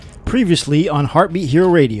Previously on Heartbeat Hero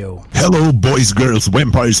Radio. Hello, boys, girls,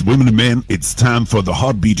 vampires, women, and men. It's time for the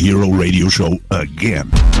Heartbeat Hero Radio Show again.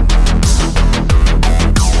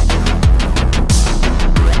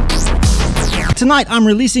 Tonight, I'm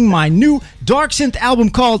releasing my new dark synth album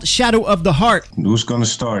called Shadow of the Heart. Who's gonna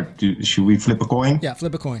start? Should we flip a coin? Yeah,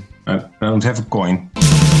 flip a coin. I don't have a coin.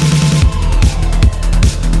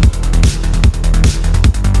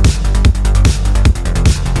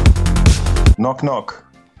 Knock, knock.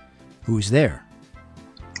 Who's there?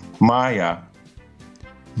 Maya.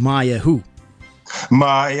 Maya who?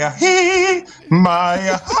 Maya, he,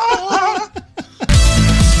 Maya, ha.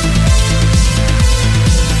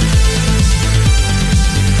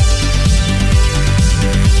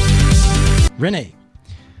 Renee.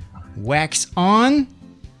 Wax on,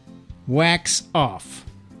 wax off.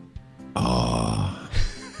 Oh,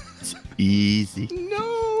 it's easy. No.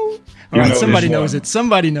 All right, somebody knows it.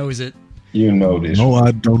 Somebody knows it. You know this. No,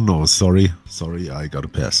 I don't know. Sorry, I got to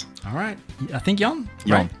pass. All right. I think Jan?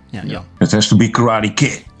 Jan. Right? Yeah, Jan. It has to be Karate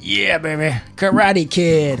Kid. Yeah, baby. Karate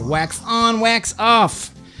Kid. Wax on, wax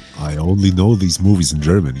off. I only know these movies in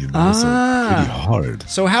German, you know, so pretty hard.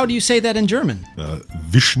 So how do you say that in German?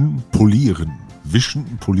 Wischen, polieren. Wischen,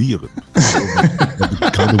 polieren.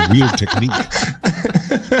 Kind of weird technique.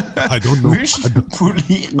 I don't know. Wischen,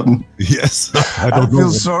 polieren. Yes, I don't know. I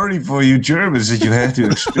feel sorry for you Germans that you have to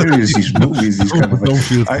experience these movies. These kind of don't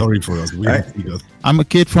feel sorry for us. I'm a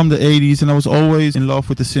kid from the 80s and I was always in love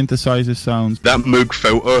with the synthesizer sounds. That Moog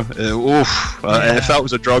filter, if that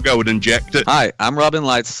was a drug, I would inject it. Hi, I'm Robin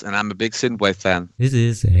Lights, and I'm a big synthwave fan. This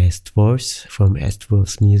is Astwars from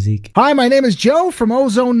Astwars Music. Hi, my name is Joe from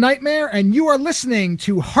Ozone Nightmare, and you are listening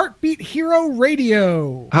to Heartbeat Hero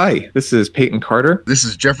Radio. Hi, this is Peyton Carter. This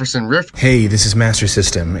is Jefferson Rift. Hey, this is Master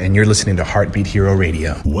System, and you're listening to Heartbeat Hero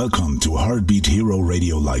Radio. Welcome to Heartbeat Hero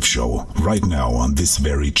Radio Live Show, right now on this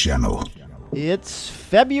very channel. It's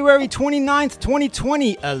February 29th,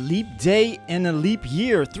 2020, a leap day in a leap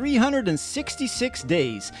year, 366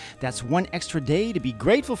 days. That's one extra day to be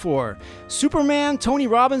grateful for. Superman, Tony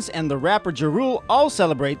Robbins, and the rapper Ja Rule all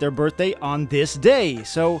celebrate their birthday on this day.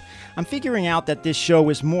 So I'm figuring out that this show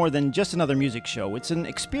is more than just another music show. It's an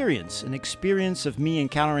experience of me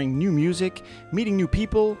encountering new music, meeting new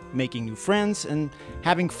people, making new friends, and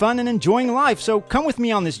having fun and enjoying life. So come with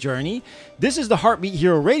me on this journey. This is the Heartbeat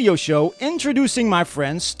Hero Radio Show, introducing my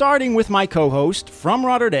friends, starting with my co-host from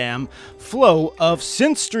Rotterdam, Flo of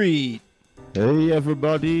Synth Street. Hey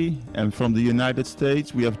everybody, and from the United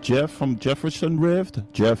States we have Jeff from Jefferson Rift.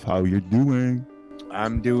 Jeff, how you doing?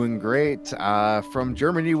 I'm doing great. From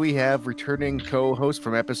Germany, we have returning co-host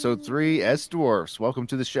from episode 3, S-Dwarfs. Welcome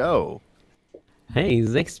to the show. Hey,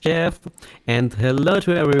 thanks Jeff, and hello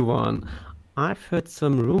to everyone. I've heard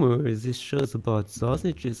some rumors this show's about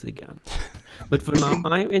sausages again. But for now,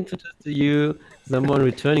 I'm introduced to you someone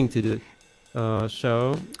returning to the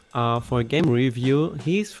show for a game review.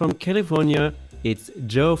 He's from California. It's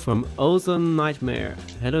Joe from Ozone Nightmare.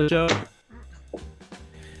 Hello, Joe.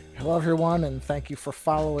 Hello, everyone, and thank you for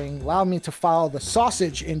allowing me to follow the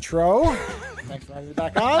sausage intro. Thanks for having me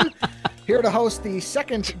back on. Here to host the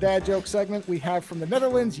second dad joke segment, we have from the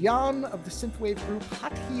Netherlands, Jan of the synthwave group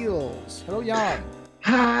Hot Heels. Hello, Jan.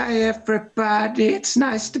 Hi, everybody. It's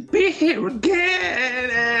nice to be here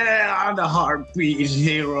again on the Heartbeat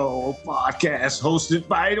Hero podcast, hosted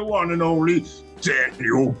by the one and only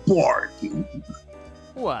Daniel Barton.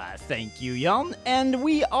 Why, thank you, Jan. And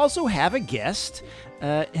we also have a guest,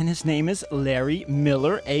 and his name is Larry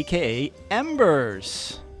Miller, a.k.a.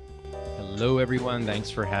 Embers. Hello, everyone. Thanks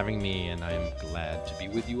for having me, and I'm glad to be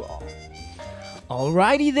with you all.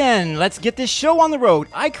 Alrighty then, let's get this show on the road.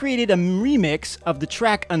 I created a remix of the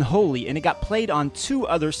track Unholy, and it got played on 2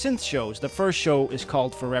 other synth shows. The first show is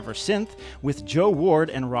called Forever Synth with Joe Ward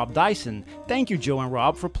and Rob Dyson. Thank you, Joe and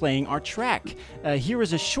Rob, for playing our track. Here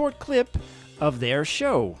is a short clip of their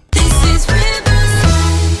show. This is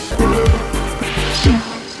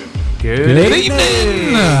Good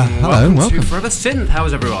evening! Hello, welcome. To Forever Synth.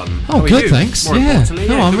 How's everyone? Oh, How good, you? thanks. More Yeah. importantly,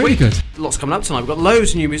 No, I'm really week. good. Lots coming up tonight. We've got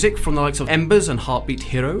loads of new music from the likes of Embers and Heartbeat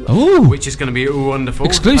Hero, Ooh. which is going to be wonderful.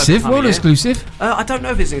 Exclusive? World exclusive? I don't know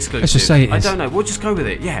if it's exclusive. Let's just say it is. I don't know. We'll just go with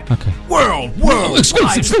it. Yeah. Okay. World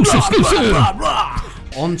exclusive.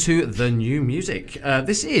 On to the new music.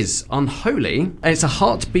 This is Unholy, and it's a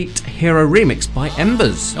Heartbeat Hero remix by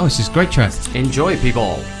Embers. Oh, this is a great track. Enjoy,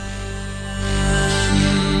 people.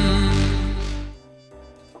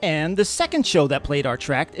 And the second show that played our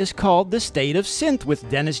track is called The State of Synth with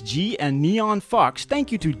Dennis G and Neon Fox.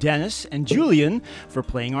 Thank you to Dennis and Julian for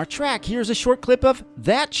playing our track. Here's a short clip of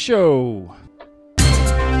that show.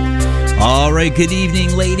 All right, good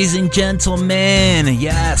evening, ladies and gentlemen.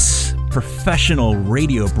 Yes, professional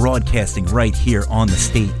radio broadcasting right here on the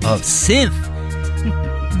state of Synth.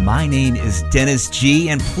 My name is Dennis G,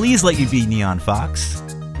 and please let you be Neon Fox.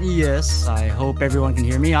 Yes, I hope everyone can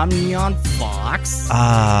hear me. I'm Neon Fox.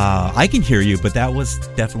 I can hear you, but that was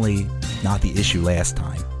definitely not the issue last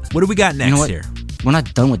time. What do we got next You know what? here? We're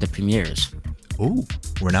not done with the premieres. Ooh,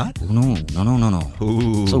 we're not? No.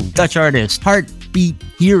 Ooh. So Dutch artist Heartbeat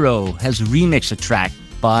Hero has remixed a track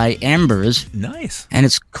by Embers. Nice. And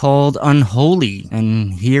it's called Unholy.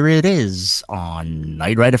 And here it is on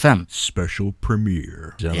Night Ride FM. Special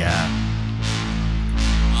premiere. Yeah.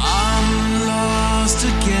 I'm lost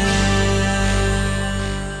again.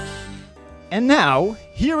 And now,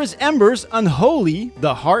 here is Embers' Unholy,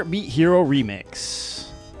 the Heartbeat Hero remix.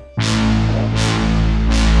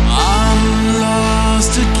 I'm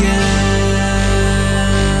lost again.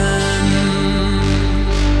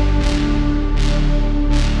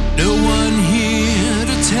 No one here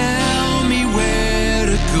to tell me where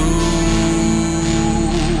to go.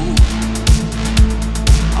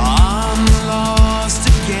 I'm lost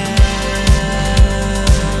again.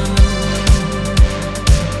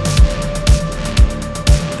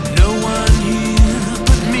 No one here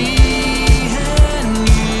but me and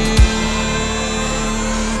you.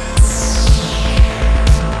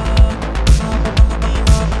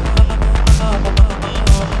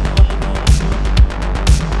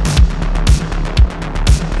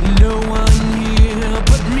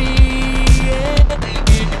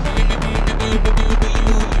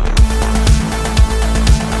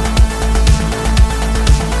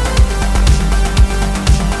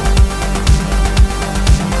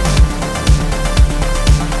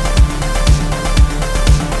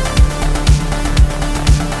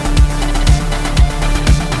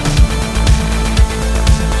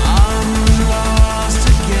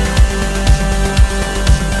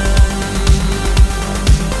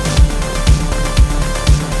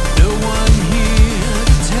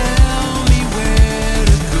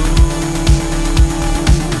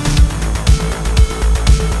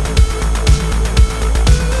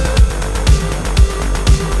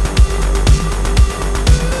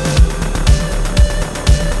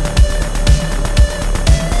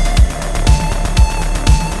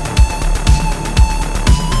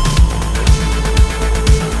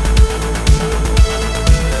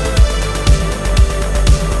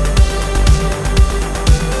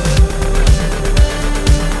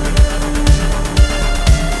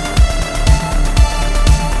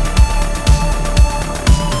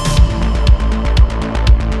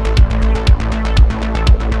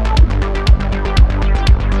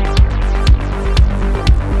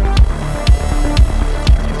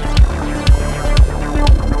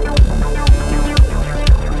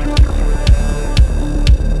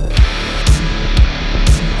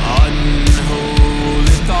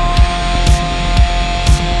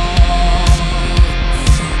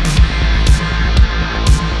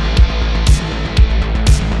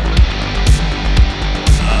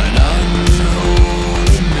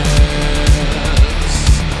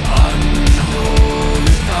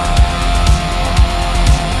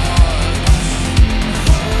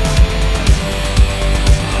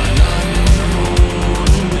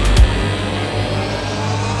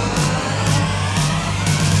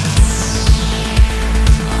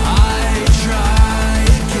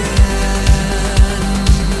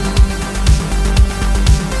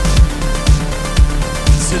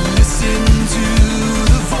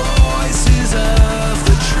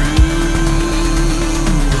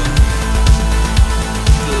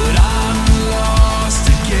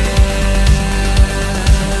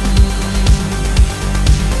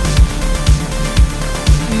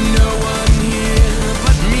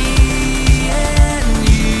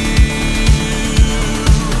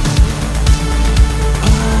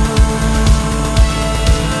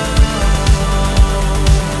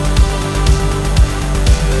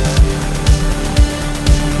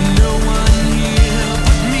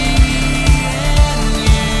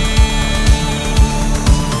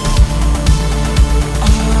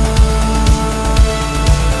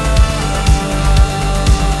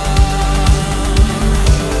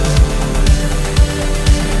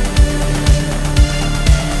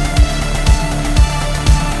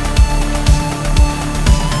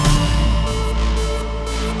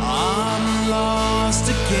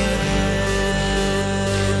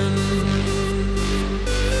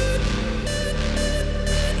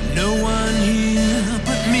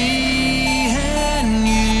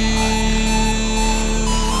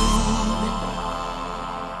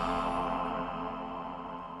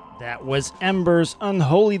 was Embers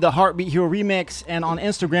Unholy, the Heartbeat Hero remix. And on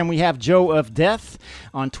Instagram, we have Joe of Death.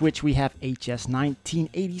 On Twitch, we have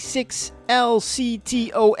HS1986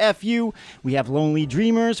 LCTOFU. We have Lonely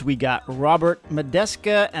Dreamers. We got Robert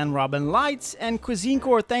Medeska and Robin Lights and Cuisine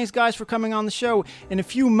Core. Thanks, guys, for coming on the show. In a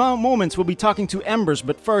few moments, we'll be talking to Embers.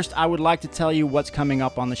 But first, I would like to tell you what's coming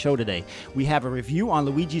up on the show today. We have a review on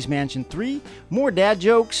Luigi's Mansion 3, more dad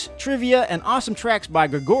jokes, trivia, and awesome tracks by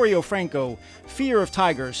Gregorio Franco, Fear of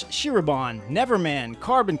Tigers, Shirobon, Neverman,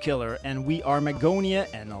 Carbon Killer, and We Are Magonia,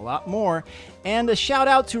 and a lot more. And a shout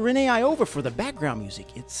out to Renee Iova for the background music.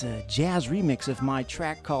 It's a jazz remix of my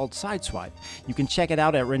track called Sideswipe. You can check it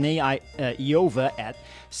out at Renee Iova at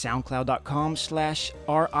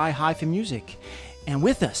soundcloud.com/ri-music. And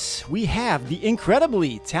with us, we have the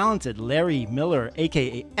incredibly talented Larry Miller,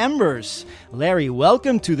 aka Embers. Larry,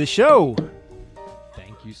 welcome to the show.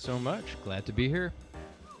 Thank you so much. Glad to be here.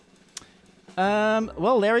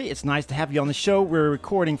 Well, Larry, it's nice to have you on the show. We're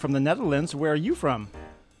recording from the Netherlands. Where are you from?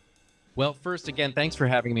 Well, first, again, thanks for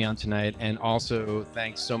having me on tonight. And also,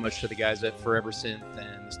 thanks so much to the guys at Forever Synth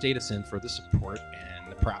and the State of Synth for the support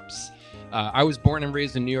and the props. I was born and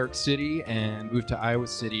raised in New York City and moved to Iowa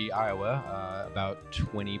City, Iowa, about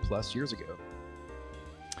 20 plus years ago.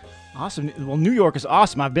 Awesome. Well, New York is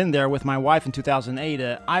awesome. I've been there with my wife in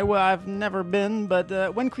 2008. Iowa, I've never been,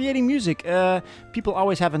 but when creating music, people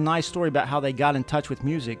always have a nice story about how they got in touch with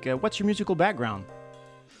music. What's your musical background?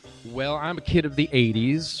 Well, I'm a kid of the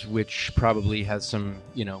 80s, which probably has some,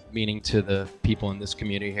 meaning to the people in this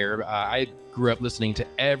community here. I grew up listening to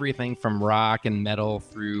everything from rock and metal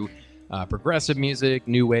through progressive music,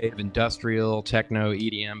 new wave, industrial, techno,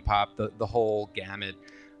 EDM, pop, the whole gamut.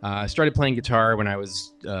 I started playing guitar when I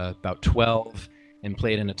was about 12 and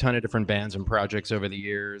played in a ton of different bands and projects over the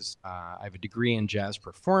years. I have a degree in jazz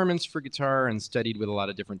performance for guitar and studied with a lot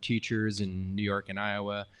of different teachers in New York and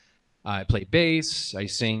Iowa. I play bass, I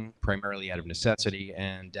sing primarily out of necessity,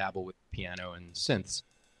 and dabble with piano and synths.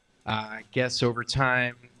 I guess over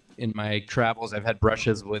time in my travels, I've had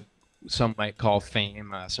brushes with some might call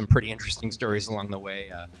fame, some pretty interesting stories along the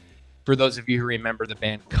way. For those of you who remember the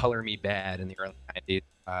band Color Me Bad in the early 90s,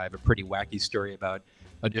 I have a pretty wacky story about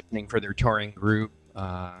auditioning for their touring group.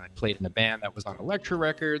 I played in a band that was on Elektra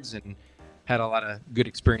Records and had a lot of good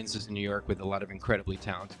experiences in New York with a lot of incredibly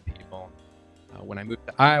talented people. When I moved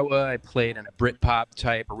to Iowa, I played in a Britpop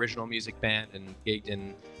type original music band and gigged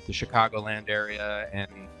in the Chicagoland area. And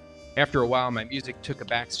after a while, my music took a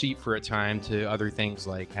back seat for a time to other things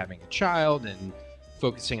like having a child and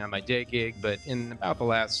focusing on my day gig. But in about the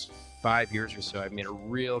last 5 years or so, I've made a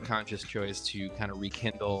real conscious choice to kind of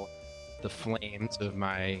rekindle the flames of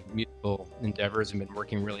my musical endeavors and been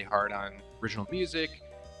working really hard on original music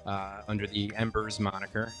under the Embers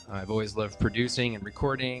moniker. I've always loved producing and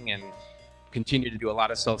recording and continue to do a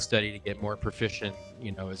lot of self-study to get more proficient,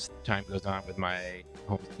 as time goes on with my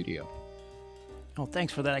home studio. Oh,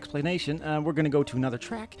 thanks for that explanation. We're going to go to another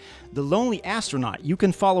track. The Lonely Astronaut. You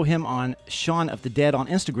can follow him on Shaun of the Dead on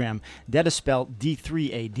Instagram. Dead is spelled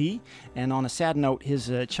D3AD. And on a sad note,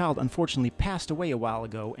 his child unfortunately passed away a while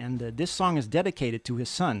ago, and this song is dedicated to his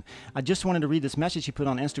son. I just wanted to read this message he put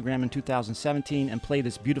on Instagram in 2017 and play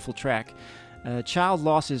this beautiful track. Child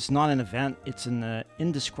loss is not an event, it's an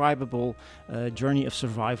indescribable journey of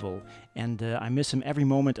survival, and I miss him every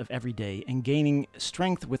moment of every day and gaining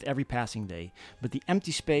strength with every passing day. But the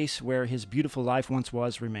empty space where his beautiful life once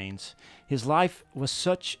was remains. His life was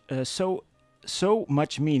so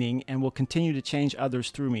much meaning and will continue to change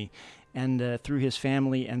others through me and through his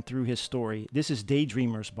family and through his story. This is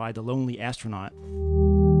Daydreamers by The Lonely Astronaut.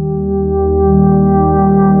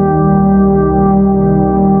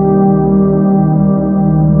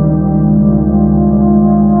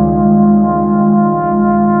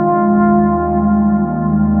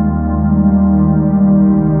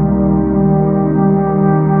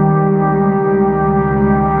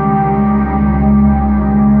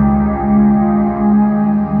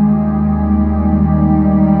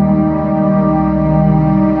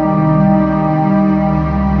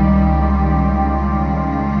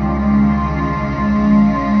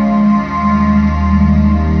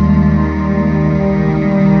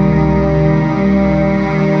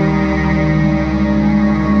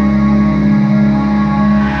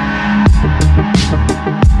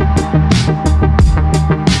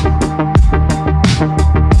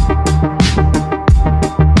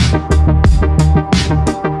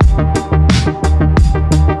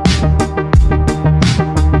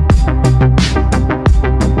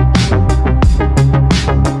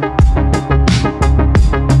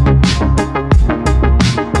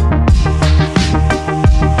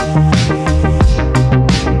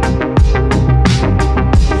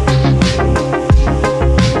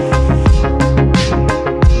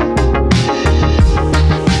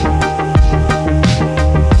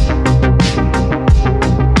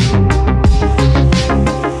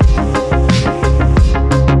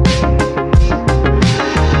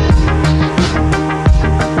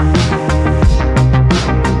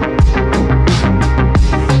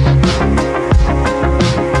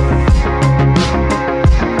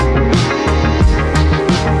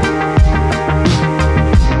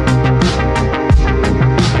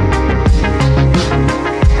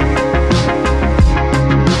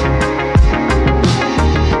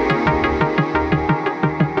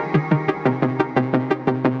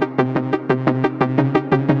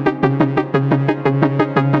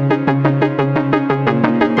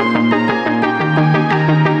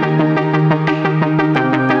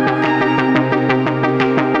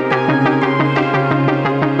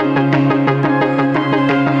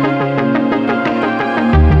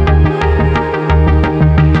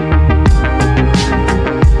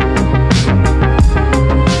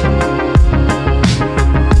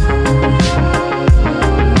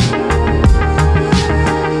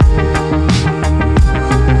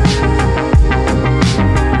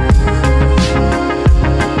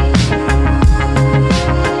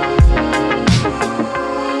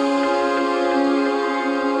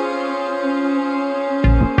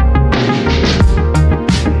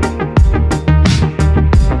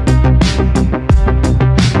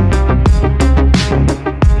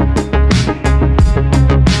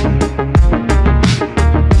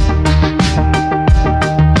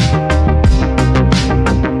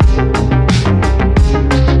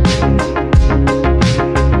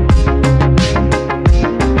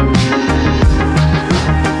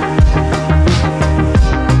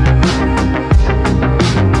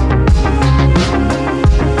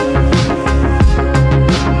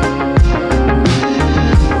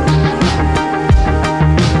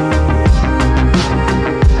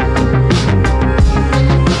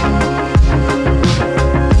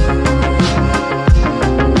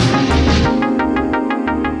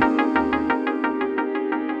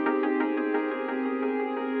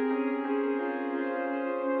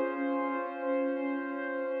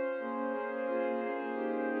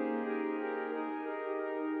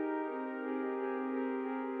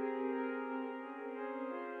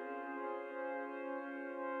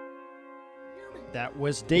 That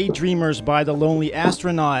was Daydreamers by The Lonely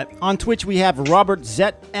Astronaut. On Twitch, we have Robert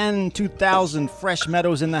ZN2000, Fresh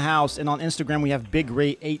Meadows in the house. And on Instagram, we have Big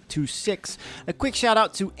Ray826. A quick shout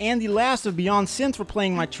out to Andy Last of Beyond Synth for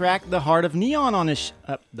playing my track, The Heart of Neon on his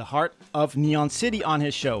The Heart of Neon City on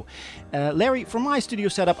his show. Larry, for my studio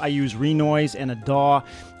setup, I use Renoise and a DAW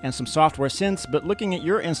and some software synths, but looking at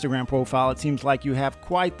your Instagram profile, it seems like you have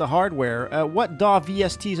quite the hardware. What DAW,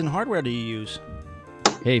 VSTs, and hardware do you use?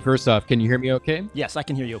 Hey, first off, can you hear me okay? Yes, I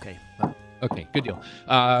can hear you okay. Okay, good deal.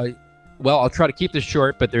 Well, I'll try to keep this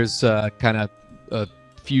short, but there's kind of a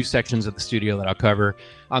few sections of the studio that I'll cover.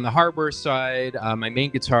 On the hardware side, my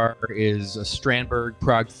main guitar is a Strandberg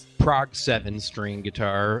Prog 7-string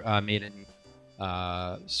guitar made in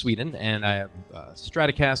Sweden, and I have a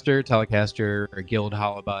Stratocaster, Telecaster, a Guild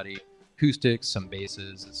hollow body, acoustics, some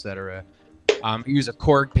basses, etc. I use a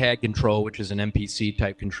Korg pad control, which is an MPC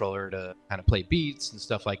type controller to kind of play beats and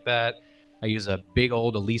stuff like that. I use a big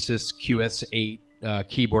old Alesis QS8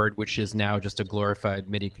 keyboard, which is now just a glorified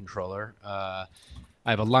MIDI controller. I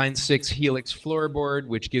have a Line 6 Helix floorboard,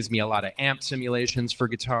 which gives me a lot of amp simulations for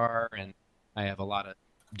guitar, and I have a lot of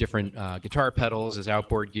different guitar pedals as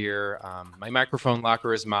outboard gear. My microphone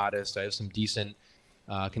locker is modest. I have some decent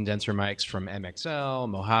condenser mics from MXL,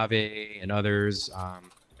 Mojave, and others.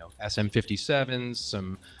 SM57s,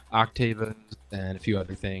 some Octavas, and a few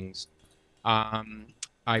other things.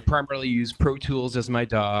 I primarily use Pro Tools as my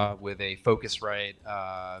DAW with a Focusrite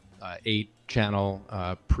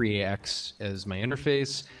 8-channel Pre-X as my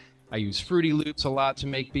interface. I use Fruity Loops a lot to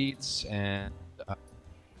make beats, and a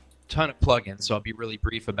ton of plugins, so I'll be really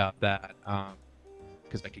brief about that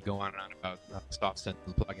because I could go on and on about soft synths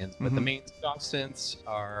and plugins. But the main soft synths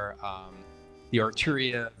are the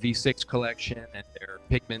Arturia V6 collection and their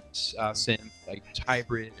Pigment synth. I use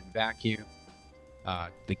Hybrid and Vacuum.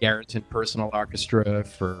 The Garrison Personal Orchestra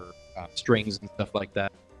for strings and stuff like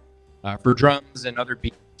that. For drums and other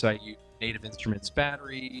beats, I use Native Instruments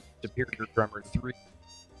Battery, Superior Drummer 3,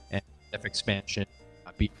 and F Expansion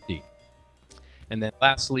BD. And then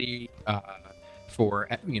lastly, for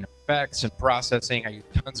effects and processing, I use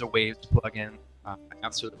tons of Waves plugin. I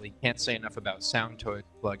absolutely can't say enough about Soundtoys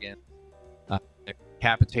plugin. The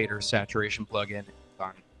Capitator saturation plugin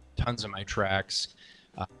on tons of my tracks.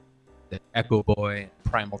 The Echo Boy,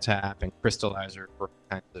 Primal Tap, and Crystallizer for all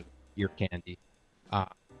kinds of ear candy.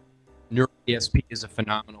 Neural ESP is a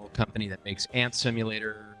phenomenal company that makes amp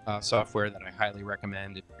simulator software that I highly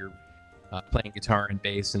recommend if you're playing guitar and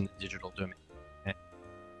bass in the digital domain. And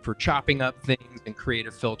for chopping up things and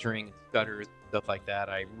creative filtering and stutters and stuff like that,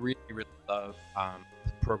 I really, really love a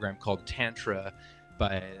program called Tantra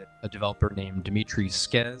by a developer named Dmitry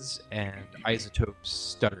Skez and Isotope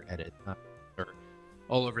Stutter Edit.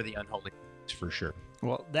 All over the Unholy for sure.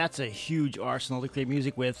 Well, that's a huge arsenal to create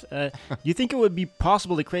music with. You think it would be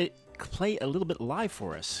possible to play a little bit live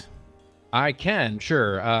for us? I can,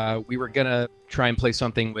 sure. We were gonna try and play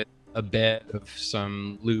something with a bed of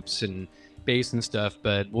some loops and bass and stuff,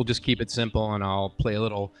 but we'll just keep it simple, and I'll play a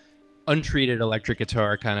little untreated electric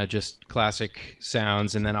guitar, kind of just classic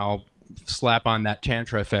sounds, and then I'll slap on that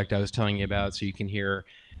Tantra effect I was telling you about, so you can hear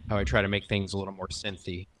how I try to make things a little more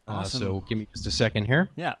synthy. Awesome. So give me just a second here.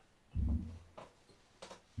 Yeah.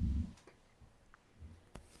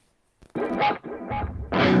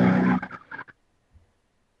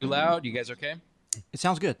 Too loud? You guys okay? It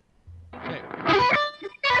sounds good. Okay.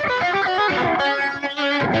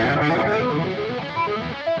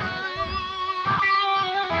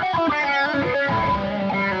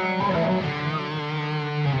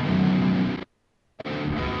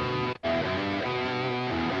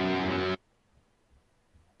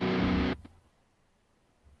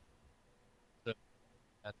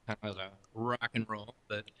 That's kind of a rock and roll,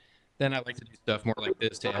 but then I like to do stuff more like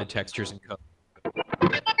this to add textures and color.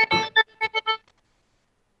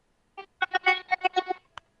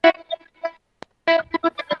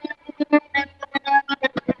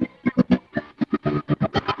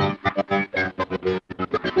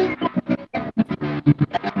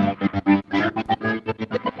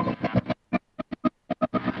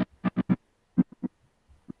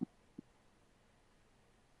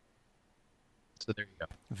 So there you go.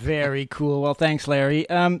 Very cool. Well, thanks, Larry.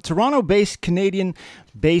 Toronto-based,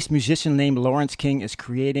 Canadian-based musician named Lawrence King is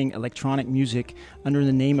creating electronic music under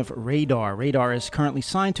the name of Radar. Radar is currently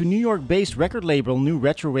signed to New York-based record label New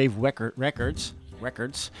Retrowave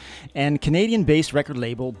Records and Canadian-based record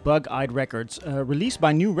label Bug-Eyed Records. Released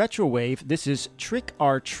by New Retrowave, this is Trick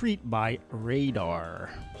or Treat by Radar.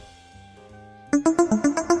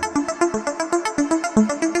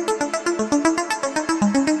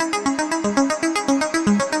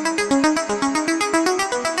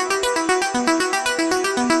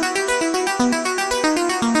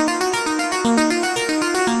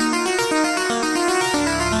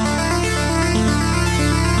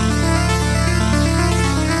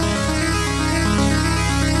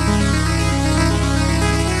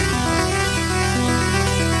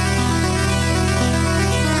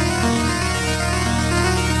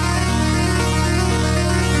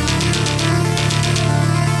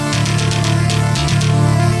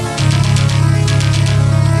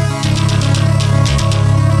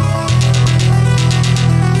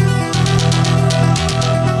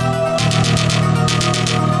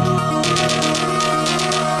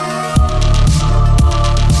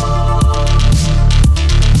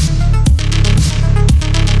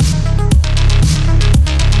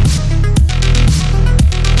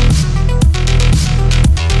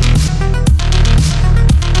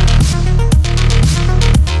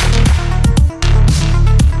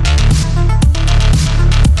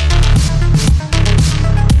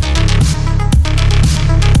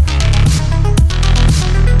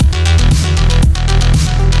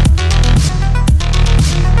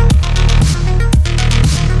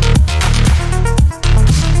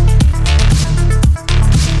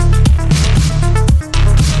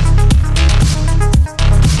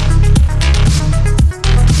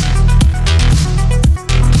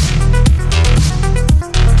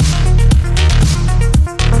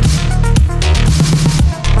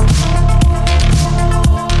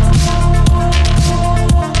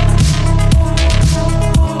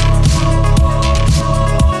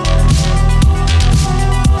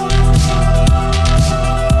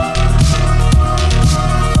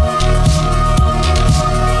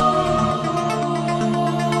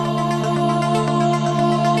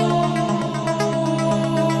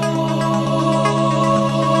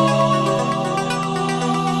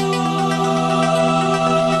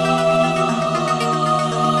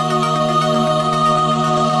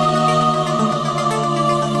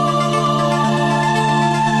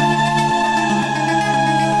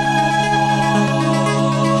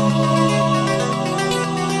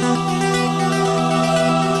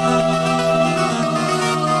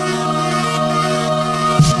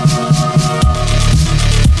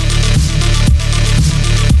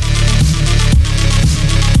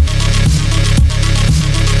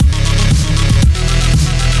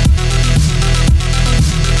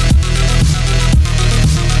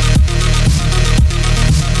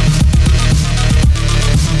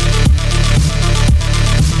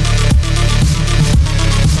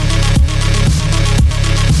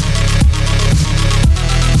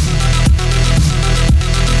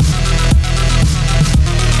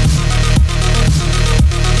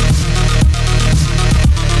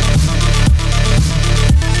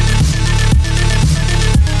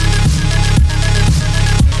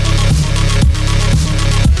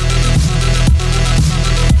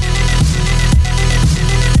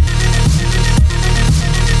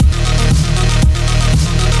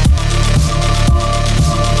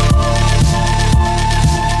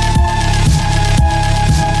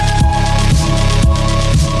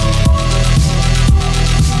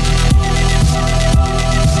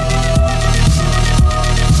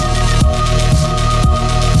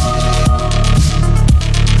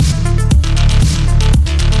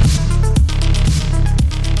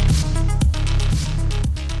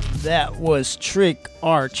 was Trick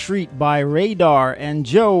or Treat by Radar. And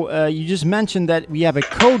Joe, you just mentioned that we have a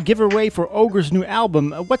code giveaway for Ogre's new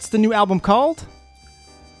album. What's the new album called?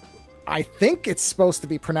 I think it's supposed to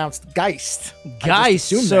be pronounced Geist. Geist.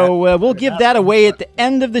 So we'll give that away at the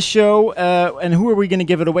end of the show. And who are we going to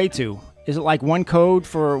give it away to? Is it like one code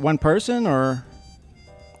for one person, or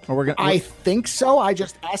we're gonna? I think so. I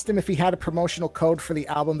just asked him if he had a promotional code for the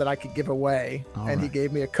album that I could give away, and he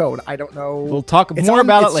gave me a code. I don't know. We'll talk more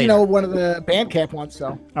about it later. You know, one of the Bandcamp ones. So.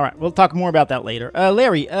 All right, we'll talk more about that later.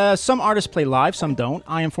 Larry, some artists play live, some don't.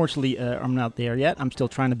 I unfortunately I'm not there yet. I'm still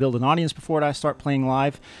trying to build an audience before I start playing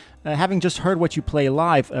live. Having just heard what you play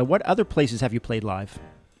live, what other places have you played live?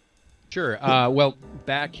 Sure. Well,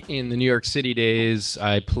 back in the New York City days,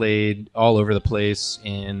 I played all over the place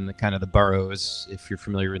in kind of the boroughs, if you're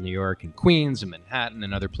familiar with New York, and Queens and Manhattan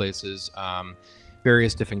and other places.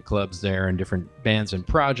 Various different clubs there and different bands and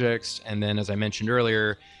projects. And then, as I mentioned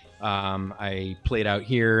earlier, I played out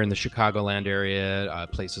here in the Chicagoland area,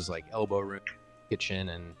 places like Elbow Room, Kitchen,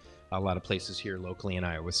 and a lot of places here locally in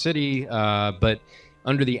Iowa City. But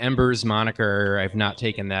under the Embers moniker, I've not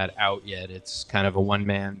taken that out yet. It's kind of a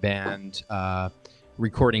one-man band,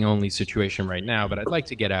 recording-only situation right now, but I'd like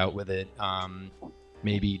to get out with it,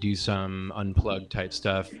 maybe do some unplugged type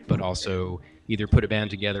stuff, but also either put a band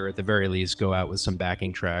together, or at the very least go out with some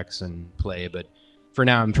backing tracks and play. But for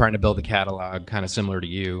now, I'm trying to build a catalog kind of similar to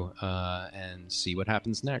you, and see what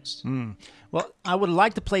happens next. Well, I would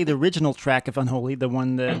like to play the original track of Unholy, the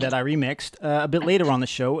one that I remixed, a bit later on the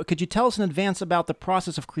show. Could you tell us in advance about the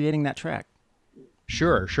process of creating that track?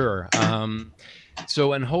 Sure.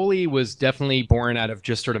 So Unholy was definitely born out of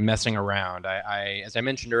just sort of messing around. I as I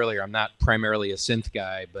mentioned earlier, I'm not primarily a synth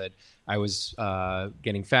guy, but I was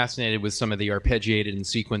getting fascinated with some of the arpeggiated and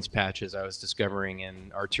sequence patches I was discovering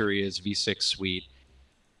in Arturia's V6 suite.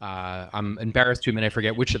 I'm embarrassed to admit I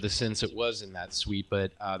forget which of the synths it was in that suite,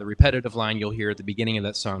 but the repetitive line you'll hear at the beginning of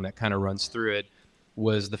that song that kind of runs through it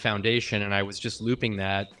was the foundation, and I was just looping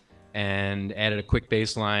that and added a quick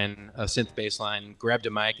bass line, a synth bass line, grabbed a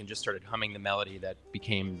mic and just started humming the melody that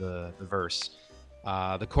became the verse.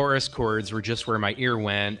 The chorus chords were just where my ear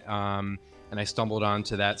went, and I stumbled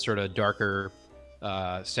onto that sort of darker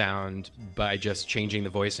sound by just changing the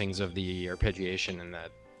voicings of the arpeggiation in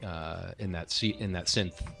that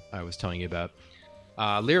synth I was telling you about.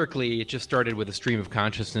 Lyrically, it just started with a stream of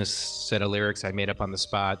consciousness set of lyrics I made up on the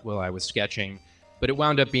spot while I was sketching, but it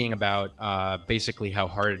wound up being about basically how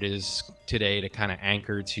hard it is today to kind of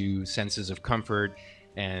anchor to senses of comfort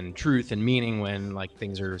and truth and meaning when like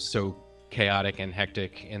things are so chaotic and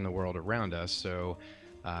hectic in the world around us. So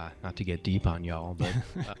not to get deep on y'all,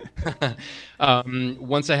 but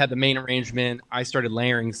once I had the main arrangement, I started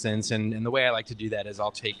layering synths, and the way I like to do that is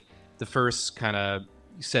I'll take the first kind of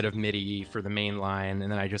set of MIDI for the main line,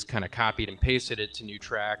 and then I just kind of copied and pasted it to new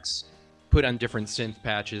tracks, put on different synth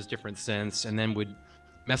patches, different synths, and then would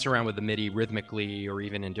mess around with the MIDI rhythmically or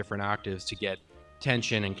even in different octaves to get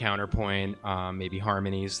tension and counterpoint, maybe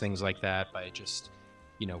harmonies, things like that, by just,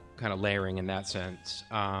 kind of layering in that sense.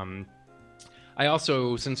 I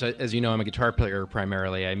also, since, as you know, I'm a guitar player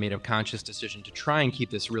primarily, I made a conscious decision to try and keep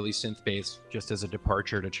this really synth-based just as a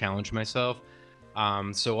departure to challenge myself.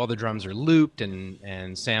 So all the drums are looped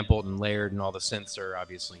and sampled and layered, and all the synths are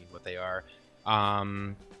obviously what they are.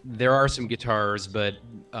 There are some guitars, but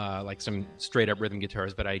like some straight-up rhythm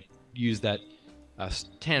guitars, but I use that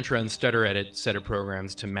Tantra and Stutter Edit set of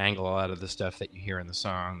programs to mangle a lot of the stuff that you hear in the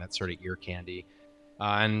song, that sort of ear candy.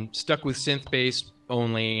 I'm stuck with synth-based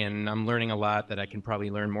only, and I'm learning a lot that I can probably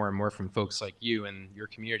learn more and more from folks like you and your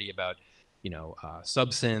community about,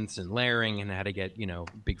 sub-synths and layering and how to get,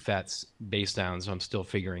 big fat bass down, so I'm still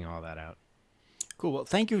figuring all that out. Cool. Well,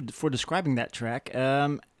 thank you for describing that track.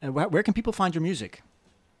 Where can people find your music?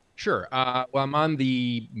 Sure. Well, I'm on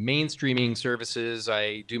the main streaming services.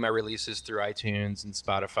 I do my releases through iTunes and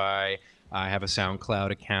Spotify. I have a SoundCloud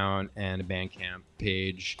account and a Bandcamp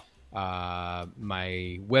page.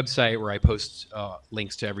 My website where I post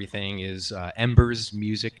links to everything is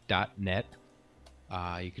embersmusic.net.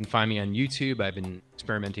 You can find me on YouTube. I've been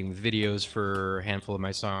experimenting with videos for a handful of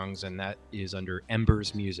my songs, and that is under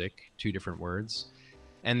Embers Music, 2 different words.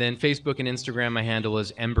 And then Facebook and Instagram, my handle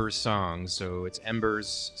is Embers Songs. So it's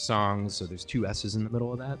Embers Songs, so there's 2 S's in the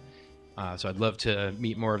middle of that. So I'd love to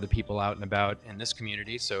meet more of the people out and about in this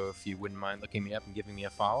community. So if you wouldn't mind looking me up and giving me a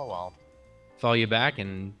follow, I'll follow you back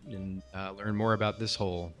and learn more about this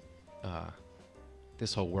whole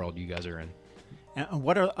world you guys are in. And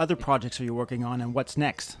what other projects are you working on, and what's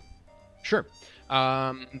next? Sure.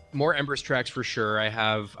 More Embers tracks for sure. I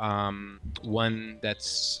have one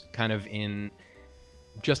that's kind of in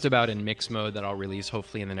just about in mix mode that I'll release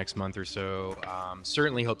hopefully in the next month or so.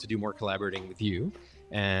 Certainly hope to do more collaborating with you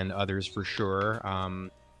and others for sure.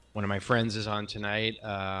 One of my friends is on tonight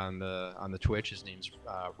on the Twitch. His name's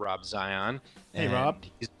Rob Zion. Hey, Rob.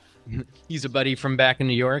 He's a buddy from back in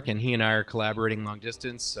New York, and he and I are collaborating long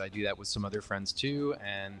distance. I do that with some other friends too,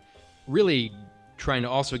 and really trying to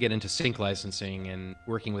also get into sync licensing and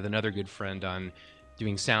working with another good friend on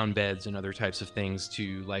doing sound beds and other types of things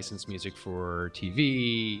to license music for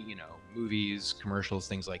TV, movies, commercials,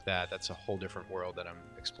 things like that. That's a whole different world that I'm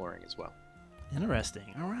exploring as well.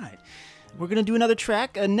 Interesting. All right. We're going to do another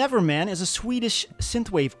track. Neverman is a Swedish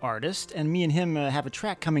synthwave artist, and me and him have a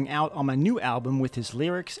track coming out on my new album with his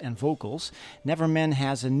lyrics and vocals. Neverman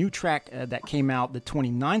has a new track that came out the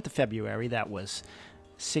 29th of February. That was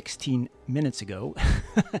 16 minutes ago.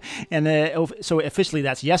 And so officially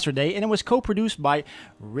that's yesterday, and it was co-produced by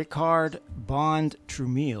Richard Bond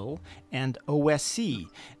Trumil and OSC.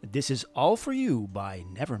 This is All For You by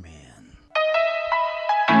Neverman.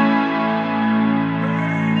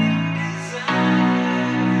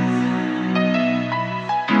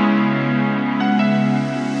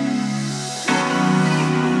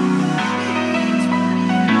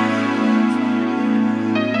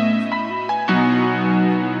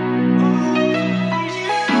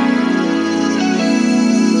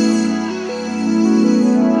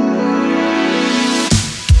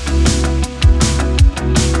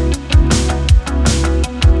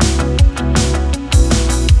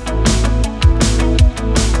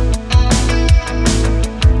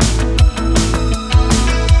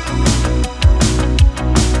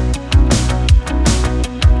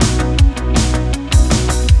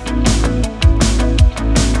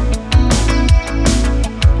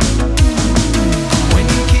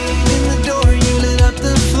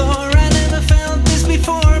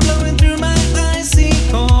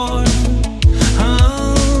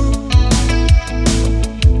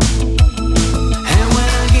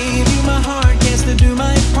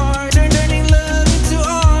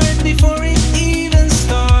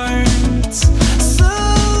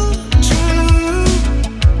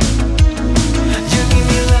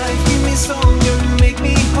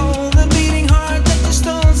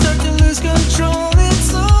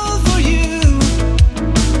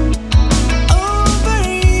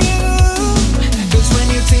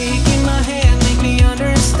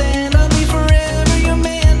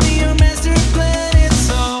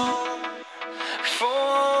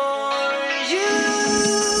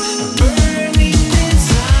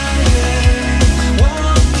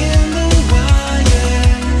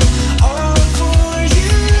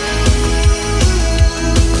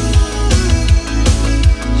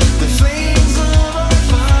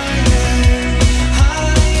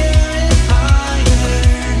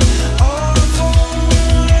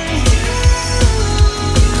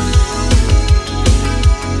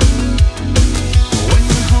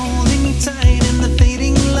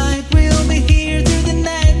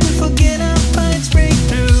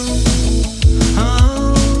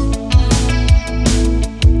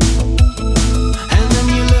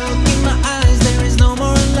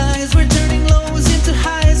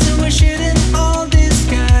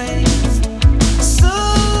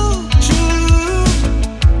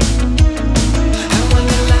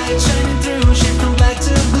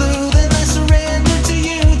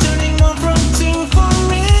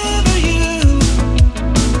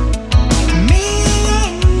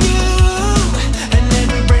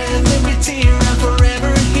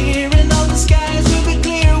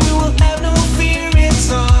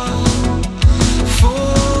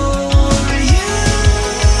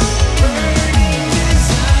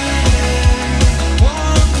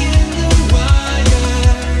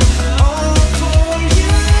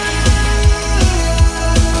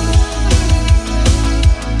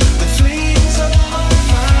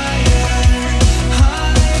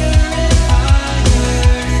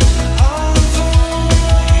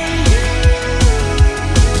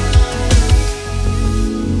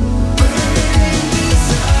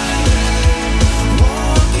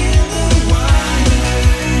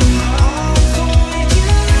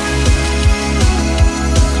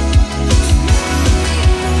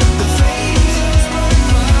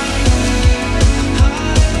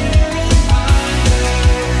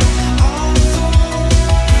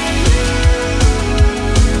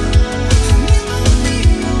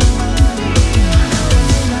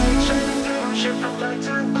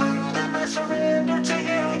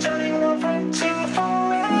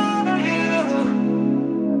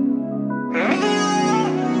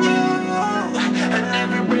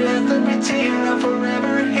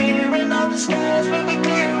 skies will be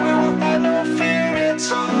clear, we will have no fear,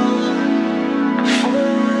 it's all for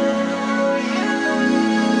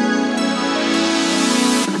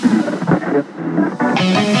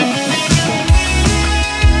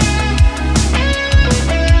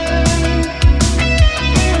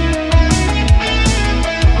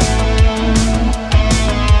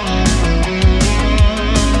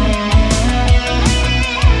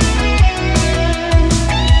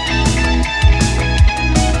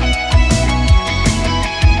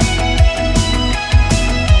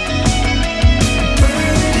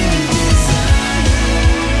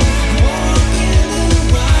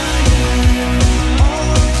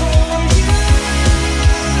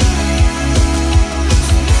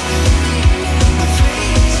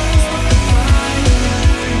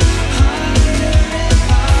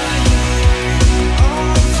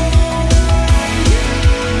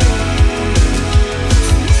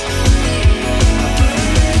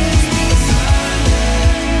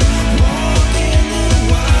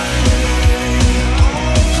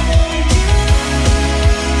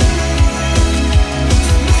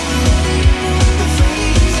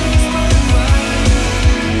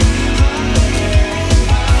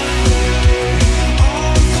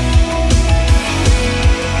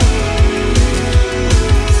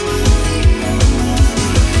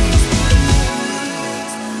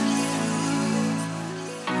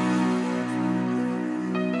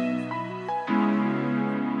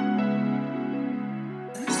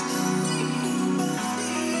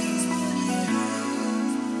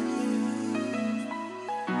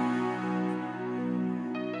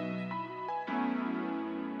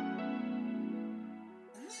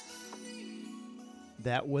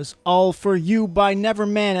That was All For You by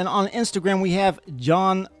Neverman. And on Instagram, we have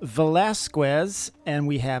John Velasquez, and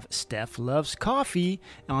we have Steph Loves Coffee.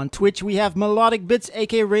 On Twitch, we have Melodic Bits,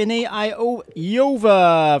 aka Renee I.O.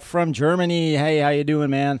 Yova from Germany. Hey, how you doing,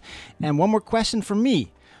 man? And one more question from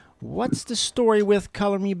me. What's the story with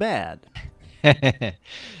Color Me Bad?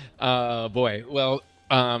 Boy. Well,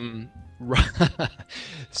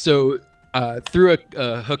 so through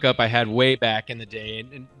a hookup I had way back in the day,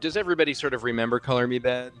 and does everybody sort of remember Color Me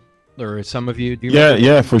Bad? Or some of you? Do you remember?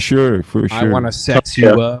 Yeah, for sure. I Want to Sex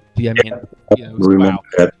You Up. Yeah, I mean, wow.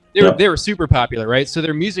 They were super popular, right? So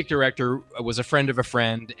their music director was a friend of a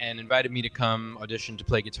friend and invited me to come audition to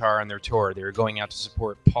play guitar on their tour. They were going out to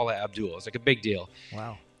support Paula Abdul. It's like a big deal.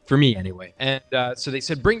 Wow. For me, anyway. And so they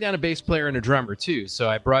said, bring down a bass player and a drummer, too. So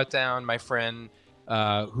I brought down my friend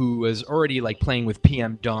who was already like playing with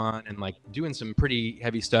PM Dawn and like doing some pretty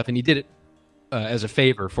heavy stuff. And he did it as a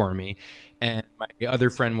favor for me. And my other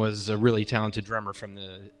friend was a really talented drummer from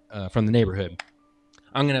the neighborhood.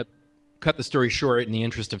 I'm going to cut the story short in the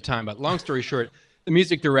interest of time, but long story short, the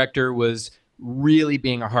music director was really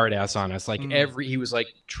being a hard ass on us. Like he was like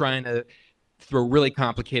trying to throw really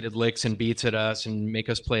complicated licks and beats at us and make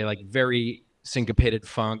us play like very syncopated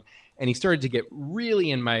funk. And he started to get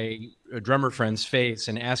really in my drummer friend's face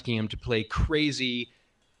and asking him to play crazy.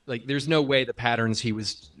 Like, there's no way the patterns he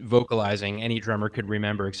was vocalizing any drummer could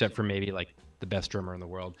remember, except for maybe like the best drummer in the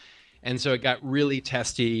world. And so it got really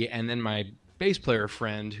testy. And then my bass player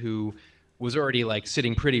friend, who was already like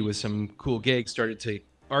sitting pretty with some cool gigs, started to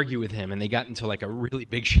argue with him, and they got into like a really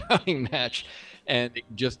big shouting match, and it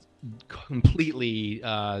just completely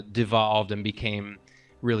devolved and became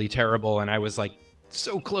really terrible. And I was like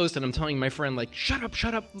so close, and I'm telling my friend like, shut up.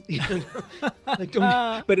 Like,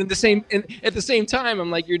 don't. But at the same time, I'm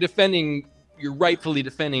like, you're rightfully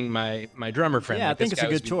defending my drummer friend. Yeah, like, I think it's a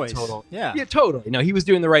good choice. Yeah, totally. No, he was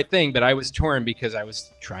doing the right thing, but I was torn because I was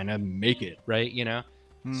trying to make it, right? You know.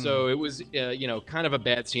 So it was, kind of a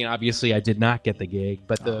bad scene. Obviously, I did not get the gig,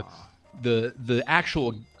 but the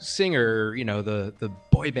actual singer, the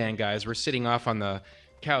boy band guys were sitting off on the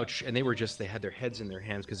couch, and they had their heads in their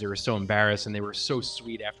hands because they were so embarrassed, and they were so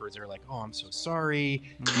sweet afterwards. They were like, "Oh, I'm so sorry,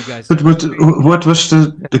 you guys." But what was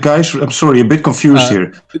the guys? I'm sorry, a bit confused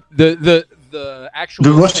here. The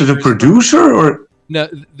actual was it a producer or? No,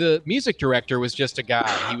 the music director was just a guy.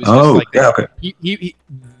 He was okay. He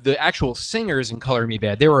the actual singers in Color Me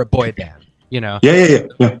Bad, they were a boy band, Yeah.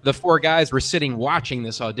 The four guys were sitting watching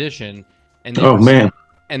this audition, and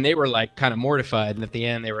they were like kind of mortified. And at the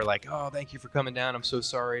end, they were like, "Oh, thank you for coming down. I'm so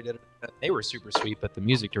sorry." They were super sweet, but the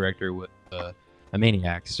music director was a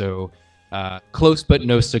maniac. So close but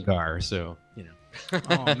no cigar. So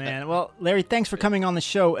Oh man. Well, Larry, thanks for coming on the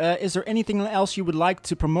show. Is there anything else you would like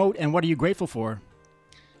to promote, and what are you grateful for?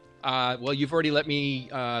 Well, you've already let me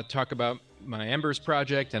talk about my Embers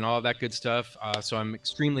project and all of that good stuff. So I'm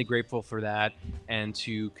extremely grateful for that, and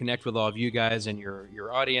to connect with all of you guys and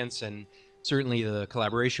your audience, and certainly the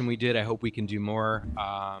collaboration we did. I hope we can do more.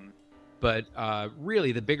 But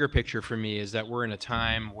really, the bigger picture for me is that we're in a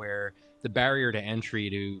time where the barrier to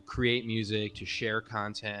entry to create music, to share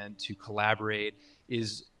content, to collaborate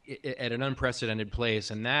is at an unprecedented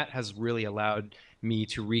place. And that has really allowed me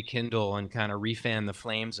to rekindle and kind of refan the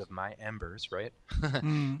flames of my embers, right?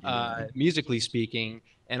 Musically speaking.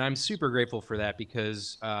 And I'm super grateful for that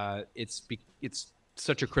because it's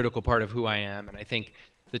such a critical part of who I am. And I think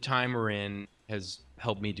the time we're in has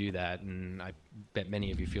helped me do that. And I bet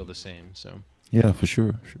many of you feel the same. So yeah, for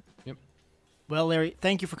sure. Yep. Well, Larry,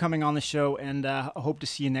 thank you for coming on the show, and I hope to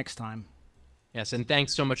see you next time. Yes, and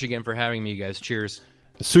thanks so much again for having me, guys. Cheers.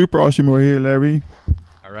 Super awesome we're here, Larry.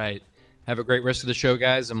 All right. Have a great rest of the show,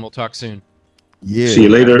 guys, and we'll talk soon. Yeah. See you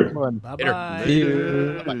later.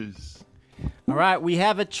 Bye-bye. All right, we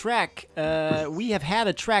have a track. We have had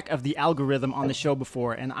a track of the Algorithm on the show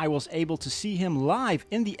before, and I was able to see him live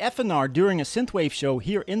in the FNR during a synthwave show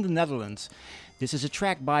here in the Netherlands. This is a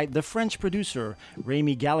track by the French producer,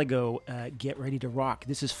 Rémi Gallego. Get ready to rock.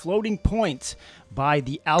 This is Floating Point by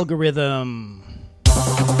the Algorithm.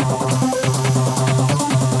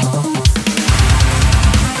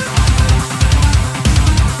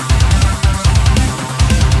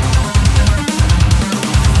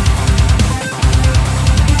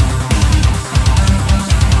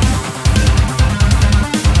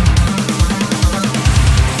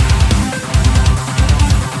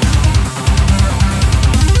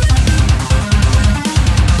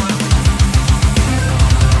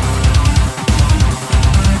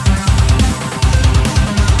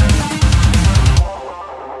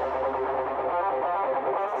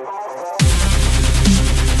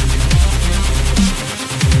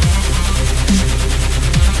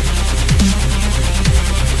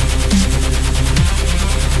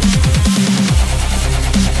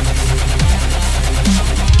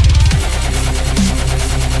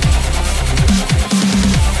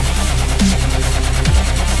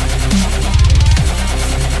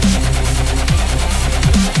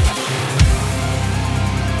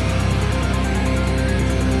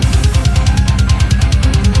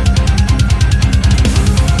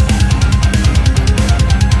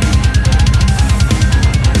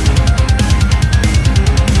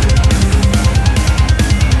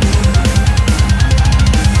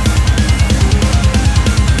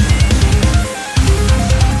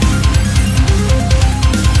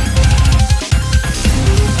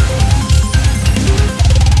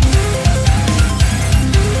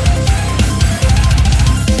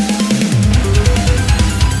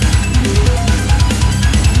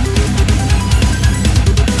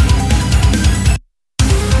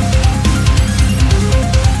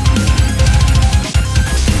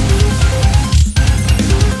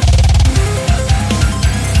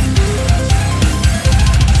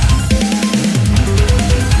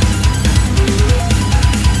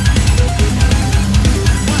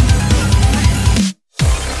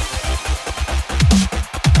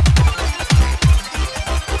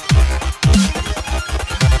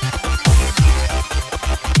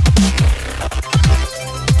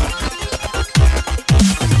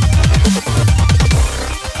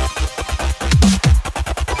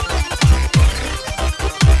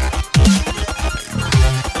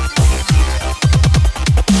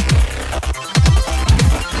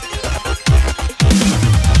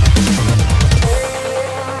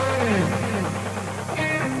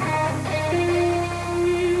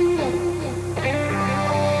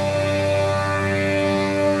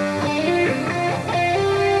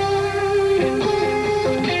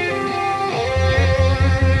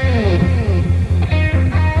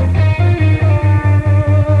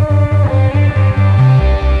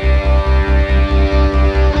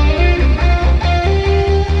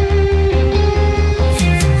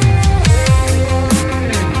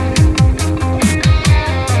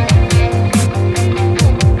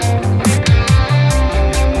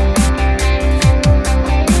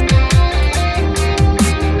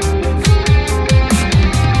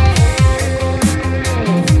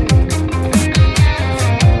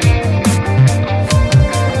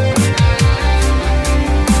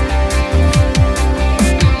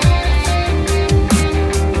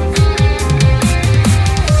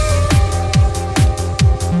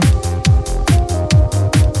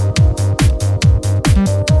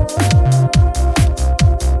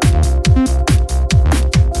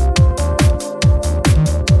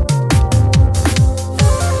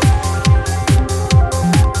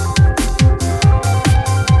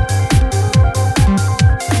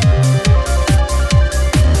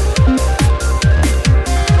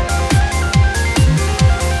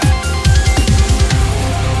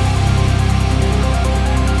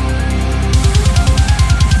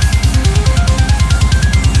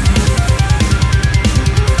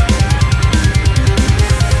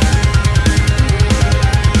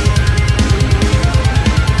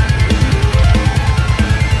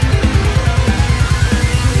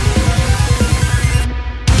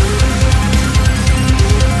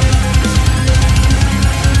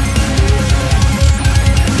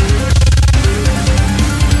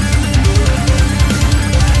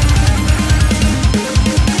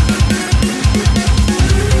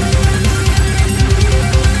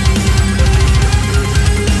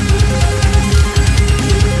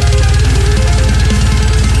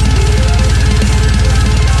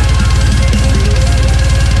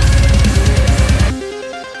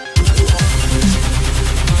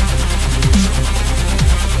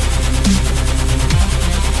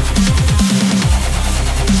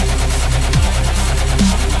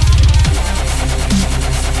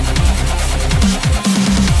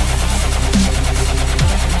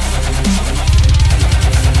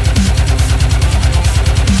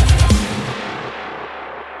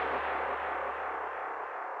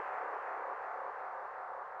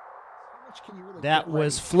 That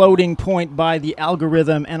was Floating Point by The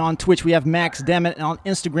Algorithm. And on Twitch, we have Max Dammit. And on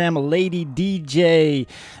Instagram, Lady DJ.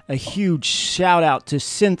 A huge shout out to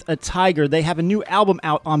Synth a Tiger. They have a new album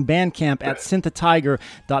out on Bandcamp at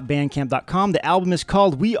synthatiger.bandcamp.com. The album is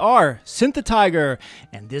called We Are Synth a Tiger.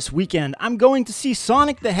 And this weekend, I'm going to see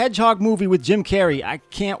Sonic the Hedgehog movie with Jim Carrey. I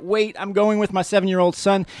can't wait. I'm going with my 7-year-old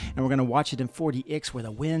son, and we're going to watch it in 40X where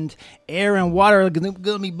the wind, air, and water are going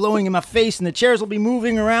to be blowing in my face, and the chairs will be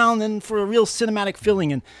moving around and for a real cinematic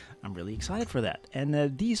feeling. And I'm really excited for that.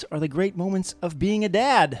 And these are the great moments of being a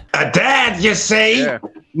dad. A dad, you say? Yeah.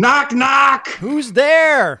 Knock, knock. Who's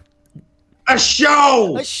there? A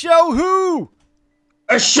show. A show who?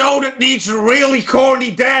 A show that needs a really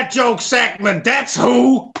corny dad joke segment. That's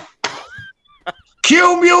who.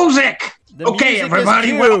 Cue music. Okay,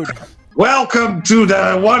 everybody. Welcome to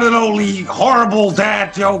the one and only horrible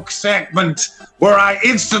dad joke segment where I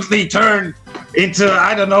instantly turn into,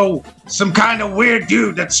 I don't know, some kind of weird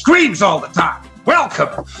dude that screams all the time.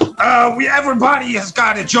 Welcome. Everybody has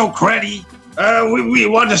got a joke ready. We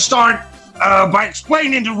want to start by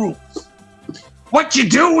explaining the rules. What you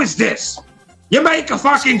do is this. You make a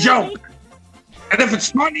fucking joke. And if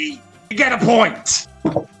it's funny, you get a point.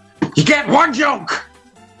 You get one joke.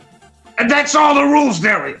 And that's all the rules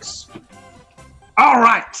there is. All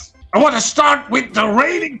right. I want to start with the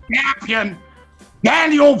reigning champion,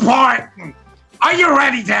 Daniel Barton. Are you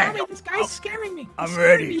ready, Daniel? This guy's scaring me. I'm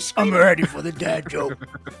ready. I'm ready for the dad joke.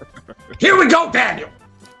 Here we go, Daniel.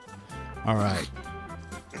 All right.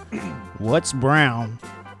 What's brown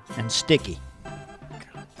and sticky?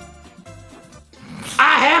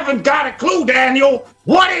 I haven't got a clue, Daniel.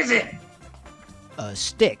 What is it? A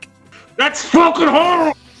stick. That's fucking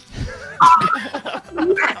horrible.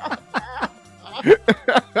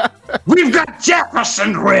 We've got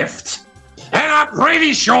Jefferson Rift, and I'm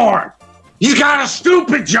pretty sure he's got a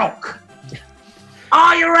stupid joke.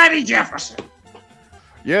 Are you ready, Jefferson?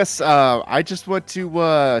 Yes, I just want to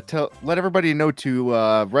let everybody know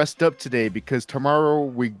to rest up today because tomorrow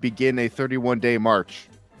we begin a 31-day march.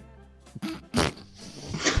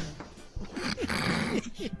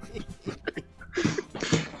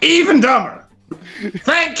 Even dumber.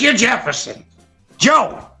 Thank you, Jefferson.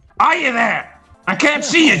 Joe, are you there? I can't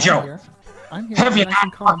see you, Joe. I'm here. Have you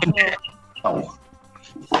not fucking dead? Oh.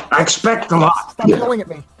 I expect a lot. Stop yelling at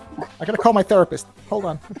me. I gotta call my therapist. Hold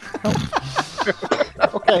on.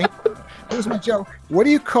 Okay. Here's my joke. What do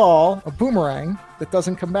you call a boomerang that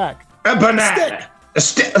doesn't come back? A banana. A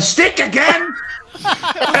stick again?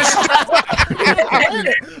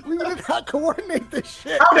 We did not coordinate this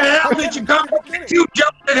shit. How the hell did you come up with two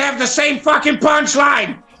jokes that have the same fucking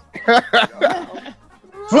punchline?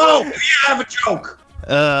 Flo, do you have a joke?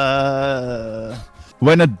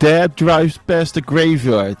 When a dad drives past a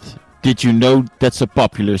graveyard, did you know that's a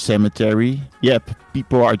popular cemetery? Yep,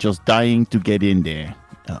 people are just dying to get in there.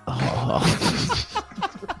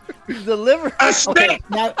 Deliver a stick. Okay,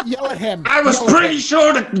 now yell at him. I was pretty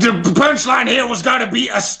sure the punchline here was going to be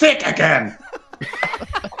a stick again.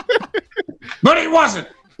 But it wasn't.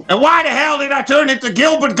 And why the hell did I turn into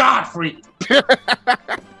Gilbert Gottfried?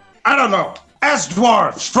 I don't know. As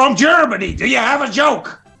dwarves from Germany, do you have a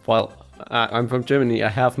joke? Well, I'm from Germany. I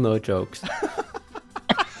have no jokes.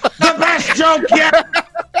 The best joke yet.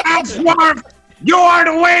 As dwarf, you are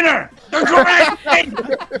the winner. The correct thing.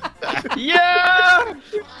 Yeah.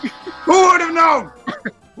 Who would have known?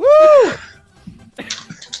 Woo!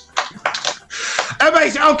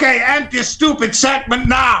 Amazing. Okay, end this stupid segment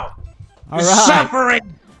now. All the right.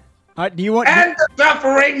 Suffering. Do you want? End the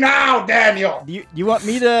suffering now, Daniel. Do you want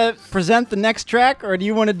me to present the next track, or do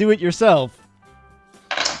you want to do it yourself?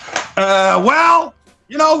 Well,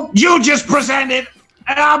 you just present it,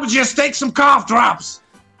 and I'll just take some cough drops.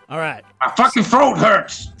 All right. My fucking throat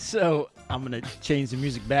hurts. So I'm gonna change the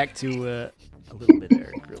music back to a little bit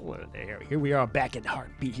there. Here we are back at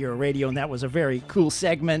Heartbeat Hero Radio, and that was a very cool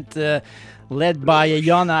segment led by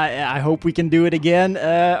Jan. I hope we can do it again.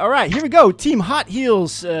 All right, here we go. Team Hot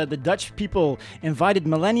Heels, the Dutch people invited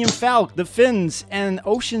Millennium Falcon, the Finns, and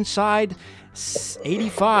Oceanside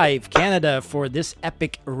 85 Canada for this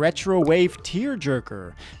epic retro wave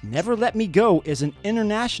tearjerker. Never Let Me Go is an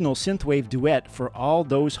international synthwave duet for all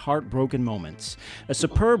those heartbroken moments. A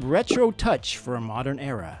superb retro touch for a modern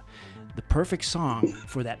era. The perfect song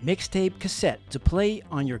for that mixtape cassette to play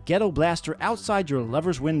on your ghetto blaster outside your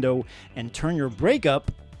lover's window and turn your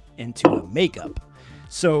breakup into a makeup.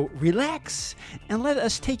 So relax and let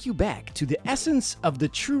us take you back to the essence of the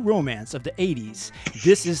true romance of the 80s.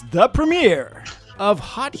 This is the premiere of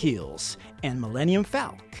Hot Heels and Millennium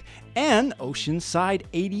Falcon and Oceanside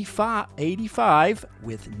 85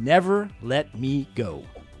 with Never Let Me Go.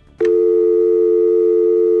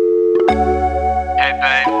 Hey,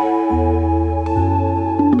 babe.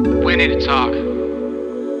 We need to talk.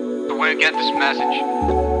 But when you get this message,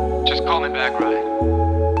 just call me back, right?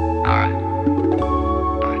 Alright.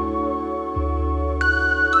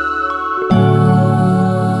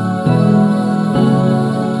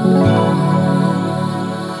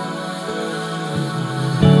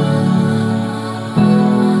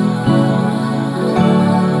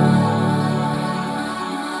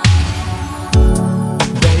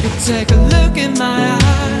 Take a look in my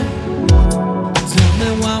eye. Tell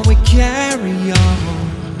me why we carry on.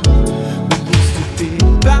 We used to be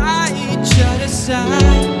by each other's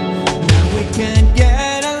side. Now we can't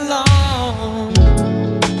get along.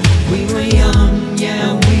 We were young,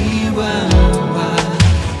 yeah, we were wild.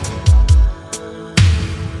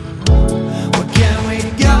 Well, can we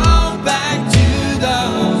go back to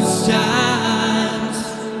those times?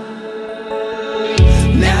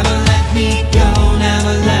 Never let me go,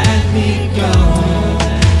 never let me go.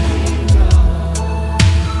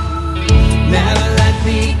 Never let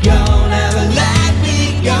me go, never let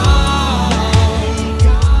me go.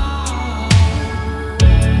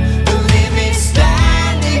 Don't leave me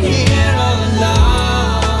standing here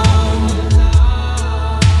alone.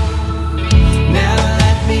 Never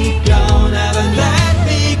let me go, never let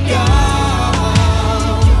me go.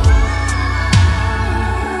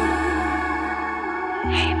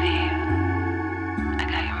 Hey babe, I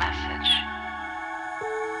got your message.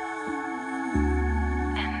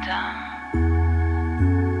 And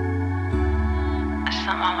there's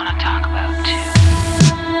something I want to talk about too.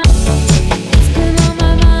 It's been on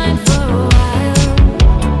my mind for a while,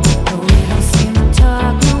 but we don't seem to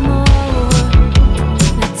talk no more.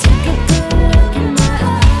 Now take a good look in my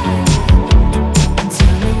eyes and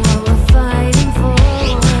tell me what we're fighting for.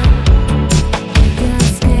 We got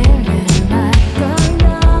scared and I got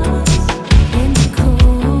lost in the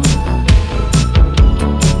cold.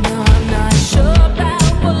 No, I'm not sure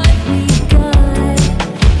about what we got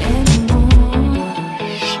anymore.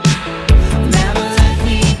 Never let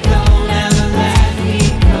me go, never let me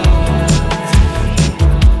go.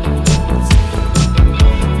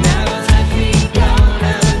 Never let me go,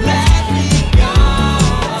 never let me go.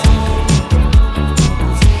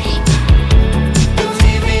 Don't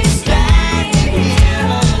leave me standing here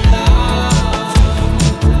alone.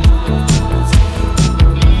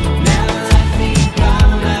 Never let me go,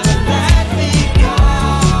 never let me go.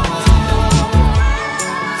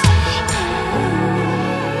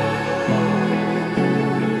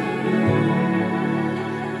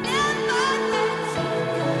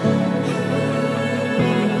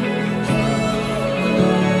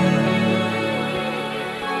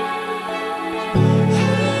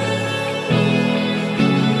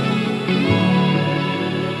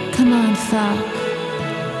 Come on, Falk.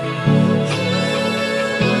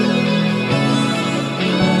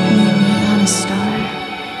 Meet me on a star.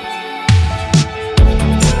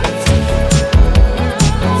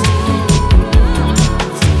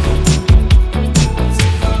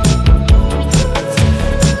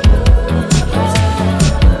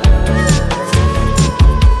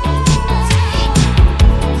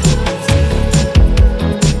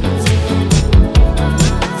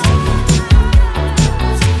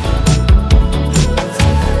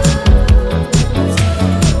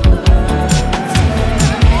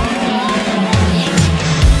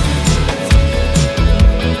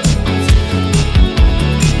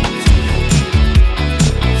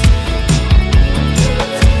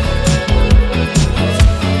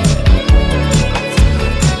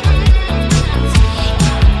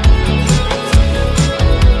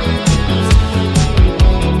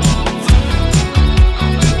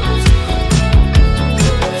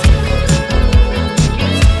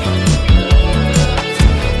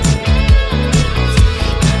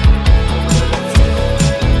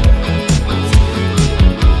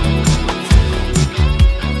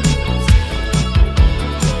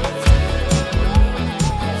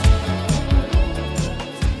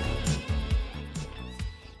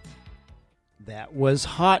 That was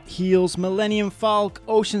Hot Heels, Millennium Falk,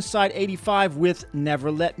 Oceanside 85 with Never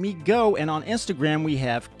Let Me Go. And on Instagram, we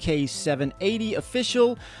have K780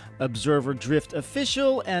 Official, Observer Drift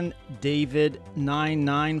Official, and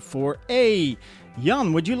David994A.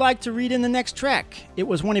 Jan, would you like to read in the next track? It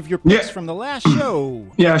was one of your picks from the last show.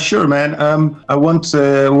 Yeah, sure, man. I want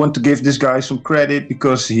to give this guy some credit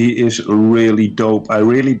because he is really dope. I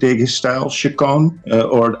really dig his style, Chacon,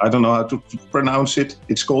 or I don't know how to pronounce it.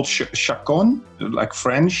 It's called Chacon, like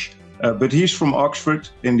French. But he's from Oxford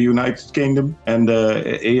in the United Kingdom, and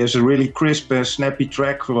he has a really crisp and snappy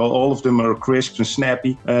track. Well, all of them are crisp and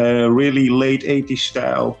snappy. Really late 80s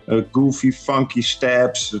style, goofy, funky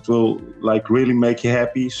stabs that will like really make you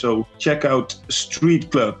happy. So check out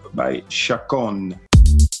Street Club by Chacon.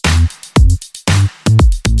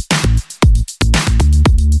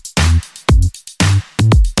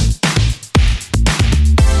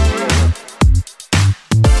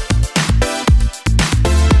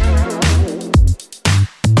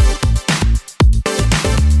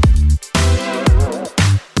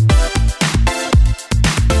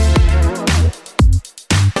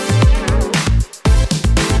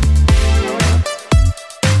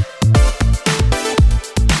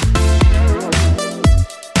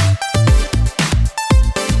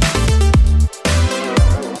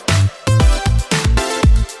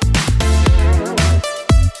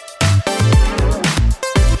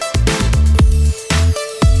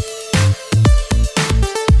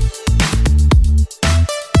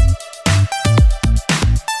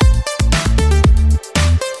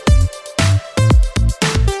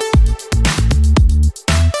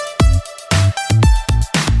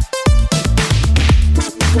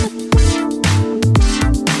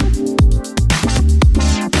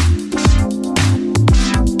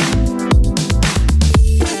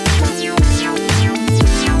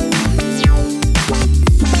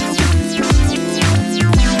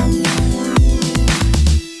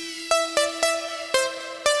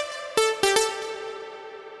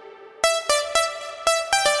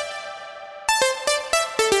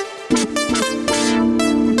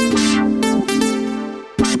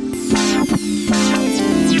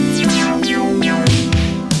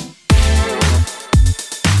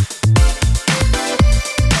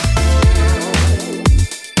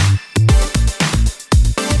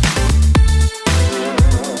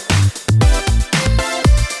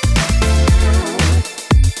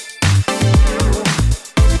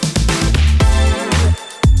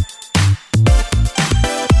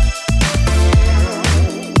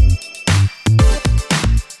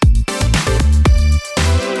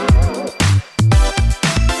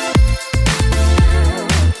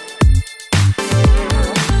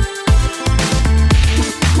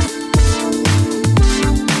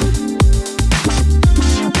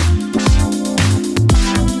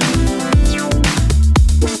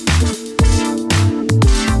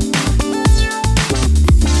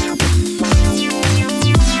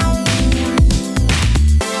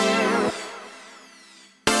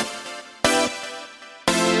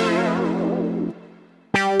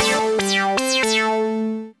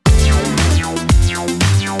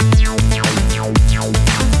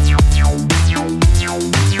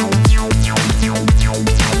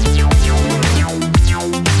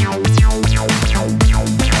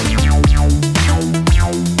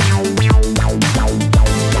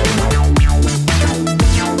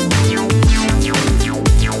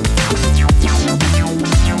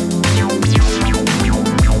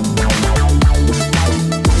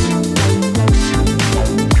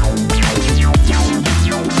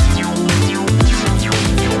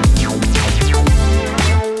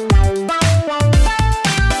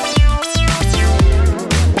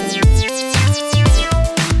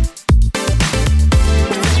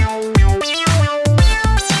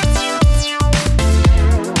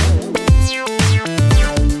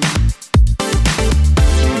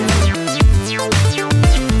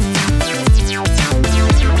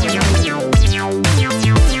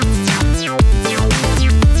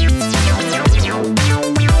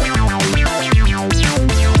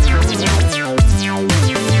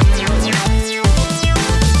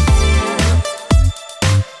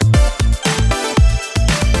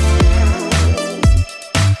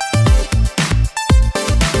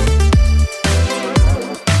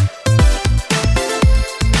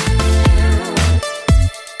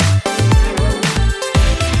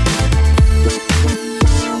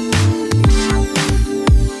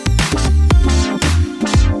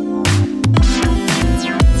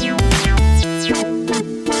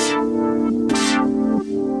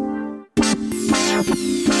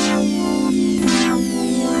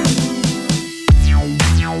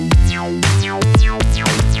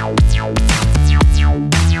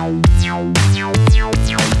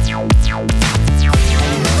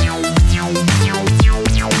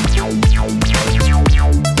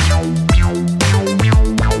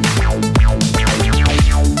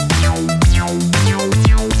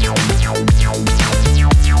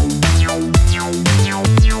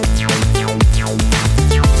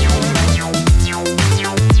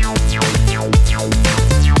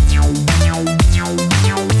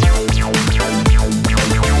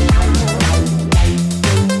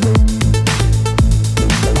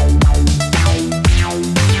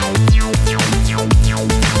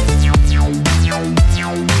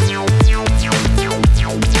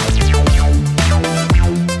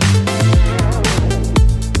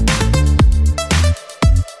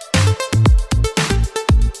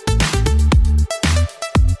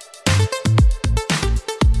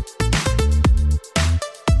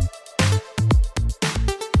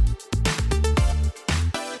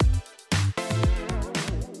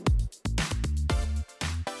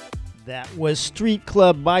 That was Street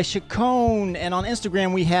Club by Chacon. And on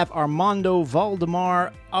Instagram, we have Armando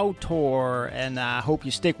Valdemar Autor. And I hope you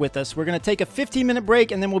stick with us. We're going to take a 15-minute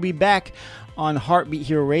break, and then we'll be back on Heartbeat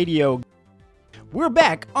Hero Radio. We're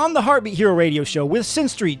back on the Heartbeat Hero Radio Show with Sin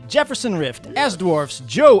Street, Jefferson Rift, S-Dwarfs,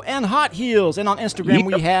 Joe, and Hot Heels. And on Instagram,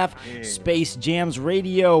 we have Space Jams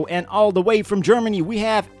Radio. And all the way from Germany, we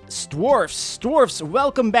have Stwarfs. Stwarfs,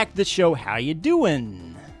 welcome back to the show. How you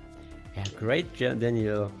doing? Yeah, great,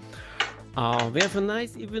 Daniel. We have a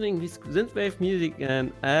nice evening with synthwave music,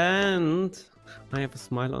 and I have a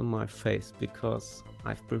smile on my face because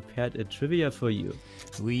I've prepared a trivia for you.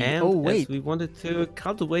 As we wanted to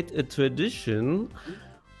cultivate a tradition,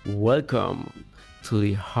 welcome to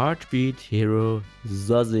the Heartbeat Hero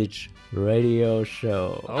Sausage Radio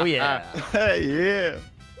Show. Oh yeah.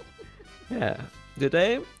 Yeah.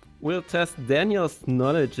 Today we'll test Daniel's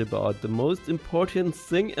knowledge about the most important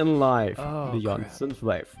thing in life beyond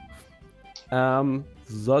synthwave.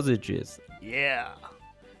 Sausages. Yeah.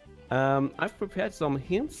 I've prepared some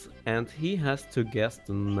hints, and he has to guess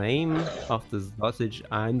the name of the sausage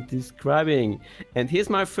I'm describing. And here's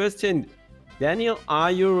my first hint. Daniel,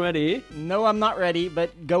 are you ready? No, I'm not ready,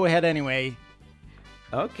 but go ahead anyway.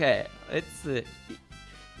 Okay,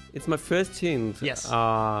 it's my first hint. Yes.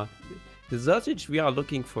 The sausage we are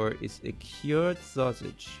looking for is a cured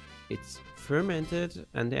sausage. It's fermented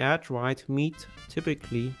and air-dried meat,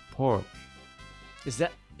 typically pork. Is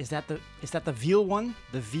that the veal one?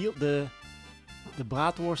 The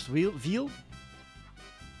bratwurst veal?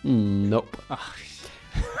 Nope.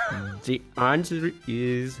 The answer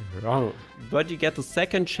is wrong, but you get the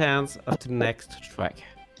second chance of the next track.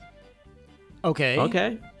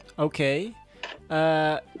 Okay.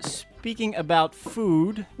 Speaking about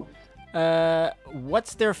food,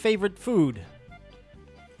 what's their favorite food?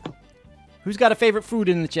 Who's got a favorite food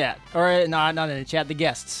in the chat? Or not in the chat, the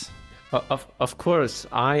guests. Of course,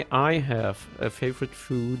 I have a favorite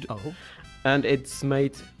food, and it's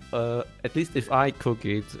made, at least if I cook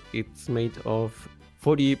it, it's made of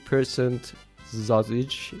 40%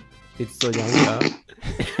 sausage. It's so young.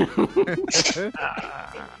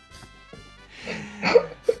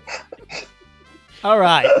 All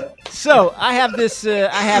right, so I have this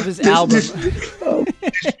album. This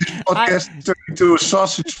podcast turned into a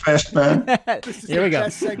sausage fest, man. Here we go.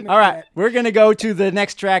 All right, we're gonna go to the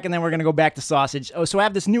next track, and then we're gonna go back to sausage. Oh, so I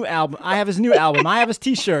have this new album. I have his new album. I have his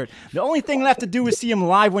T-shirt. The only thing left to do is see him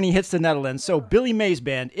live when he hits the Netherlands. So Billy Mays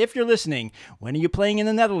Band, if you're listening, when are you playing in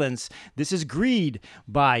the Netherlands? This is Greed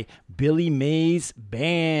by Billy Mays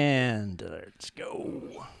Band. Let's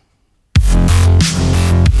go.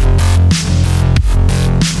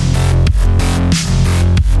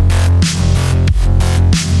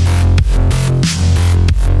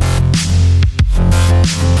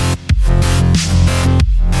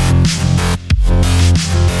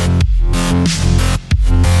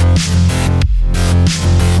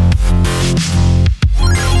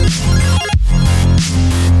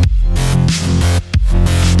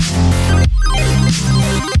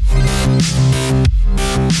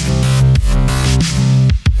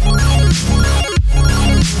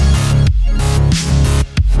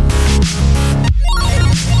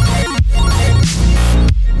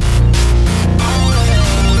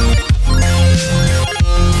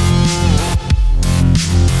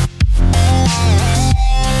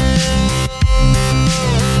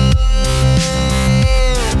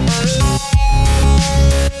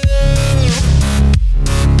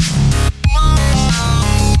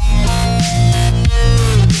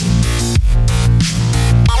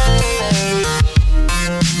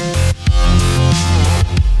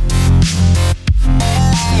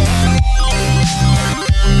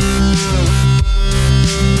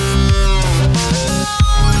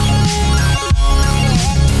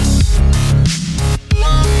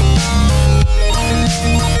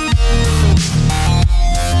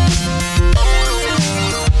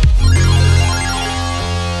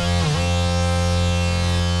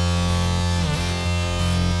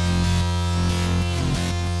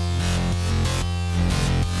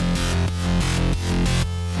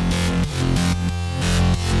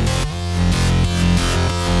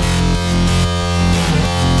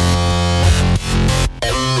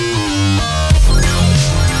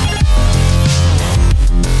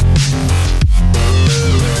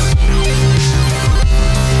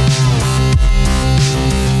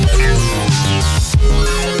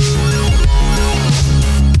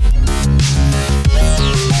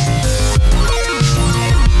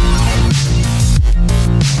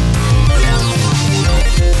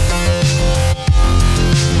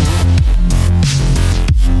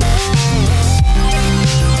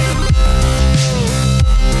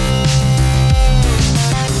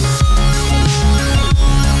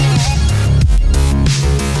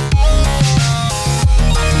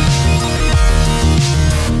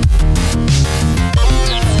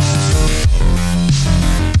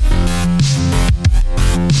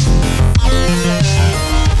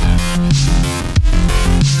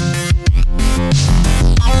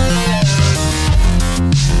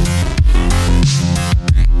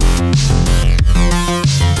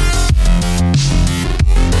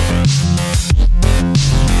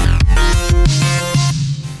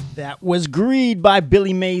 That was Greed by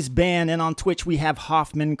Billy Mays Band, and on Twitch we have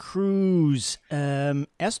Hoffman Cruz.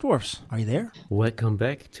 S-Dwarfs, are you there? Welcome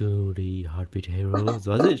back to the Heartbeat Hero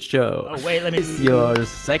Sausage Show. Oh, wait, let me... It's your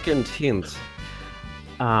second hint.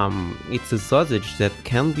 It's a sausage that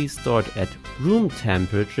can be stored at room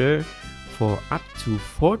temperature for up to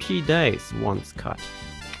 40 days once cut.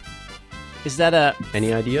 Is that a...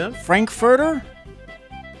 Any idea? Frankfurter?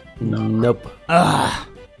 Nope.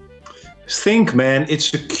 Think, man,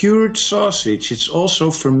 it's a cured sausage. It's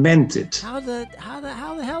also fermented. How the hell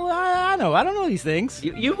I know? I don't know these things.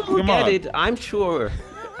 You will get it, I'm sure.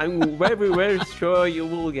 I'm very, very sure you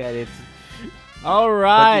will get it. All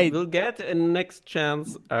right. But you will get a next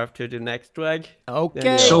chance after the next track.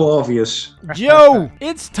 Okay. So obvious. Joe,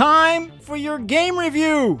 it's time for your game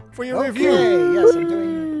review. Review. Yes,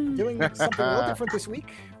 I'm doing something a little different this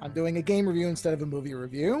week. I'm doing a game review instead of a movie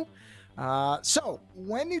review. So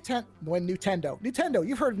when Nintendo,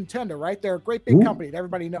 you've heard of Nintendo, right? They're a great big company that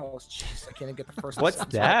everybody knows. Jeez, I can't even get the first. What's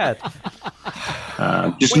that?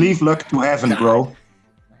 Just leave luck to heaven, bro.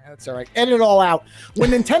 That's all right. Edit it all out.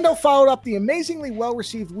 When Nintendo followed up the amazingly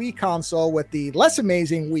well-received Wii console with the less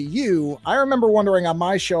amazing Wii U, I remember wondering on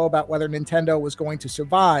my show about whether Nintendo was going to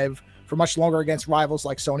survive for much longer against rivals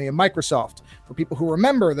like Sony and Microsoft. For people who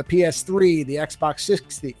remember the PS3, the Xbox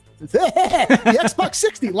 60, the Xbox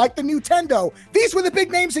 60, like the Nintendo, these were the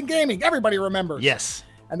big names in gaming. Everybody remembers. Yes.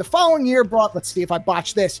 And the following year brought, let's see if I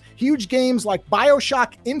botch this, huge games like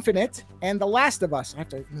BioShock Infinite and The Last of Us. I have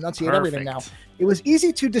to enunciate everything now. It was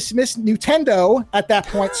easy to dismiss Nintendo at that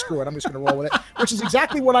point. Screw it, I'm just going to roll with it, which is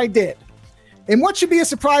exactly what I did. And what should be a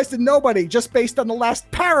surprise to nobody just based on the last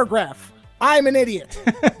paragraph? I'm an idiot.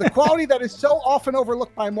 The quality that is so often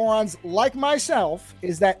overlooked by morons like myself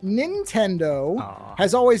is that Nintendo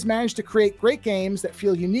has always managed to create great games that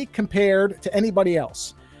feel unique compared to anybody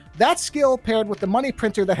else. That skill, paired with the money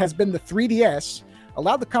printer that has been the 3DS,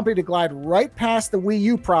 allowed the company to glide right past the Wii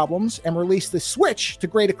U problems and release the Switch to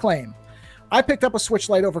great acclaim. I picked up a Switch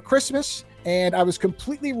Lite over Christmas, and I was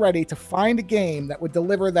completely ready to find a game that would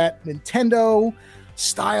deliver that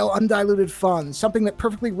Nintendo-style undiluted fun, something that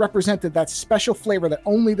perfectly represented that special flavor that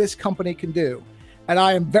only this company can do. And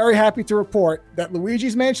I am very happy to report that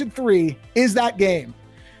Luigi's Mansion 3 is that game.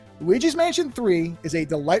 Luigi's Mansion 3 is a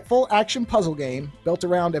delightful action puzzle game built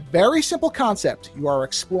around a very simple concept. You are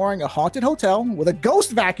exploring a haunted hotel with a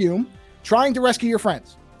ghost vacuum, trying to rescue your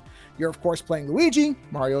friends. You're, of course, playing Luigi,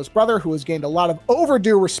 Mario's brother, who has gained a lot of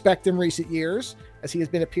overdue respect in recent years, as he has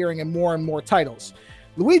been appearing in more and more titles.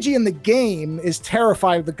 Luigi in the game is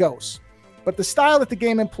terrified of the ghosts, but the style that the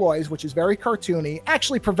game employs, which is very cartoony,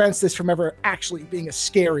 actually prevents this from ever actually being a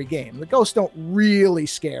scary game. The ghosts don't really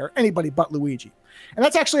scare anybody but Luigi. And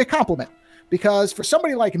that's actually a compliment, because for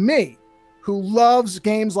somebody like me, who loves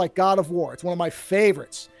games like God of War, it's one of my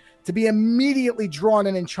favorites, to be immediately drawn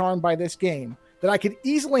in and charmed by this game that I could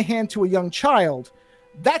easily hand to a young child,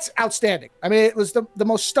 that's outstanding. I mean, it was the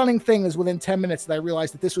most stunning thing is within 10 minutes that I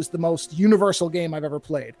realized that this was the most universal game I've ever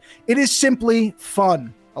played. It is simply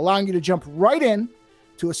fun, allowing you to jump right in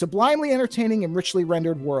to a sublimely entertaining and richly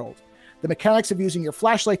rendered world. The mechanics of using your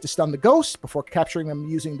flashlight to stun the ghosts before capturing them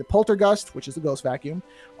using the poltergust, which is the ghost vacuum,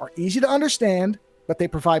 are easy to understand, but they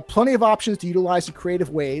provide plenty of options to utilize in creative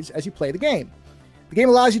ways as you play the game. The game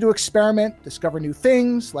allows you to experiment, discover new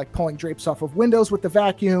things, like pulling drapes off of windows with the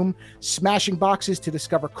vacuum, smashing boxes to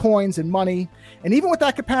discover coins and money, and even with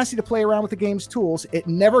that capacity to play around with the game's tools, it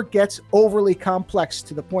never gets overly complex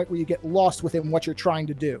to the point where you get lost within what you're trying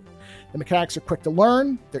to do. The mechanics are quick to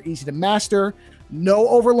learn, they're easy to master, no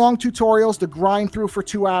overlong tutorials to grind through for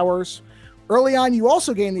 2 hours. Early on, you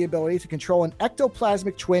also gain the ability to control an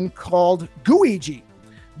ectoplasmic twin called Gooigi.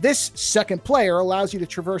 This second player allows you to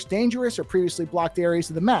traverse dangerous or previously blocked areas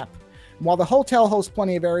of the map. And while the hotel hosts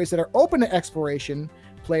plenty of areas that are open to exploration,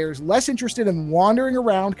 players less interested in wandering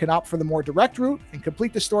around can opt for the more direct route and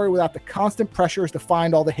complete the story without the constant pressures to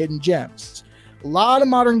find all the hidden gems. A lot of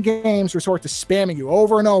modern games resort to spamming you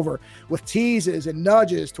over and over with teases and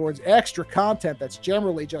nudges towards extra content that's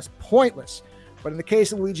generally just pointless. But in the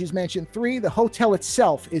case of Luigi's Mansion 3, the hotel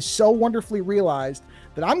itself is so wonderfully realized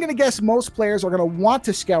that I'm going to guess most players are going to want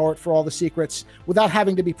to scour it for all the secrets without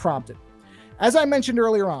having to be prompted. As I mentioned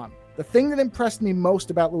earlier on, the thing that impressed me most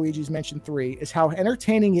about Luigi's Mansion 3 is how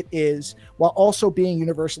entertaining it is while also being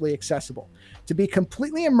universally accessible. To be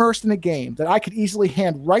completely immersed in a game that I could easily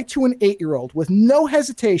hand right to an 8-year-old with no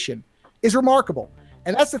hesitation is remarkable.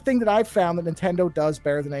 And that's the thing that I've found that Nintendo does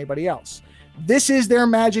better than anybody else. This is their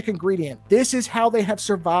magic ingredient. This is how they have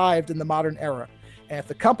survived in the modern era. And if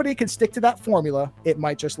the company can stick to that formula, it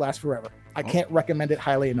might just last forever. I can't recommend it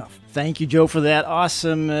highly enough. Thank you, Joe, for that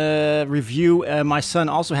awesome review. My son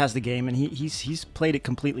also has the game, and he's played it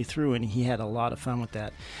completely through, and he had a lot of fun with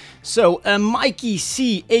that. So, Mikey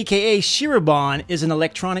C, a.k.a. Shirobon, is an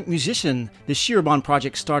electronic musician. The Shirobon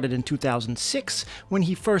project started in 2006 when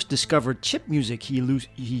he first discovered chip music. He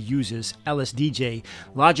uses LSDJ,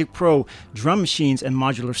 Logic Pro, drum machines, and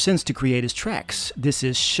modular synths to create his tracks. This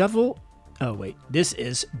is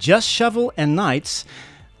Just Shovel and Nights,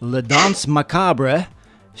 Le Danse Macabre,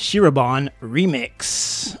 Shirobon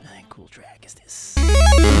Remix. Cool track is this.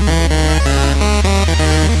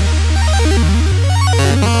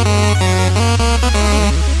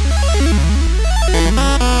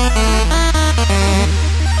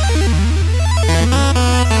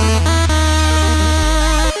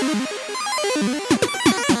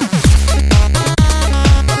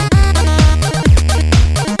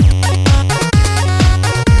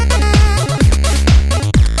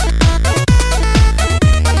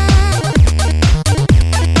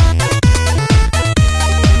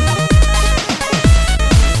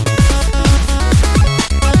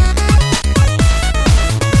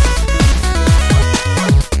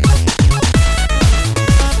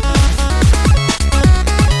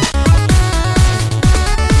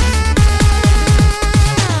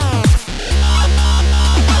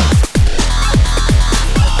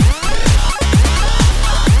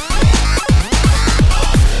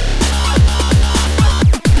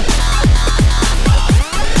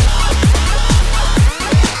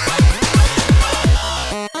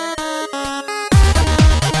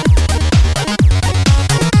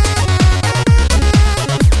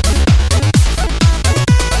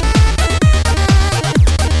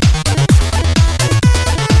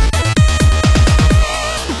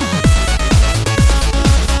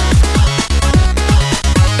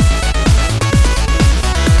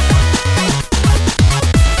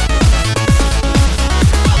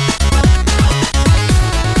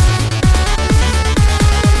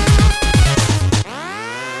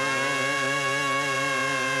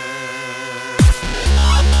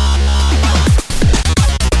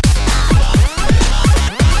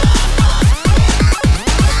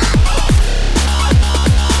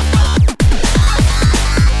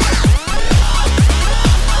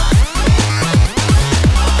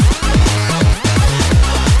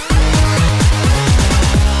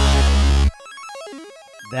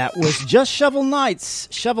 That was Just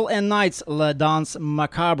Shovel and Nights, La Danse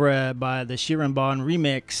Macabre by the Shirobon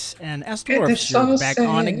Remix. And Astorf, you're back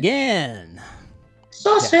on again.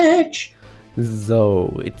 Sausage!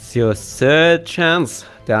 So, it's your third chance,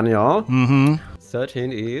 Daniel. Mm-hmm.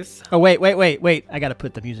 13 is... Oh, wait. I gotta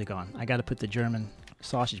put the music on. I gotta put the German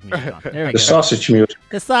sausage music on. There we go. The sausage music.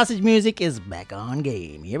 The sausage music is back on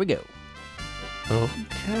game. Here we go.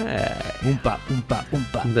 Okay. Oompa, oompa,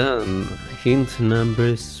 oompa. Then, hint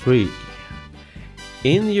number 3.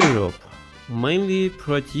 In Europe, mainly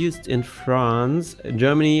produced in France,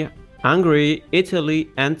 Germany, Hungary, Italy,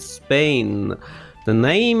 and Spain. The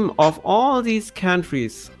name in all these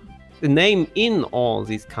countries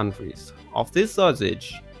of this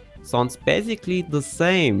sausage sounds basically the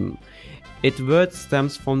same. Its word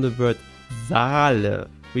stems from the word sale,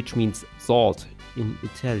 which means salt in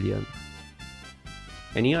Italian.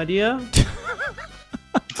 Any idea?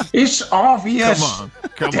 It's obvious. Come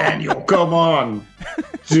on. Daniel, come on.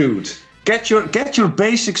 Dude, get your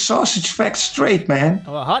basic sausage facts straight, man.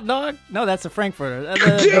 Oh, a hot dog? No, that's a Frankfurter.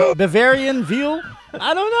 The Bavarian veal?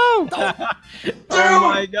 I don't know. Oh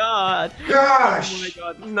my god. Gosh. Oh my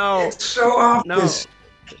god. No. It's so obvious.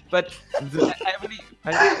 No. But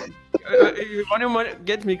you want to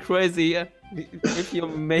get me crazy if you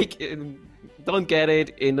make it. Don't get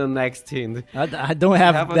it in the next hint. I don't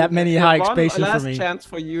have that many high expectations for me. Last chance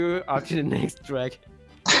for you after the next track.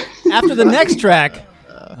 After the next track?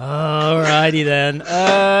 Alrighty then.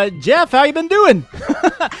 Jeff, how you been doing?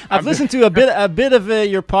 I've listened to a bit of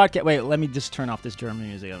your podcast. Wait, let me just turn off this German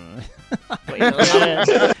music.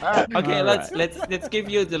 Okay, let's give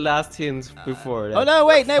you the last hint before that. Oh no!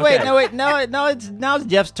 Wait! No, it's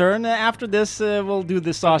Jeff's turn. After this, we'll do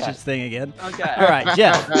the sausage thing again. Okay. All right,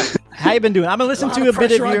 Jeff. How you been doing? I've been listening to a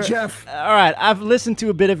bit of your. Jeff. All right, I've listened to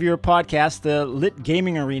a bit of your podcast, the Lit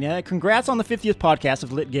Gaming Arena. Congrats on the 50th podcast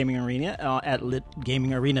of Lit Gaming Arena at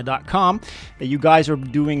litgamingarena.com. You guys are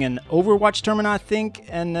doing an Overwatch tournament, I think.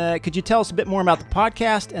 And could you tell us a bit more about the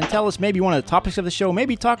podcast and tell us maybe one of the topics of the show?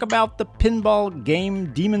 Maybe talk about the pinball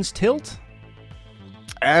game Demon's Tilt?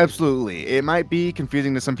 Absolutely. It might be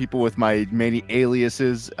confusing to some people with my many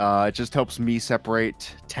aliases. It just helps me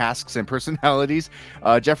separate tasks and personalities.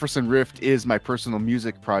 Jefferson Rift is my personal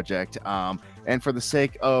music project. And for the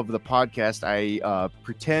sake of the podcast, I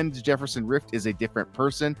pretend Jefferson Rift is a different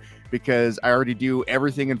person because I already do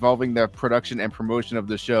everything involving the production and promotion of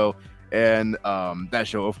the show. And that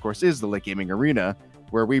show, of course, is the Lit Gaming Arena,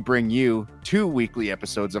 where we bring you 2 weekly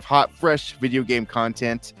episodes of hot, fresh video game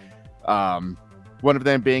content. One of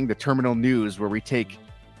them being the Terminal News, where we take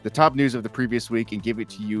the top news of the previous week and give it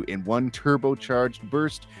to you in one turbocharged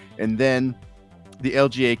burst. And then the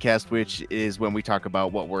LGA cast, which is when we talk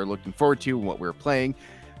about what we're looking forward to and what we're playing.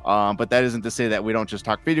 But that isn't to say that we don't just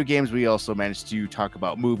talk video games. We also manage to talk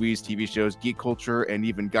about movies, TV shows, geek culture, and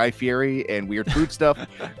even Guy Fieri and weird food stuff.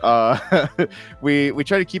 We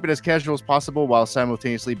try to keep it as casual as possible while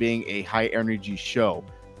simultaneously being a high energy show.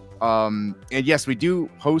 And yes, we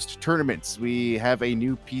do host tournaments. We have a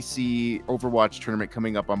new PC Overwatch tournament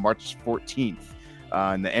coming up on March 14th.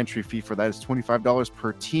 And the entry fee for that is $25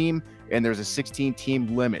 per team, and there's a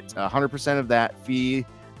 16-team limit. 100% of that fee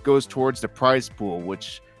goes towards the prize pool,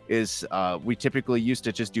 which is we typically used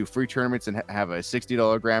to just do free tournaments and have a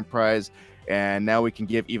 $60 grand prize, and now we can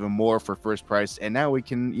give even more for first prize, and now we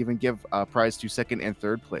can even give a prize to second and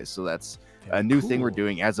third place. So that's a new thing we're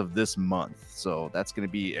doing as of this month. So that's going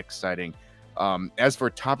to be exciting. As for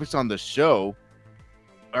topics on the show,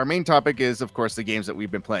 our main topic is, of course, the games that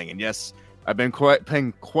we've been playing. And yes, I've been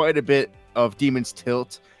playing quite a bit of Demon's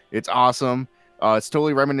Tilt. It's awesome. It's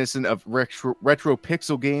totally reminiscent of retro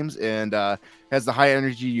pixel games and has the high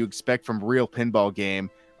energy you expect from a real pinball game.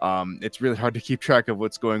 It's really hard to keep track of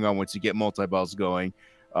what's going on once you get multi-balls going.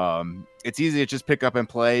 It's easy to just pick up and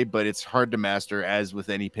play, but it's hard to master, as with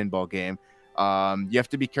any pinball game. You have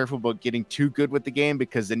to be careful about getting too good with the game,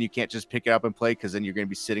 because then you can't just pick it up and play, because then you're going to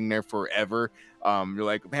be sitting there forever. You're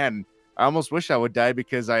like, man, I almost wish I would die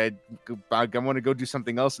because I want to go do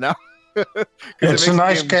something else now. It's a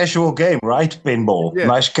nice casual game, right? Pinball. Yeah.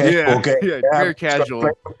 Nice casual game. Yeah, very casual.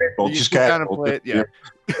 Pinball, You just sit down and casual. play it,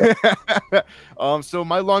 yeah. So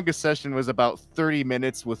my longest session was about 30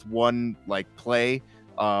 minutes with one play.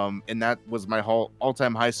 And that was my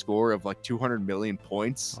all-time high score of 200 million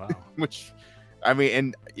points. Wow. Which, I mean,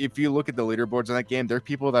 and if you look at the leaderboards on that game, there are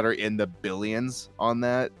people that are in the billions on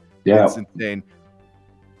that. Yeah. It's insane.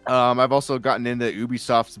 I've also gotten into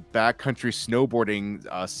Ubisoft's backcountry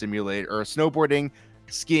snowboarding simulator, or snowboarding,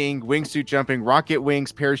 skiing, wingsuit jumping, rocket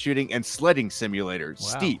wings, parachuting, and sledding simulator. Wow.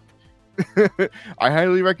 Steep. I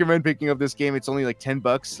highly recommend picking up this game. It's only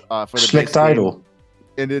 $10 for the Slick base title. game.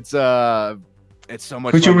 And it's so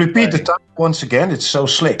much Could you fun to repeat the play. title once again? It's so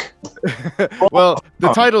slick. Well,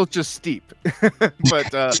 the title's just Steep.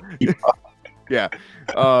 But yeah.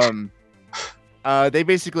 They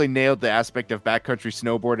basically nailed the aspect of backcountry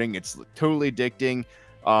snowboarding. It's totally addicting.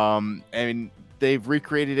 And they've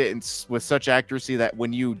recreated it with such accuracy that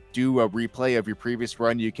when you do a replay of your previous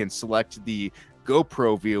run, you can select the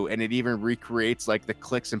GoPro view, and it even recreates the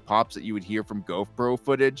clicks and pops that you would hear from GoPro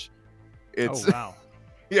footage. It's wow.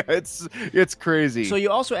 Yeah, it's crazy. So you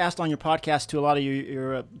also asked on your podcast to a lot of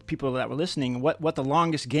your people that were listening what the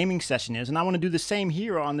longest gaming session is, and I want to do the same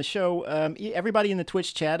here on the show. Everybody in the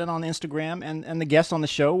Twitch chat and on Instagram and the guests on the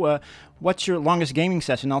show, what's your longest gaming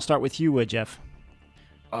session? I'll start with you, Jeff.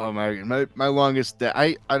 Oh my longest.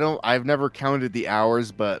 I've never counted the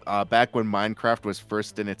hours, but back when Minecraft was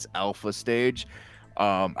first in its alpha stage,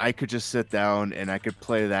 I could just sit down and I could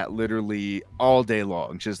play that literally all day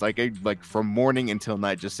long, just from morning until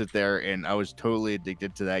night, just sit there, and I was totally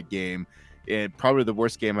addicted to that game. And probably the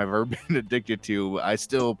worst game I've ever been addicted to. I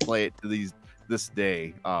still play it to this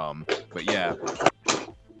day. But yeah.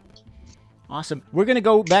 Awesome. We're going to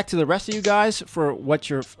go back to the rest of you guys for what's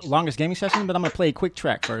your longest gaming session, but I'm going to play a quick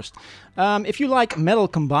track first. If you like metal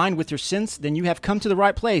combined with your synths, then you have come to the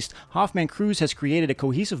right place. Hoffman Cruz has created a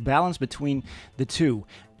cohesive balance between the two.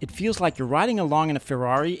 It feels like you're riding along in a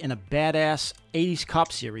Ferrari in a badass 80s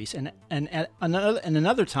cop series, and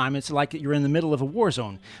another time it's like you're in the middle of a war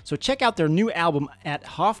zone. So check out their new album at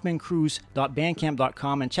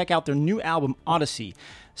hoffmancruz.bandcamp.com and check out their new album Odyssey.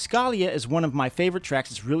 Scalia is one of my favorite tracks.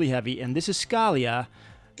 It's really heavy, and this is Scalia,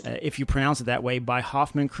 if you pronounce it that way, by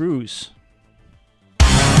Hoffman Cruz.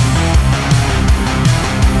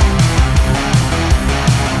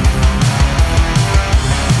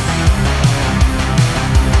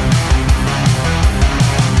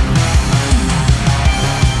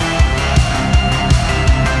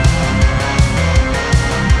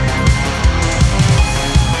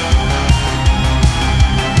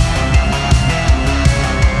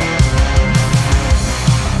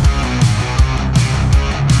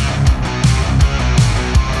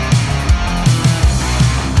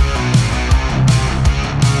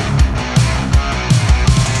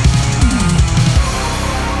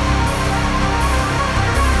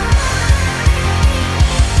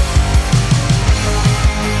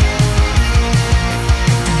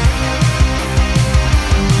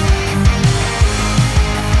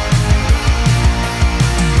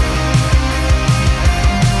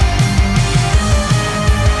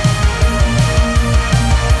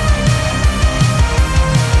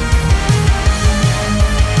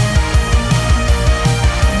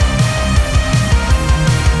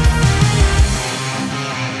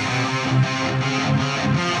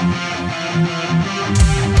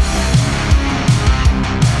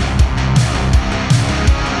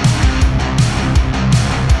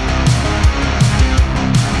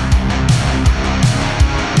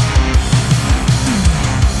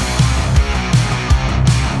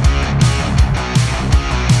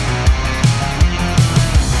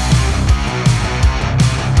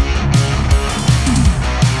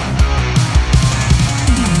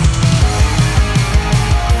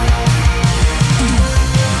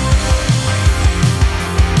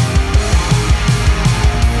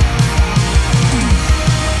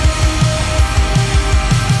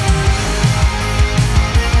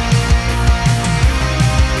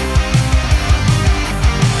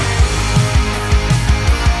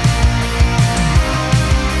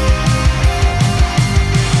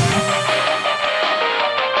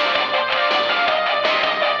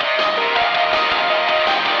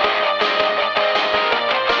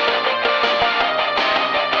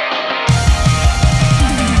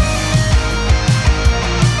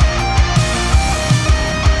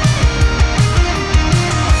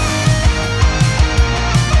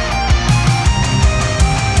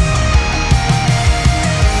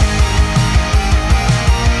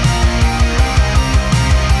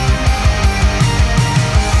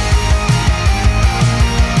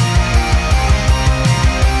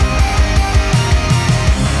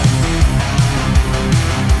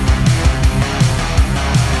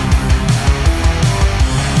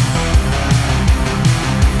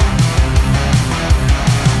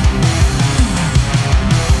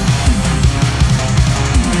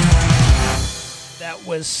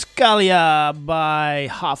 Scalia by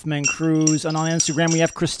Hoffman Cruz. And on Instagram, we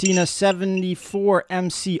have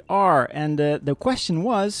Christina74MCR. And the question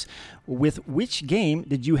was, with which game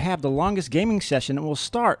did you have the longest gaming session? And we'll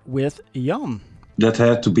start with Jan. That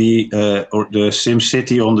had to be the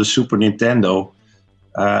SimCity on the Super Nintendo.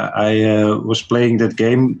 I was playing that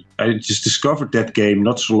game. I just discovered that game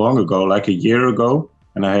not so long ago, like a year ago.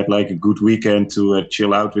 And I had like a good weekend to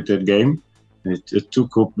chill out with that game. It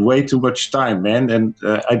took up way too much time, man. And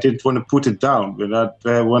I didn't want to put it down. But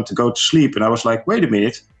I want to go to sleep. And I was like, wait a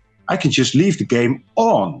minute. I can just leave the game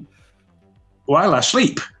on while I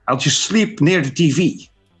sleep. I'll just sleep near the TV.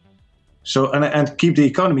 So and keep the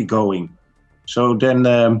economy going. So then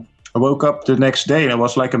I woke up the next day and I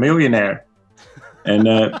was like a millionaire. And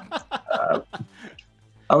I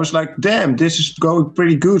was like, damn, this is going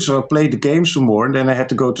pretty good. So I played the game some more and then I had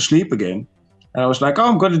to go to sleep again. And I was like, oh,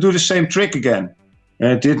 I'm going to do the same trick again.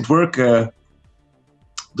 And it didn't work the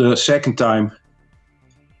second time.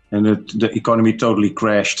 And the economy totally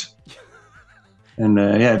crashed. And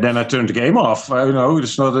then I turned the game off. I know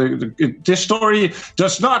it's not this story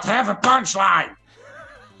does not have a punchline.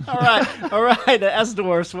 All right.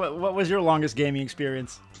 Esdors, what was your longest gaming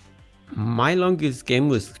experience? My longest game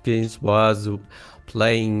experience was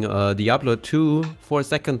playing Diablo 2 for a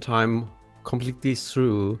second time completely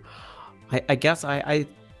through. I guess it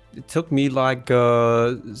took me like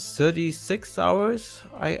 36 hours,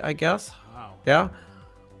 I guess. Wow. Yeah.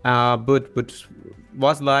 But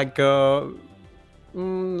was like 3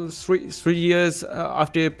 years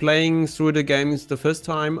after playing through the games the first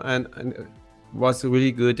time, and it was a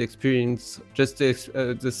really good experience. Just this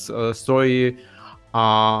story,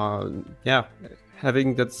 having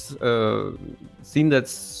that seen that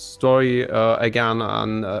story again,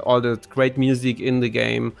 and all the great music in the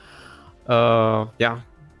game.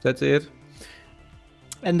 That's it.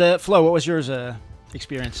 And Flo, what was yours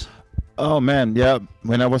experience? Oh man, yeah.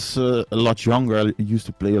 When I was a lot younger, I used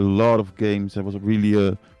to play a lot of games. I was really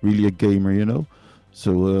a gamer, you know.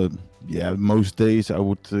 So most days I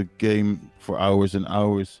would game for hours and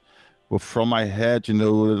hours. Well, from my head, you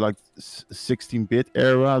know, like 16-bit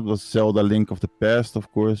era, it was Zelda: Link of the Past,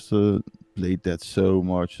 of course. Played that so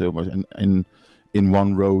much, and in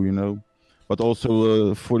one row, you know. But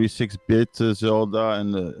also 46-bit Zelda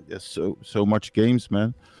and so much games,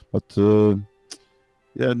 man. But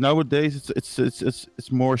nowadays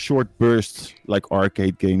it's more short bursts, like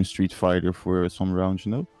arcade games, Street Fighter for some rounds,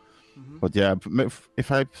 you know. Mm-hmm. But yeah,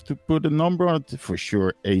 if I have to put a number on it, for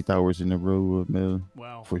sure 8 hours in a row.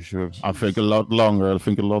 Wow. For sure. Jeez. I think a lot longer.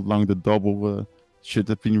 The double should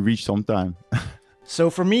have been reached sometime.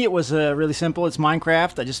 So for me, it was really simple. It's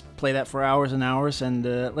Minecraft. I just play that for hours and hours. And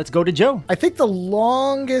let's go to Joe. I think the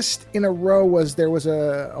longest in a row was there was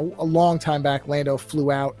a long time back. Lando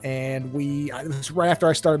flew out, and it was right after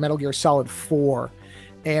I started Metal Gear Solid 4.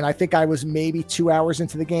 And I think I was maybe 2 hours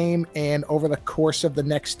into the game. And over the course of the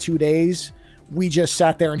next 2 days, we just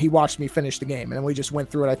sat there and he watched me finish the game. And then we just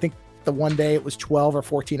went through it. I think the one day it was 12 or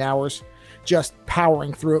 14 hours just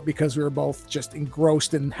powering through it because we were both just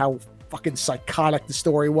engrossed in how fucking psychotic the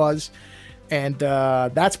story was. And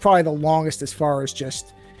that's probably the longest as far as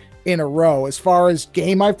just in a row. As far as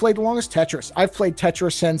game I've played the longest, Tetris. I've played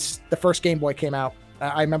Tetris since the first Game Boy came out.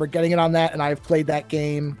 I remember getting it on that, and I've played that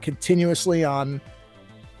game continuously on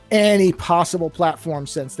any possible platform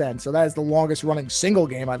since then. So that is the longest running single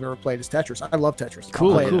game I've ever played is Tetris. I love Tetris.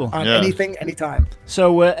 Cool. On anything, anytime.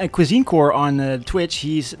 So Cuisine Core on Twitch,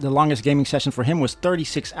 the longest gaming session for him was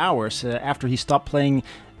 36 hours after he stopped playing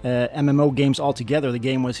MMO games altogether. The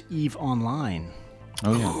game was EVE Online.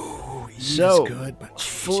 Oh yeah. So good, but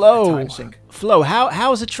Flo,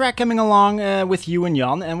 how is the track coming along with you and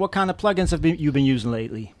Jan, and what kind of plugins have you been using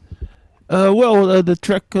lately? The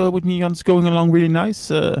track with me, Jan's going along really nice.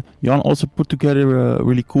 Jan also put together a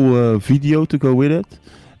really cool video to go with it.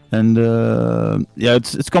 And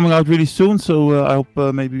it's coming out really soon, so I hope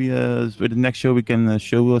maybe with the next show we can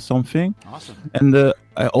show something. Awesome. And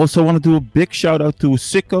I also want to do a big shout out to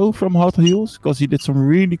Sicko from Hot Heels, because he did some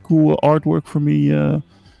really cool artwork for me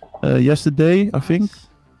yesterday, I think.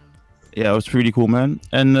 Yeah, it was really cool, man.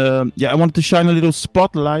 And I wanted to shine a little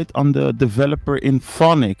spotlight on the developer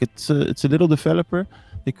Infonic. It's a little developer.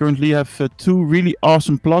 They currently have 2 really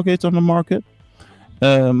awesome plugins on the market.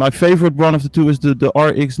 My favorite one of the 2 is the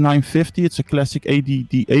RX 950. It's a classic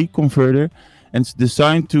AD-DA converter, and it's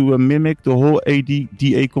designed to mimic the whole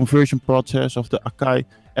AD-DA conversion process of the Akai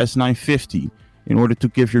S950 in order to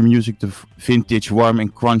give your music the vintage, warm,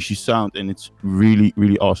 and crunchy sound, and it's really,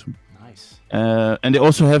 really awesome. Nice. And they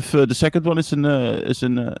also have the second one is an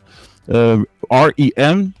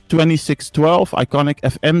REM 2612 Iconic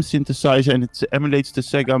FM synthesizer, and it emulates the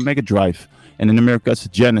Sega Mega Drive, and in America it's a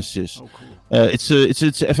Genesis. It's a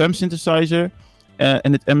FM synthesizer,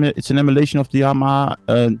 and it's an emulation of the Yamaha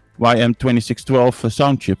YM2612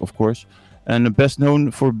 sound chip, of course, and best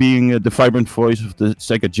known for being the vibrant voice of the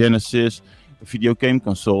Sega Genesis video game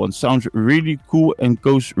console, and sounds really cool and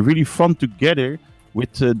goes really fun together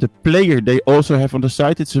with the player they also have on the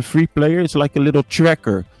side. It's a free player. It's like a little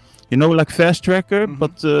tracker, you know, like Fast Tracker,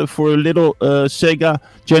 but for a little Sega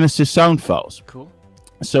Genesis sound files. Cool.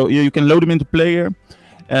 So you can load them into player,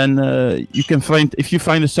 and you can find, if you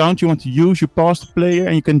find a sound you want to use, you pause the player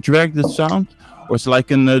and you can drag the sound, or it's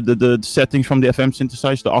like in the settings from the FM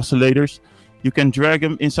synthesizer, the oscillators. You can drag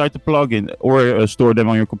them inside the plugin or store them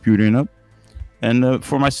on your computer, you know. And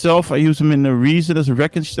for myself, I use them in the Reason as a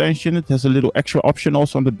rack extension. It has a little extra option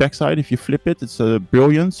also on the backside. If you flip it, it's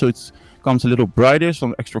brilliant. So it comes a little brighter,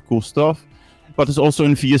 some extra cool stuff. But it's also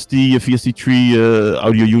in VST, VST3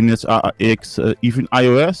 audio units, AX, even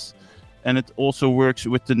iOS. And it also works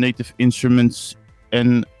with the Native Instruments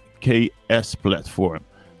NKS platform.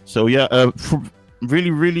 So yeah,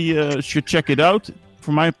 really should check it out.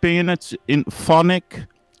 For my opinion, it's in phonic.com.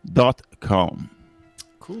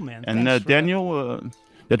 Cool, man. And Daniel,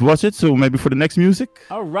 that was it. So maybe for the next music.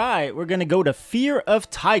 All right, we're gonna go to Fear of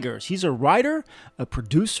Tigers. He's a writer, a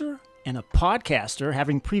producer, and a podcaster,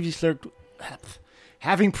 having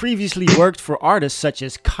previously worked for artists such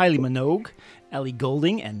as Kylie Minogue, Ellie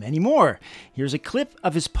Goulding, and many more. Here's a clip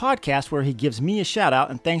of his podcast where he gives me a shout out,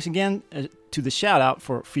 and thanks again to the shout out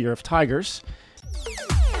for Fear of Tigers.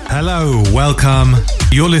 Hello, welcome.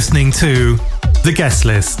 You're listening to The Guest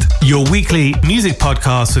List, your weekly music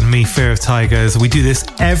podcast with me, Fear of Tigers. We do this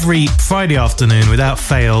every Friday afternoon without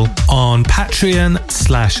fail on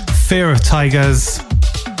Patreon/Fear of Tigers.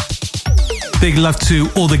 Big love to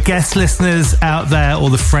all the guest listeners out there, all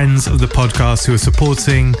the friends of the podcast who are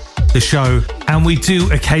supporting the show. And we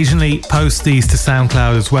do occasionally post these to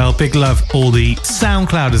SoundCloud as well. Big love all the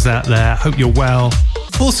SoundClouders out there. Hope you're well.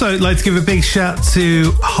 Also, I'd like to give a big shout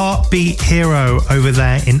to Heartbeat Hero over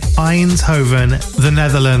there in Eindhoven, the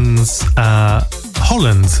Netherlands,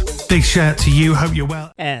 Holland. Big shout to you. Hope you're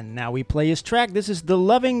well. And now we play his track. This is The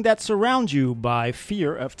Loving That Surrounds You by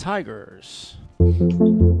Fear of Tigers.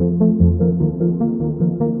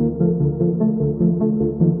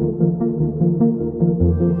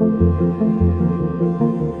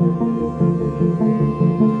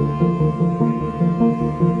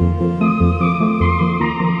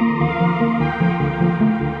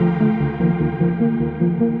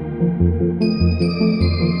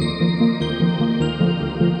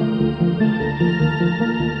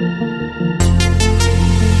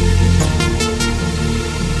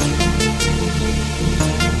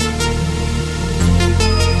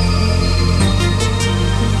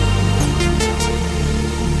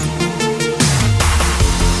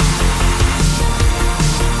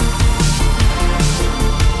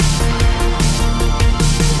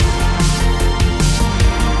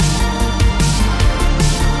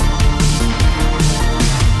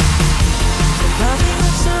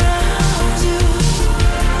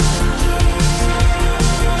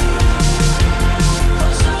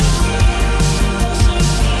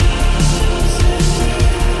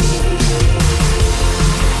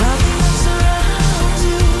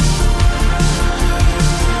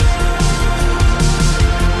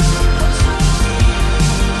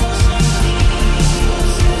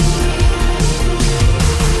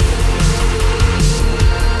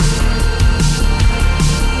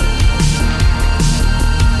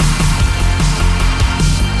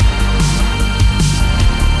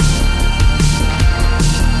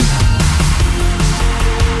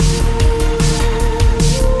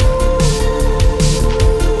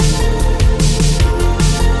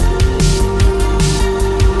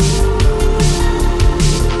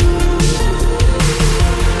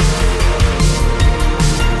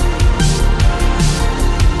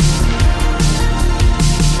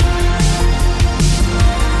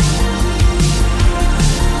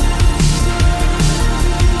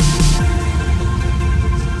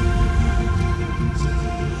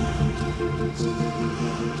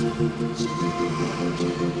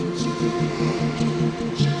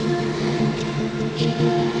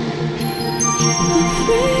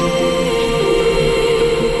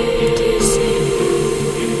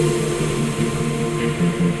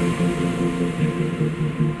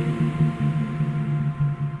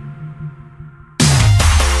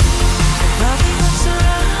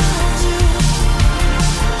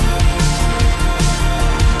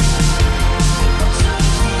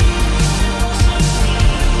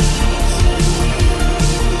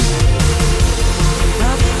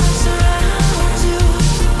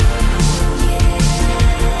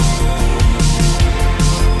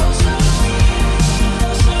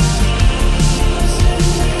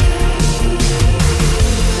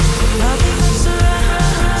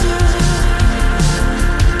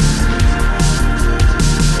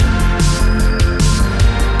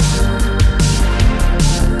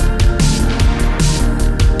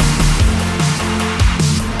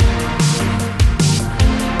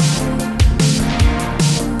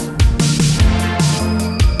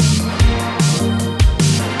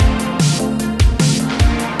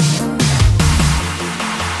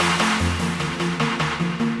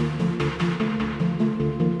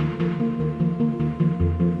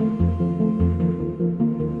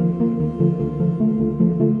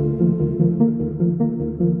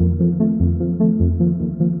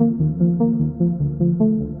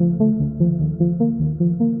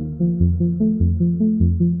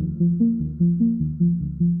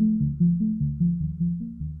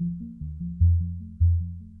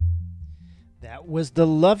 was The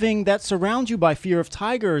Loving That Surrounds You by Fear of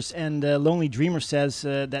Tigers. And Lonely Dreamer says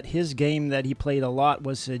that his game that he played a lot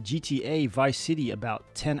was GTA Vice City, about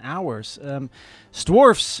 10 hours.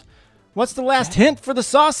 Stworfs, what's the last hint for the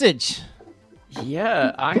sausage?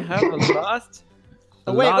 Yeah, I have a last.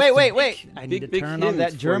 Oh, wait. I need to turn on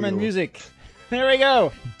that German music. There we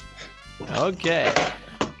go. Okay.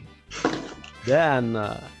 Then,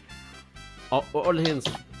 all hints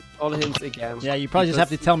again. Yeah, you probably just have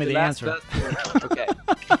to tell me the answer. Okay.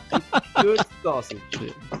 Good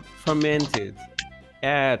sausage, fermented,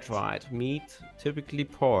 air-dried meat, typically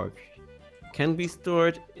pork, can be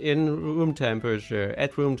stored in room temperature,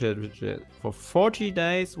 for 40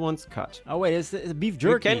 days once cut. Oh wait, is it beef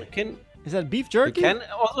jerky? Is that beef jerky? You can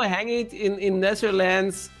also hang it in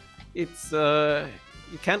Netherlands. It's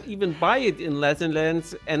you can't even buy it in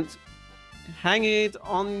Netherlands and hang it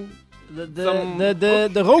on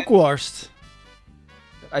the rookworst.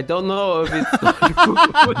 I don't know if it's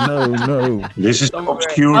no. This is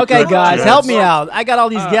obscure. Okay, guys, help me out. I got all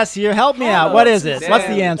these guests here. Help me out. What is it? What's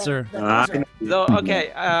the answer? So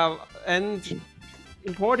okay, and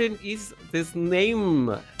important is this name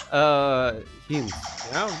hint.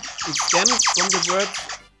 Yeah, it stems from the word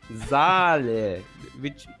Saale,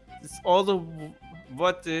 which is also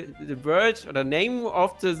what the word or the name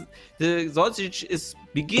of the sausage is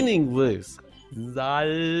beginning with.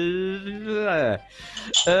 Saale.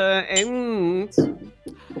 And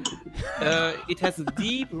it has a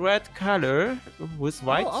deep red color with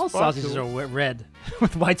white spots. All sausages are red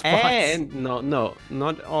with white spots. And no,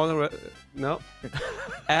 not all. No.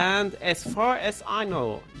 And as far as I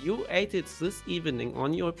know, you ate it this evening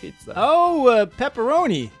on your pizza. Oh,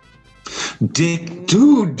 pepperoni. Dick,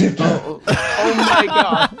 dude. Oh my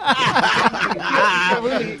God.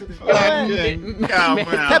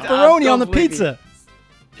 Pepperoni on the pizza.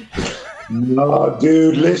 No,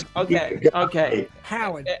 dude, listen. Okay.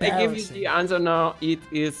 How I give you the answer now. It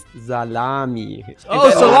is salami. Oh,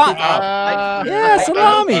 salami. Yeah,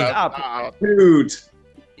 salami. Dude,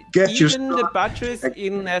 get your. Even the butchers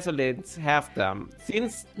in Netherlands have them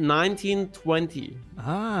since 1920.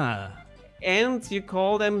 Ah. And you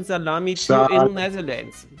call them salami too in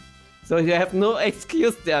Netherlands. So you have no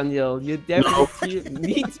excuse, Daniel. You definitely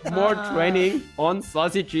need more training on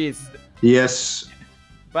sausages. Yes.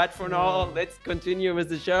 But for now, let's continue with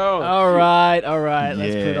the show. All right.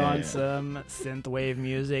 Let's put on some synthwave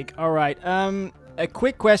music. All right. A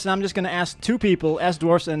quick question. I'm just going to ask two people,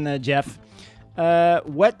 S-Dwarfs and Jeff.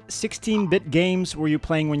 What 16-bit games were you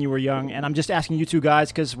playing when you were young? And I'm just asking you two guys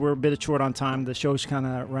because we're a bit short on time. The show's kind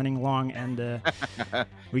of running long, and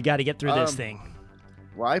we got to get through this thing.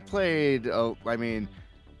 Well, I played. I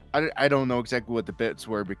don't know exactly what the bits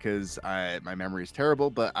were because my memory is terrible.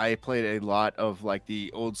 But I played a lot of like the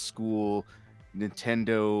old school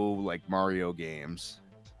Nintendo like Mario games.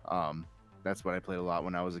 That's what I played a lot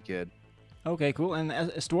when I was a kid. Okay, cool. And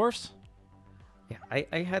as dwarfs? Yeah,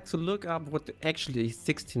 I had to look up what actually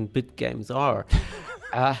 16-bit games are.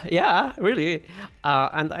 Yeah, really.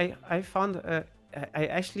 And I found I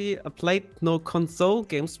actually played no console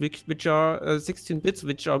games which are 16 bits,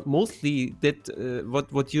 which are mostly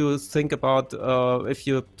what you think about if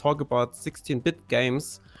you talk about 16-bit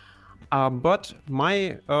games. But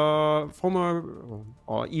my former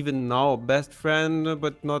or even now best friend,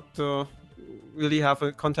 but not really have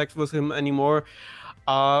a contact with him anymore,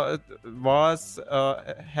 was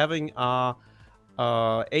having a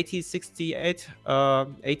 8068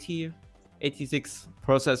 8086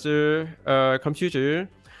 processor computer,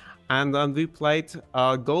 and then we played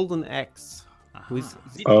Golden Axe with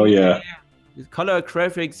color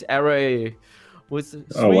graphics array with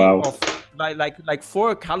three of like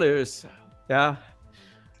 4 colors, yeah,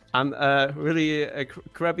 and really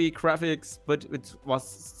crappy graphics, but it was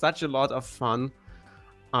such a lot of fun.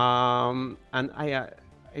 And I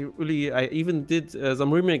even did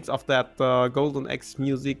some remix of that Golden Axe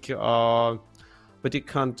music, but you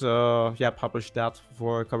can't publish that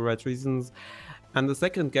for copyright reasons. And the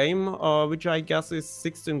second game, which I guess is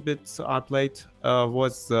 16-bit, I played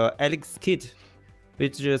was Alex Kidd,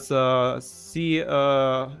 which is a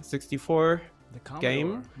C64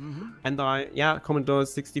 game, and Commodore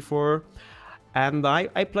 64, and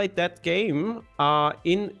I played that game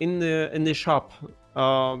in the shop.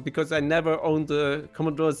 Because I never owned the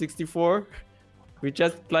Commodore 64, we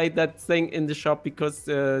just played that thing in the shop because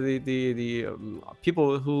the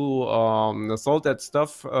people who sold that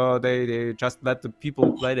stuff they just let the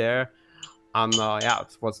people play there, and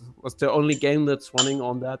it was the only game that's running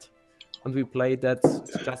on that, and we played that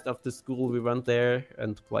just after school. We went there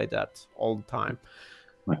and played that all the time.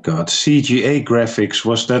 My God, CGA graphics,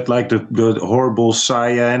 was that like the horrible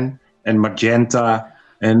cyan and magenta,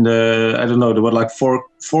 and I don't know. There were like four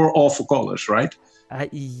awful colors, right?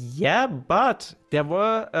 Yeah, but there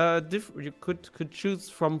were you could choose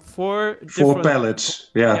from four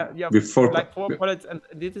palettes. Yeah, with four palettes, and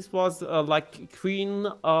this was like green,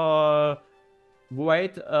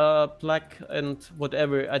 white, black, and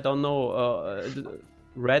whatever. I don't know.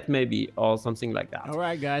 Red maybe or something like that. All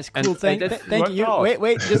right, guys. And Cool. Thank you. out.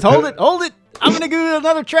 Wait. Just hold it. I'm going to give you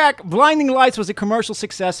another track. Blinding Lights was a commercial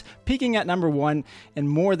success, peaking at number 1 in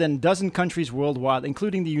more than a dozen countries worldwide,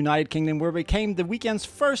 including the United Kingdom, where it became the weekend's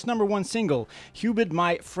first number 1 single. Hubert,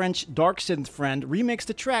 my French dark synth friend, remixed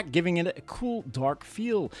the track, giving it a cool, dark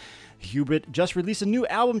feel. Hubert just released a new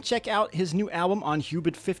album. Check out his new album on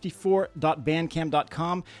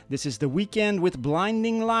hubert54.bandcamp.com. This is The Weekend with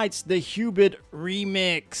Blinding Lights, the Hubert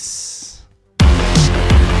remix.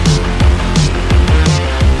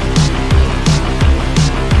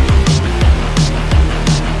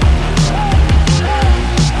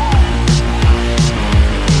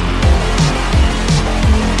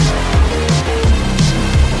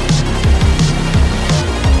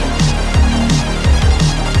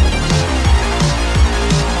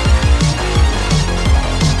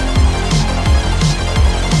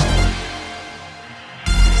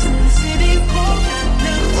 City cold and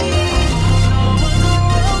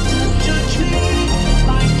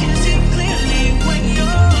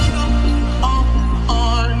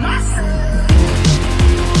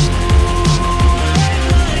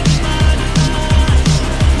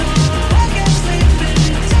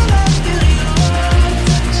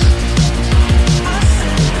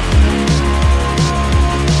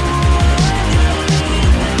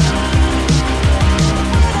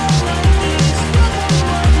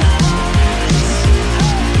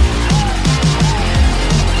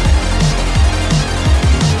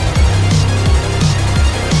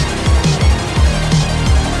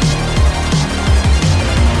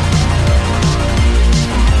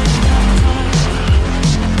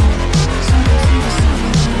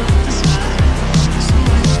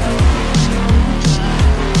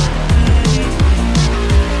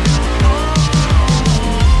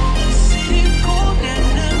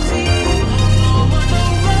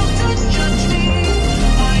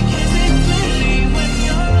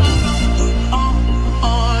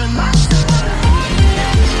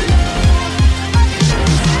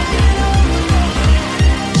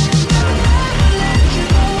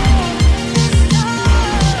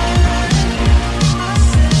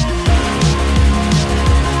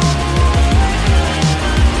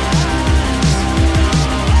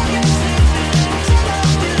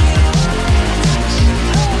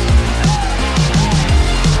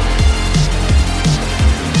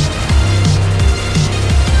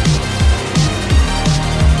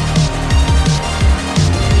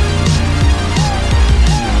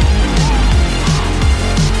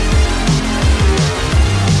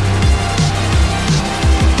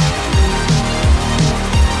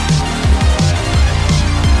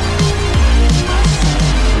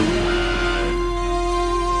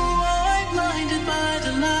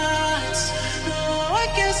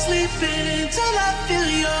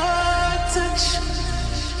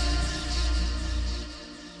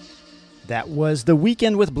That was The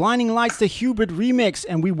Weekend with Blinding Lights, the Hubert remix.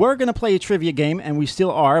 And we were going to play a trivia game, and we still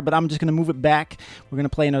are, but I'm just going to move it back. We're going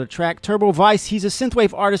to play another track. Turbo Vice, he's a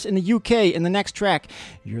synthwave artist in the UK. In the next track,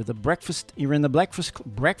 you're in the Breakfast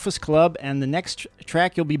Club, and the next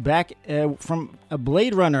track you'll be back from a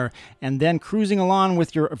Blade Runner, and then cruising along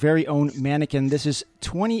with your very own Mannequin. This is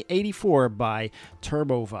 2084 by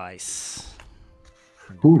Turbo Vice.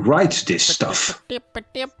 Who writes this stuff?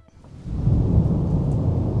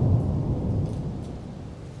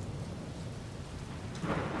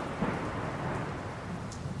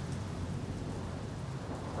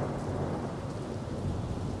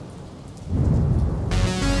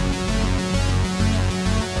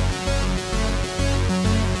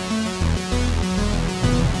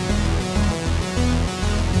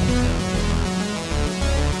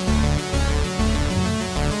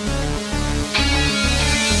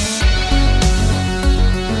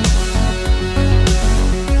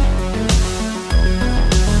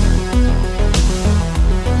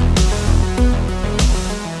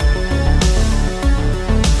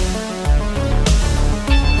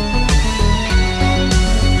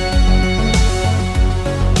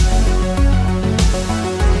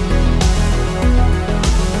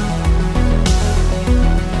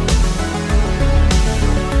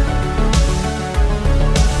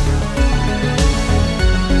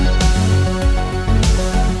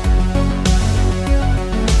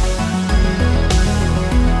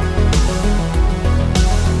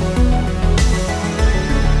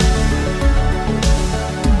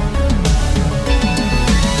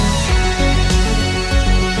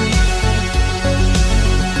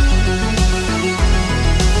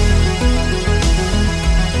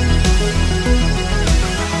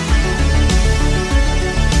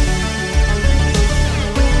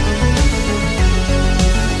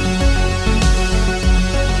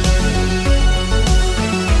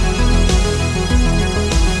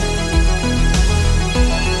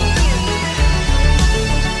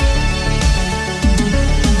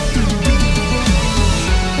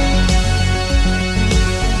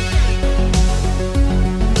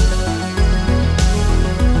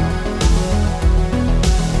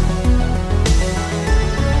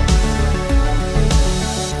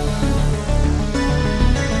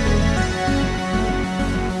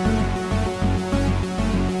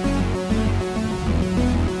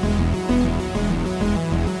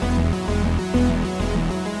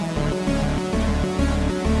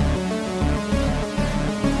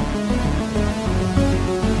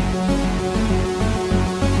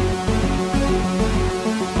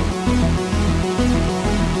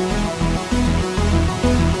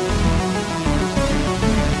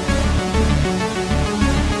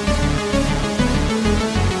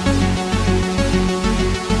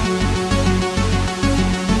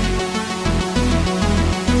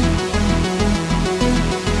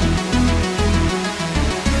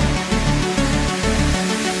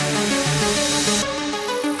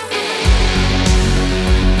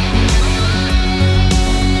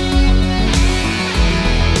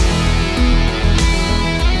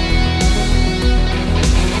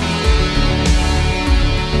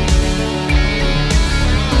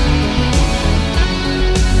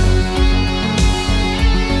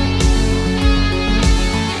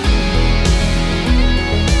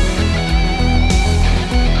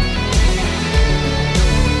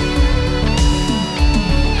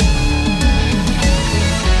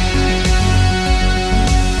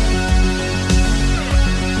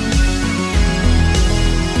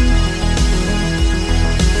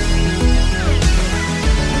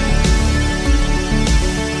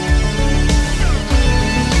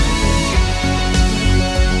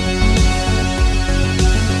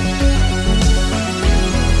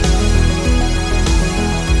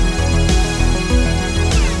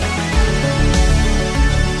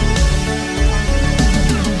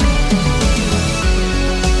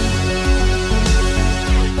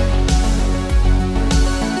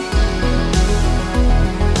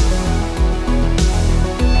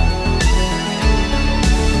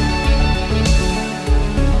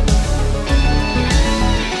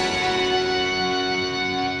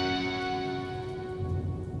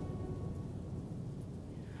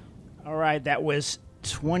 right, that was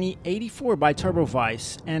 2084 by Turbo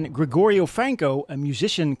Vice. And Gregorio Franco, a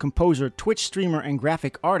musician, composer, Twitch streamer, and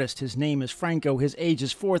graphic artist. His name is Franco. His age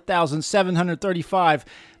is 4,735.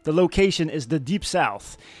 The location is the Deep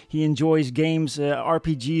South. He enjoys games,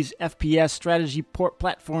 RPGs, FPS, strategy,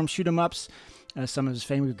 platform, shoot 'em ups. Some of his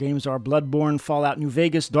favorite games are Bloodborne, Fallout New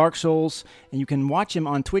Vegas, Dark Souls, and you can watch him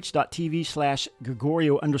on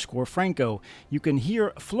twitch.tv/Gregorio_Franco. You can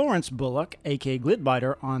hear Florence Bullock, aka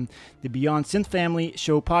Glitbiter, on the Beyond Synth Family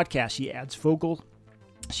Show podcast.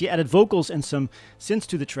 She added vocals and some synths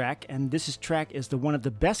to the track, and this track is one of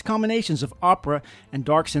the best combinations of opera and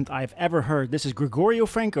dark synth I've ever heard. This is Gregorio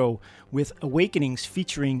Franco with Awakenings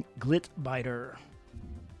featuring Glitbiter.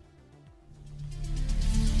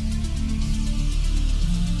 Thank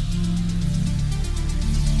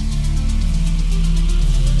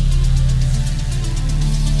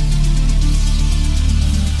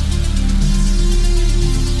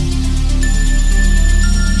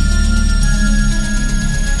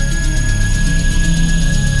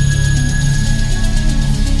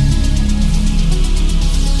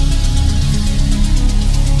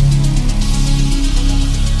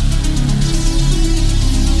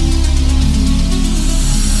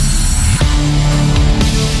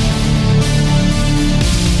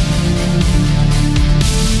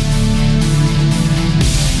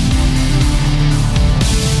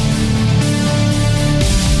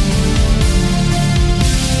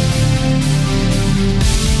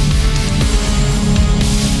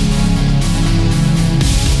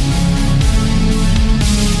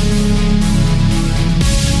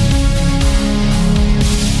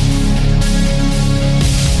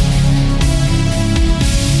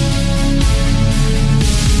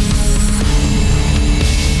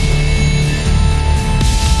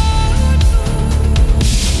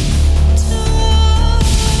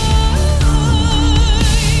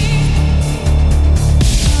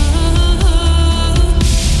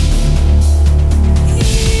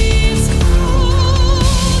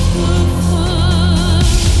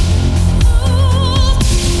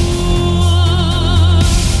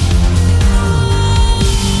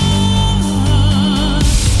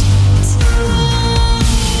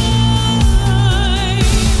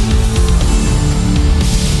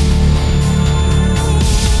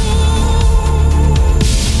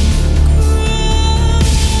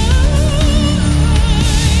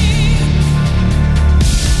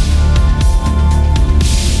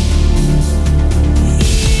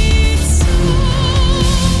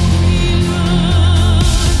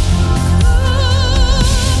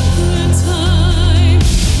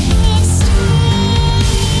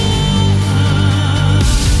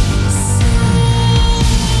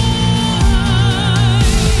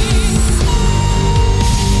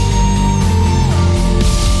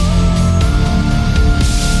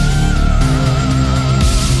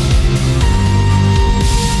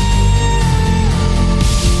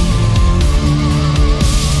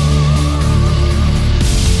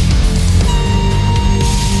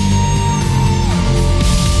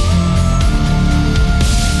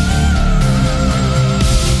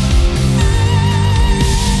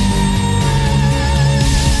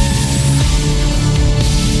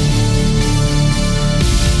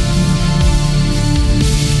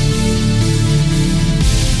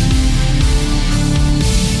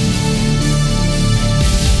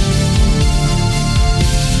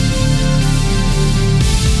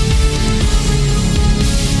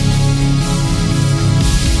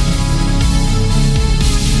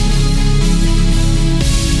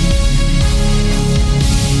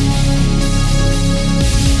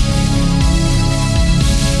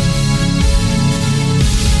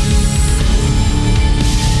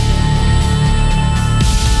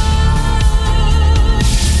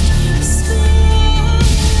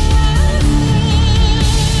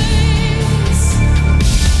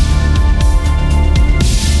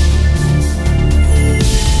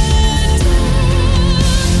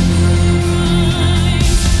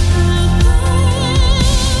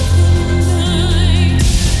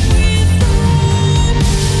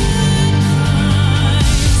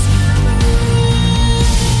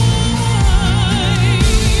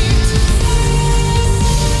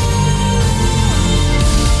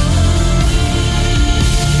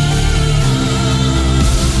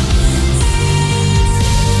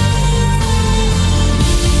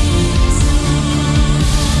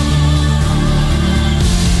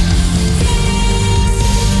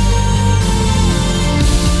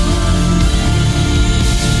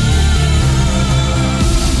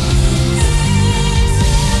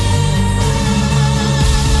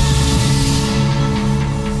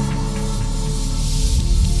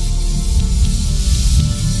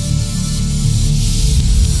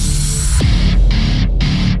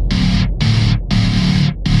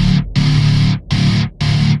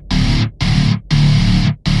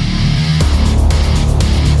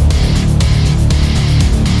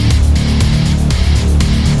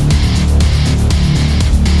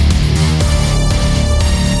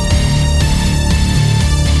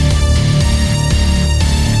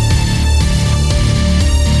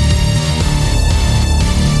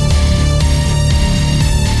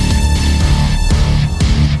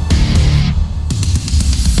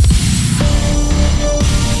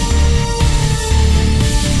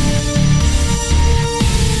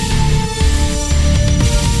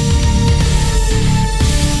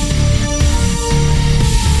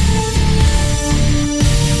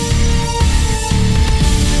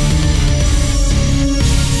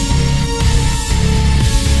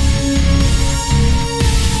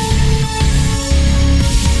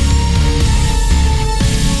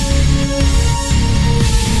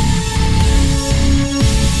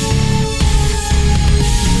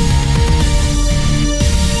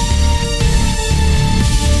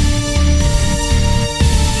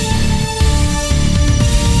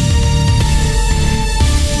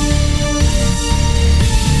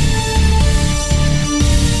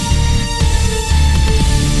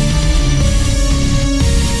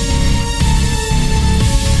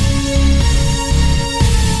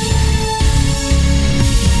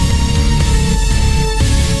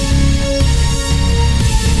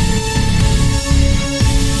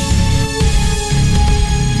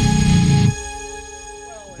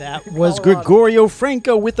was Colorado. Gregorio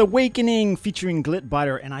Franco with Awakening featuring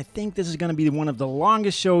Glitbiter, and I think this is going to be one of the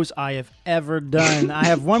longest shows I have ever done. I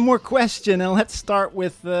have one more question, and let's start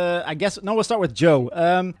with, we'll start with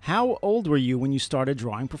Joe. How old were you when you started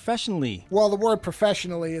drawing professionally? Well, the word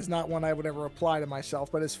professionally is not one I would ever apply to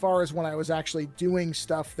myself, but as far as when I was actually doing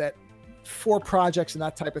stuff that for projects and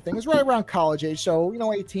that type of thing, it was right around college age. So,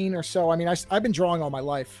 18 or so. I mean, I've been drawing all my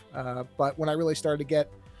life, but when I really started to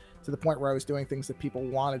get to the point where I was doing things that people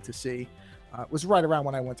wanted to see, was right around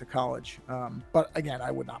when I went to college. But again,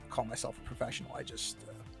 I would not call myself a professional. I just,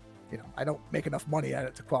 I don't make enough money at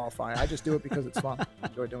it to qualify. I just do it because it's fun. I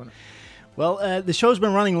enjoy doing it. Well, the show's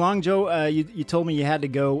been running long, Joe. You told me you had to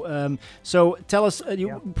go. So tell us,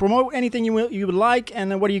 promote anything you would like,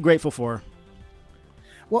 and then what are you grateful for?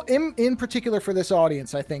 Well, in particular for this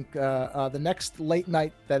audience, I think the next late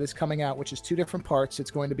night that is coming out, which is 2 different parts, it's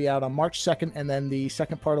going to be out on March 2nd, and then the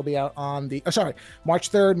second part will be out on March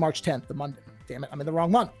 3rd, March 10th, the Monday. Damn it, I'm in the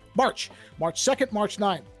wrong month. March 2nd, March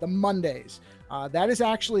 9th, the Mondays. That is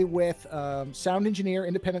actually with sound engineer,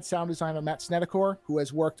 independent sound designer Matt Snedecor, who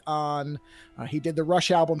has worked on, he did the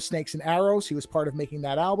Rush album Snakes and Arrows. He was part of making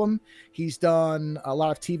that album. He's done a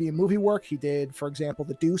lot of TV and movie work. He did, for example,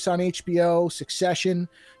 The Deuce on HBO, Succession.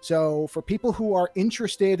 So for people who are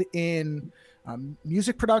interested in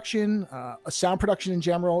music production, sound production in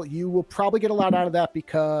general, you will probably get a lot out of that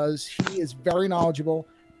because he is very knowledgeable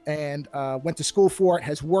and went to school for it,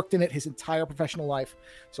 has worked in it his entire professional life.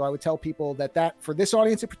 So I would tell people that for this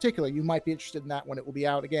audience in particular, you might be interested in that when it will be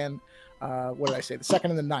out again. What did I say? The 2nd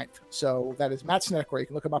and the 9th. So that is Matt Snedecor. You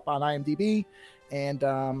can look him up on IMDb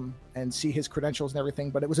and see his credentials and everything.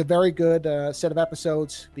 But it was a very good set of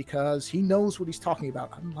episodes because he knows what he's talking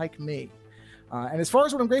about, unlike me. And as far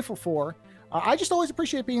as what I'm grateful for, I just always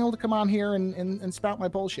appreciate being able to come on here and spout my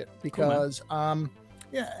bullshit because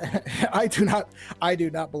yeah, I do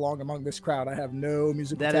not belong among this crowd. I have no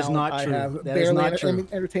musical talent. That is not true. I have That is not true.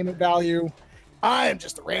 entertainment value. I am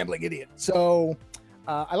just a rambling idiot. So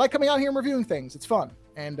I like coming on here and reviewing things. It's fun.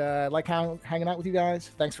 And I like hanging out with you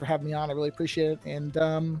guys. Thanks for having me on. I really appreciate it. And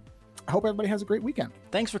I hope everybody has a great weekend.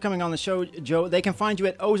 Thanks for coming on the show, Joe. They can find you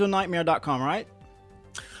at ozonightmare.com, right?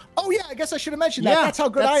 Oh, yeah, I guess I should have mentioned that. That's how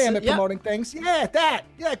good I am at promoting things. Yeah,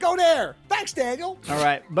 go there. Thanks, Daniel. All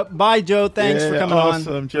right. But bye, Joe. Thanks for coming on.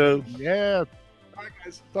 Awesome, Joe. Yeah. All right,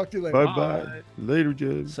 guys. Talk to you later. Bye-bye. Later,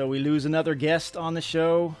 Joe. So we lose another guest on the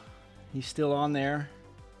show. He's still on there.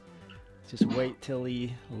 Just wait till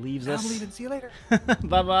he leaves us. I'm leaving. See you later.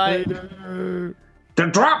 Bye-bye. Later. They're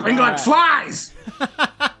dropping like flies.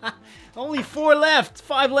 Only 4 left.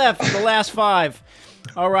 5 left. The last 5.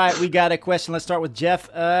 All right, we got a question. Let's start with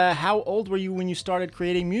Jeff. How old were you when you started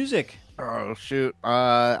creating music? Oh shoot!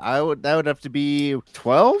 that would have to be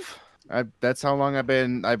 12. That's how long I've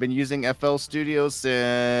been using FL Studio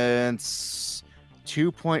since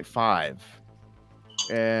 2.5,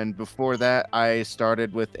 and before that, I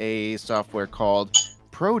started with a software called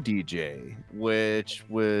Pro DJ, which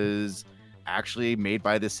was actually made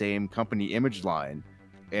by the same company, ImageLine,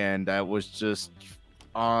 and that was just.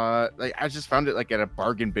 I just found it like at a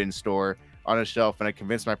bargain bin store on a shelf, and I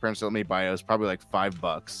convinced my parents to let me buy it. It was probably like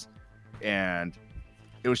 $5, and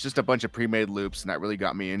it was just a bunch of pre-made loops, and that really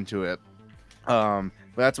got me into it. But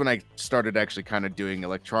that's when I started actually kind of doing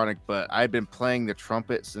electronic. But I've been playing the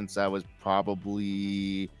trumpet since I was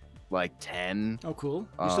probably like 10. Oh, cool!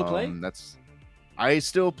 You still play? I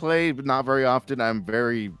still play, but not very often. I'm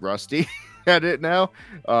very rusty at it now.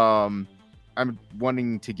 I'm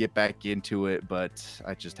wanting to get back into it, but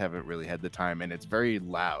I just haven't really had the time, and it's very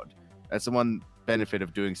loud. That's the one benefit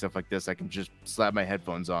of doing stuff like this. I can just slap my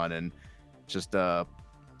headphones on and just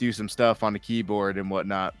do some stuff on the keyboard and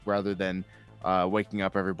whatnot, rather than waking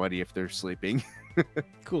up everybody if they're sleeping.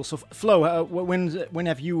 Cool. So, Flo, when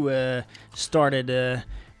have you started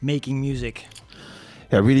making music?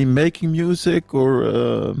 Yeah, really making music,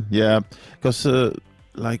 or because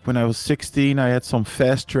like when I was 16, I had some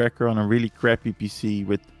fast tracker on a really crappy PC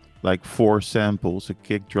with like 4 samples, a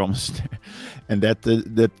kick drum snare, and that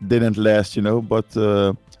didn't last, But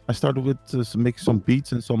I started with making some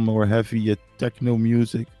beats and some more heavy techno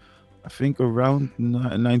music. I think around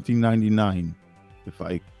 1999, if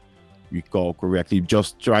I recall correctly.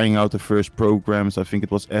 Just trying out the first programs. I think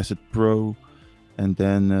it was Acid Pro, and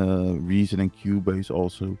then Reason and Cubase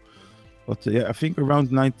also. But I think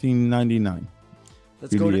around 1999.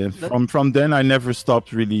 From then I never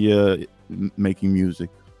stopped really making music.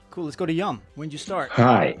 Cool. Let's go to Jan. When did you start?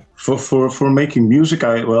 Hi. For making music,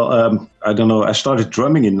 I don't know. I started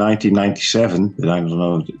drumming in 1997, but I don't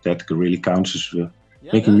know if that really counts as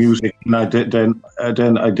making music. And I did then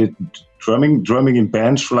I did drumming in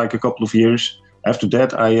bands for like a couple of years. After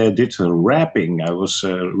that, I did rapping. I was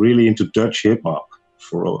really into Dutch hip hop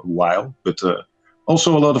for a while, but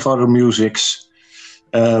also a lot of other musics.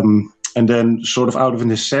 And then, sort of out of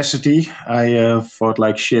necessity, I thought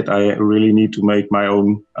like, shit, I really need to make my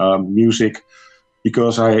own music,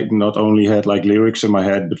 because I not only had like lyrics in my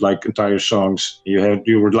head, but like entire songs.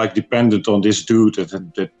 You were like dependent on this dude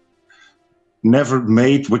that never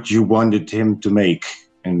made what you wanted him to make.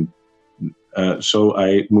 And so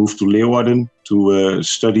I moved to Leeuwarden to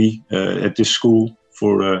study at this school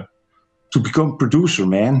to become producer,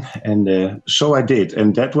 man. And so I did.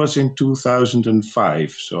 And that was in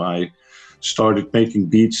 2005. So I started making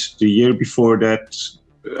beats the year before that.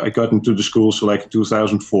 I got into the school, so like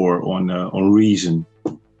 2004 on Reason.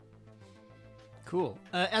 Cool.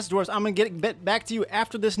 S-Dwarfs, I'm going to get back to you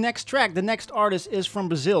after this next track. The next artist is from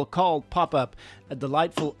Brazil called Pop Up, a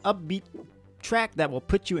delightful upbeat track that will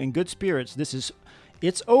put you in good spirits. This is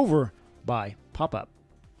It's Over by Pop Up.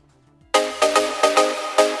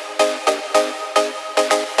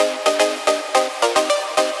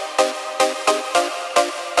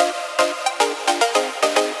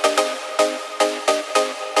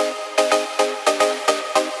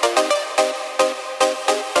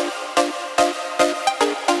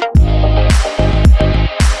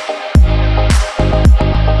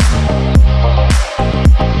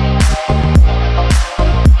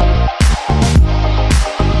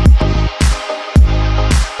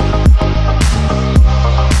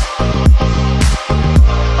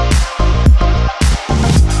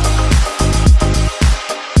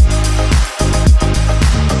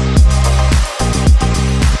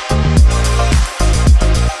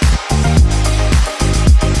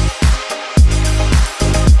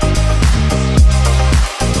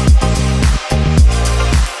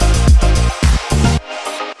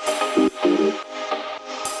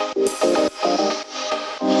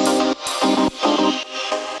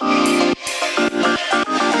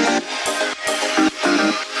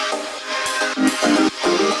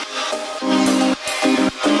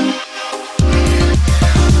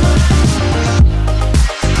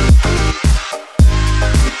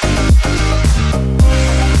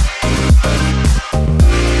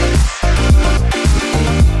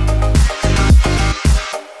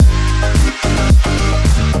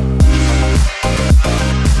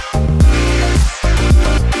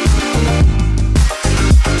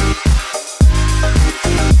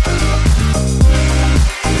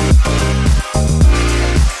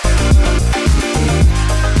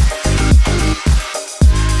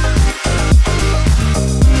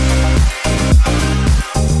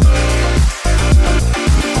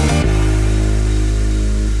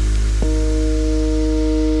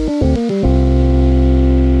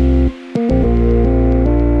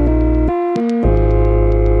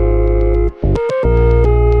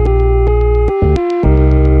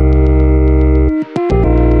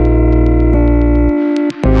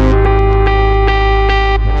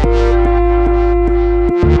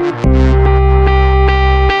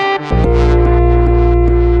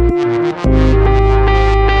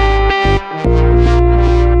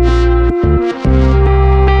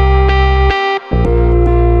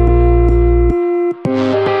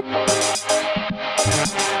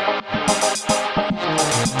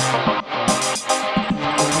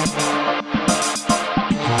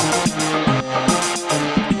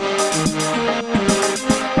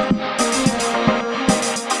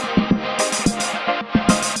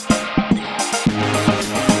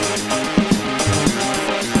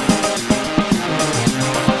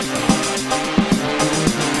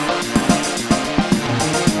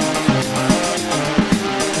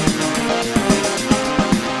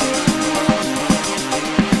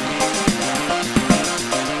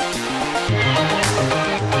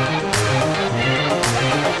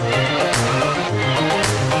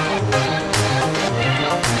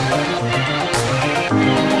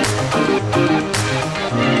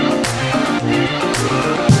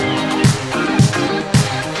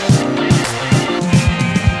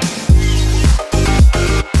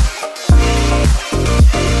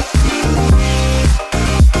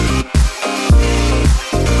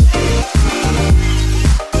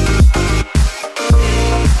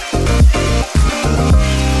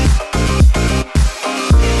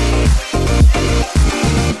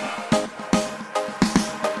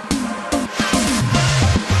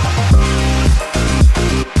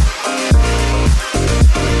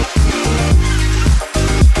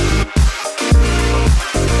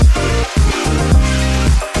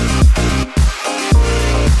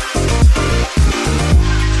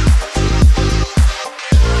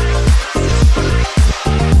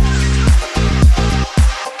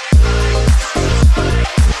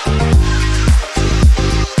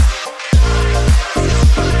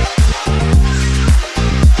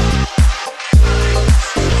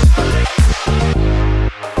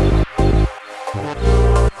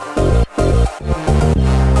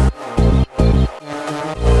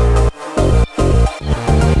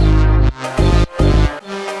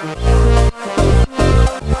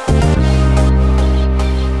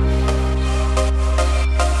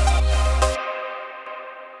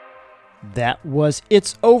 that was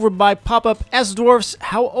It's Over by Pop-Up S-Dwarfs.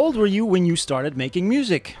 How old were you when you started making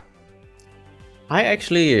music? I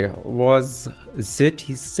actually was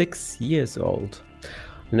 36 years old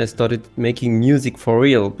when I started making music for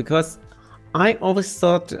real, because I always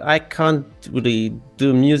thought I can't really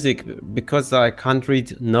do music because I can't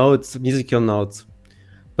read notes, musical notes.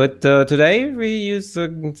 But today we use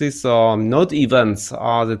these note events,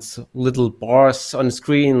 that's little bars on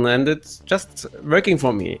screen, and it's just working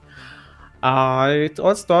for me. It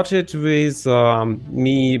all started with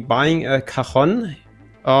me buying a cajon.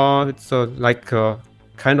 It's like a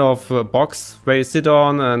kind of a box where you sit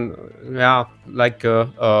on, and like a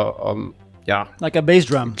bass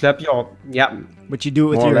drum. Clap your What you do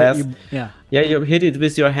with more your or less. you hit it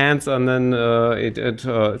with your hands, and then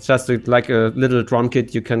it's just like a little drum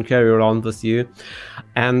kit you can carry around with you.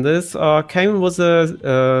 And this came with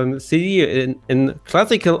a CD in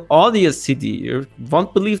classical audio CD. You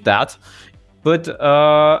won't believe that. But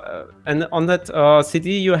and on that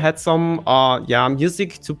CD you had some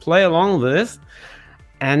music to play along with,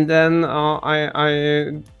 and then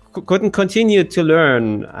I couldn't continue to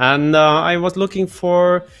learn, and I was looking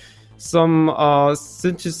for some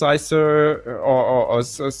synthesizer or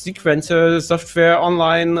sequencer software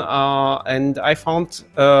online, and I found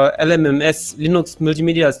LMMS, Linux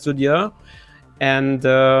Multimedia Studio, and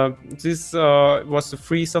this was a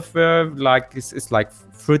free software, like it's like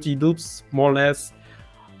Fruity Loops more or less,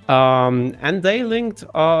 and they linked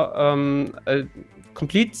a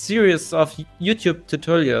complete series of YouTube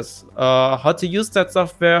tutorials, how to use that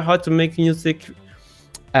software, how to make music.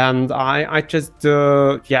 And I just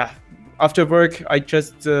after work I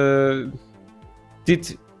just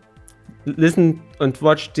did listen and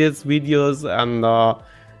watch these videos, and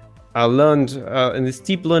I learned in this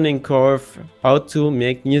steep learning curve how to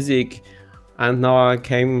make music, and now I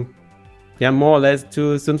came more or less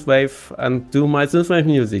to synthwave and do my synthwave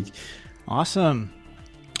music. Awesome.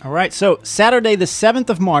 All right, so Saturday the 7th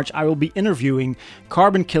of March, I will be interviewing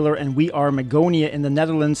Carbon Killer and We Are Magonia in the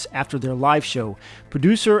Netherlands after their live show.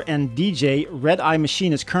 Producer and DJ Red Eye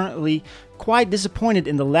Machine is currently quite disappointed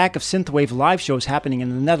in the lack of synthwave live shows happening in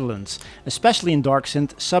the Netherlands, especially in dark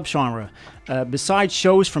synth subgenre. Besides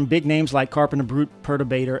shows from big names like Carpenter Brute,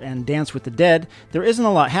 Perturbator, and Dance with the Dead, there isn't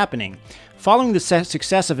a lot happening. Following the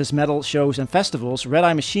success of his metal shows and festivals, Red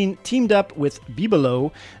Eye Machine teamed up with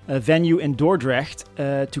Bibelo, a venue in Dordrecht,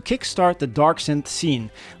 to kickstart the dark synth scene.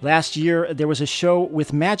 Last year, there was a show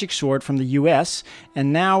with Magic Sword from the US,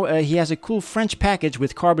 and now he has a cool French package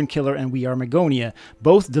with Carbon Killer and We Are Magonia,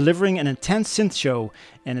 both delivering an intense synth show,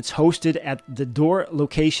 and it's hosted at the Door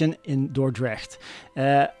location in Dordrecht.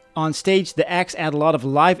 On stage, the acts add a lot of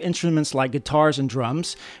live instruments like guitars and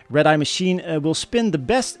drums. Red Eye Machine will spin the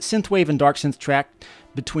best synthwave and dark synth track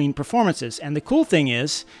between performances. And the cool thing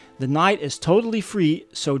is, the night is totally free,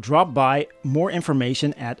 so drop by. More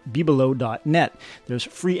information at bibelo.net. There's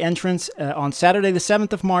free entrance on Saturday the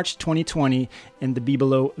 7th of March 2020 in the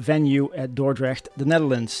Bibelo venue at Dordrecht, the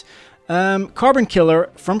Netherlands. Carbon Killer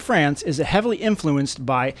from France is heavily influenced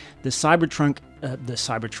by the cyberpunk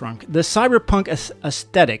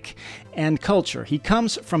aesthetic and culture. He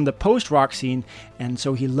comes from the post-rock scene, and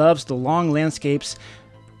so he loves the long landscapes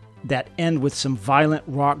that end with some violent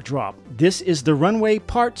rock drop. This is The Runway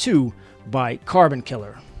Part 2 by Carbon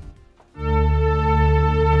Killer.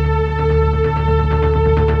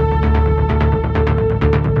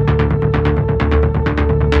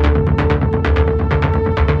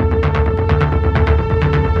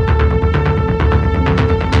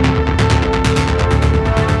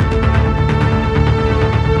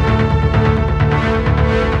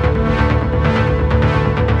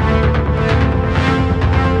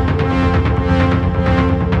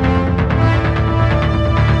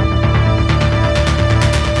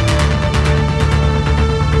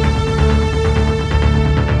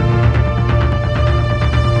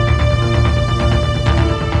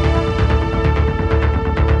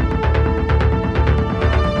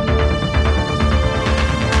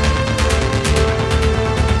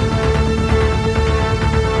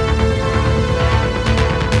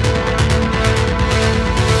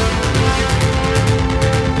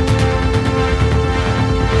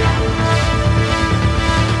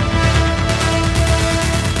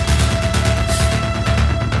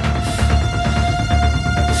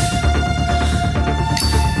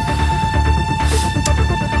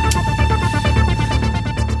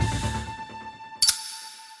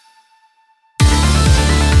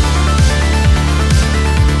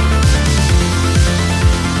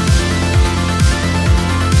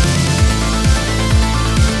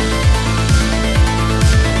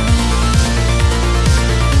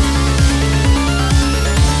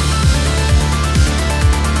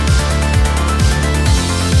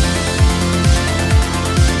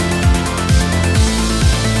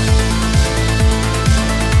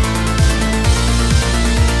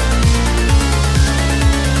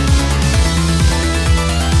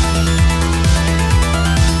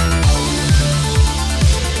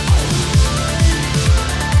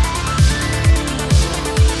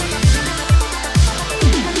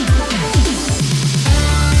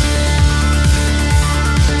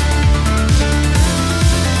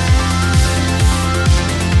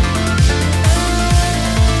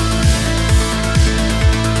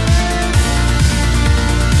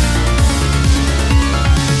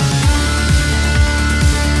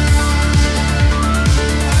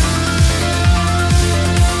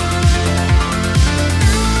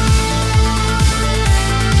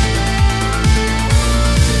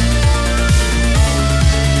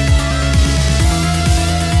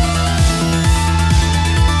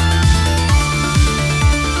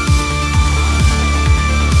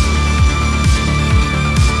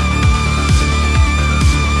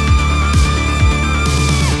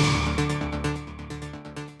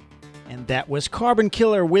 That was Carbon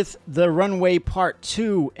Killer with The Runway Part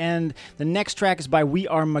 2. And the next track is by We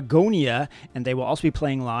Are Magonia, and they will also be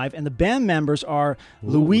playing live. And the band members are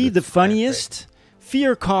Louis the Funniest,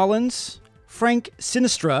 Fear Collins, Frank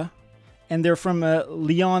Sinistra, and they're from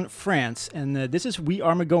Lyon, France. And this is We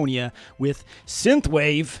Are Magonia with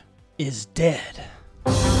Synthwave is Dead.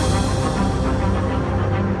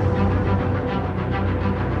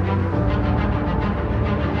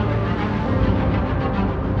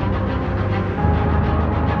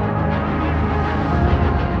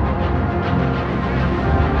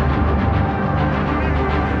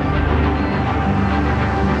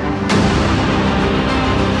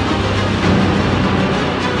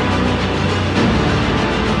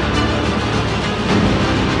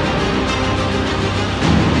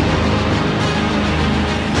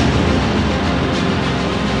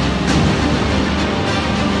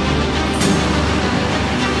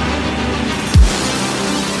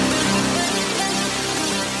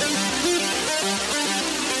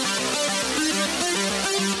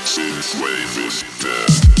 Synthwave is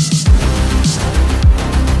dead.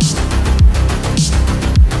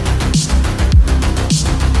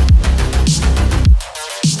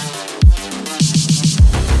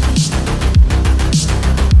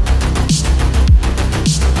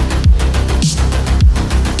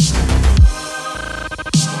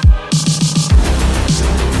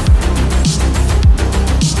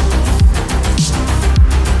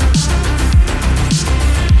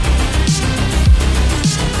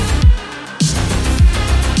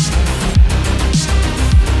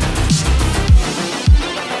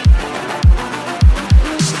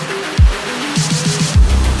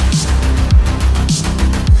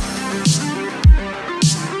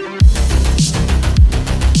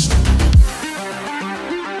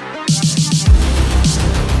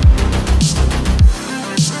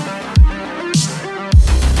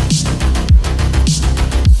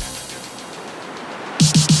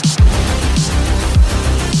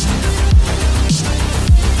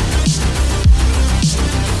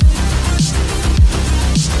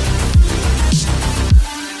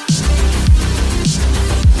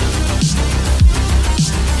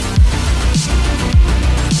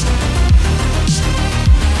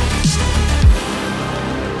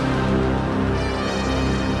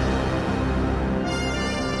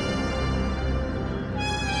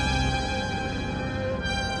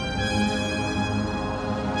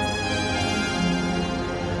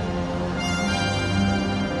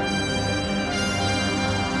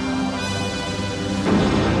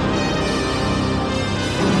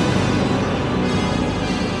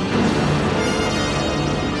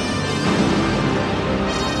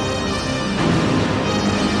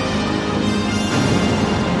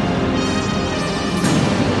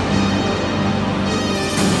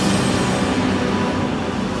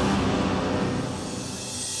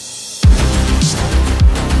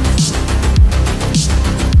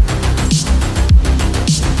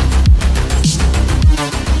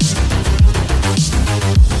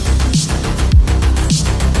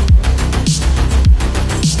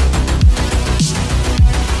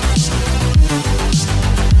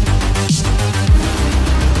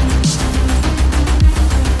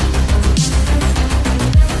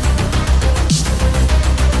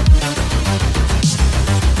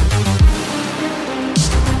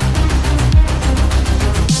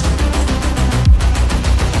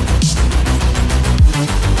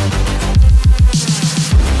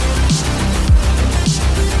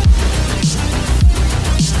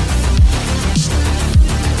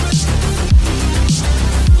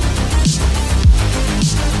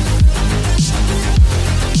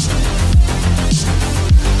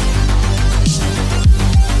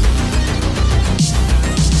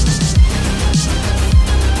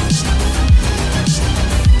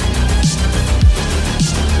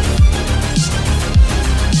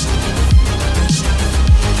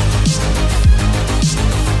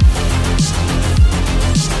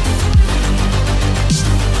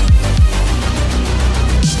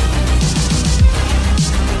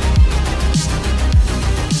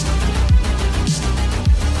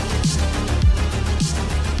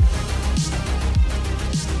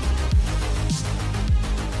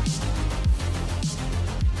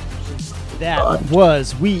 That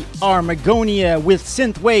was We Are Magonia with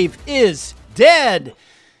Synthwave is Dead.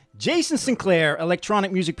 Jason Sinclair,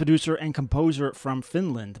 electronic music producer and composer from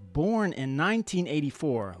Finland, born in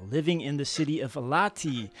 1984, living in the city of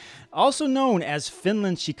Lahti, also known as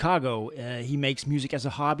Finland, Chicago. He makes music as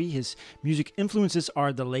a hobby. His music influences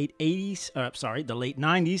are the late 90s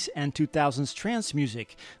and 2000s trance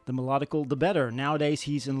music. The melodical, the better. Nowadays,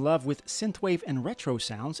 he's in love with synthwave and retro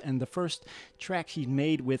sounds, and the first track he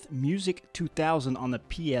made with Music 2000 on the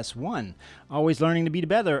PS1. Always learning to be the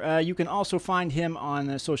better. You can also find him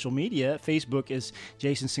on social media. Facebook is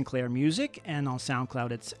Jason Sinclair Music, and on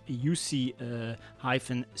SoundCloud it's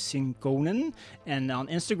Jussi-Sinkonen, and on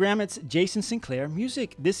Instagram it's Jason Sinclair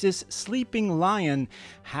Music. This is Sleeping Lion,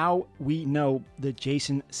 How We Know, the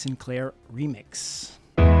Jason Sinclair remix.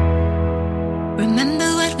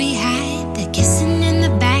 Remember what we had, the kissing in the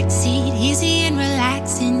backseat, easy and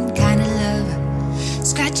relaxing kind of love.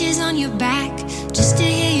 Scratches on your back, just to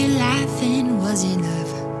hear you laughing was enough.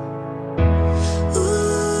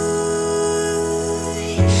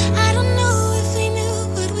 I don't know if we knew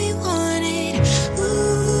what we wanted.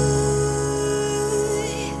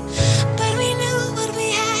 But we knew what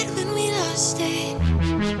we had when we lost it.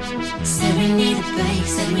 Said we need a break,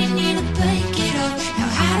 said we need to break it off. Now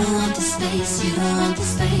I don't want the space, you don't want the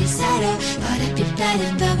space at all. Thought it'd be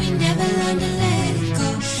better, but we never learned to let it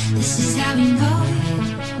go. This is how we know it.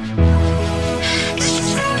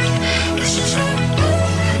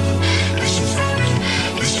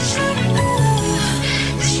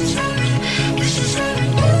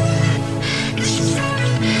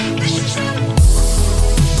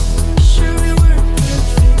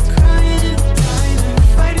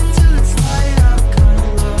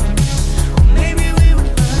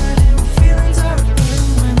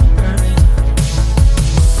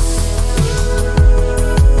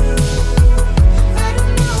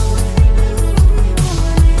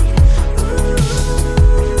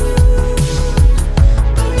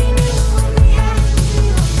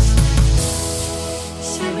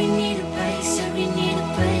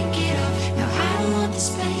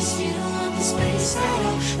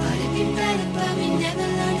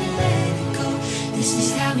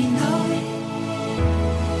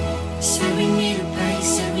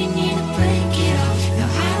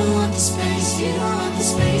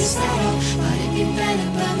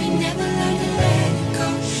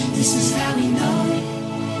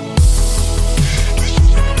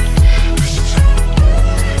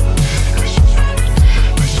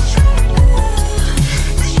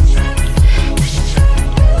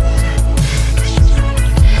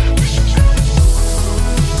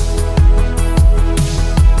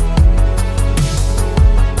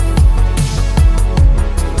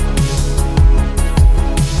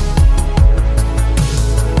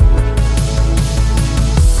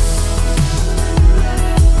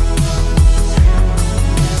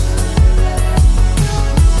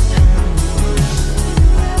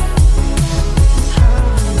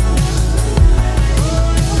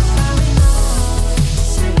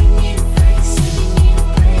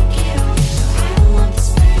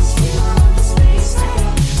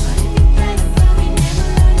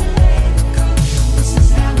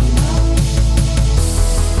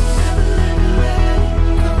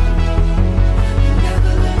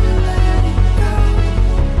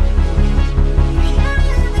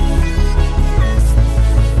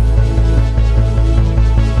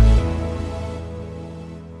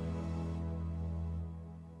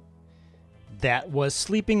 That was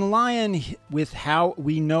Sleeping Lion with How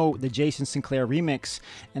We Know, the Jason Sinclair remix.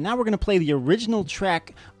 And now we're going to play the original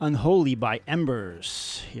track, Unholy by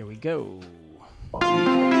Embers. Here we go.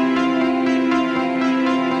 I'm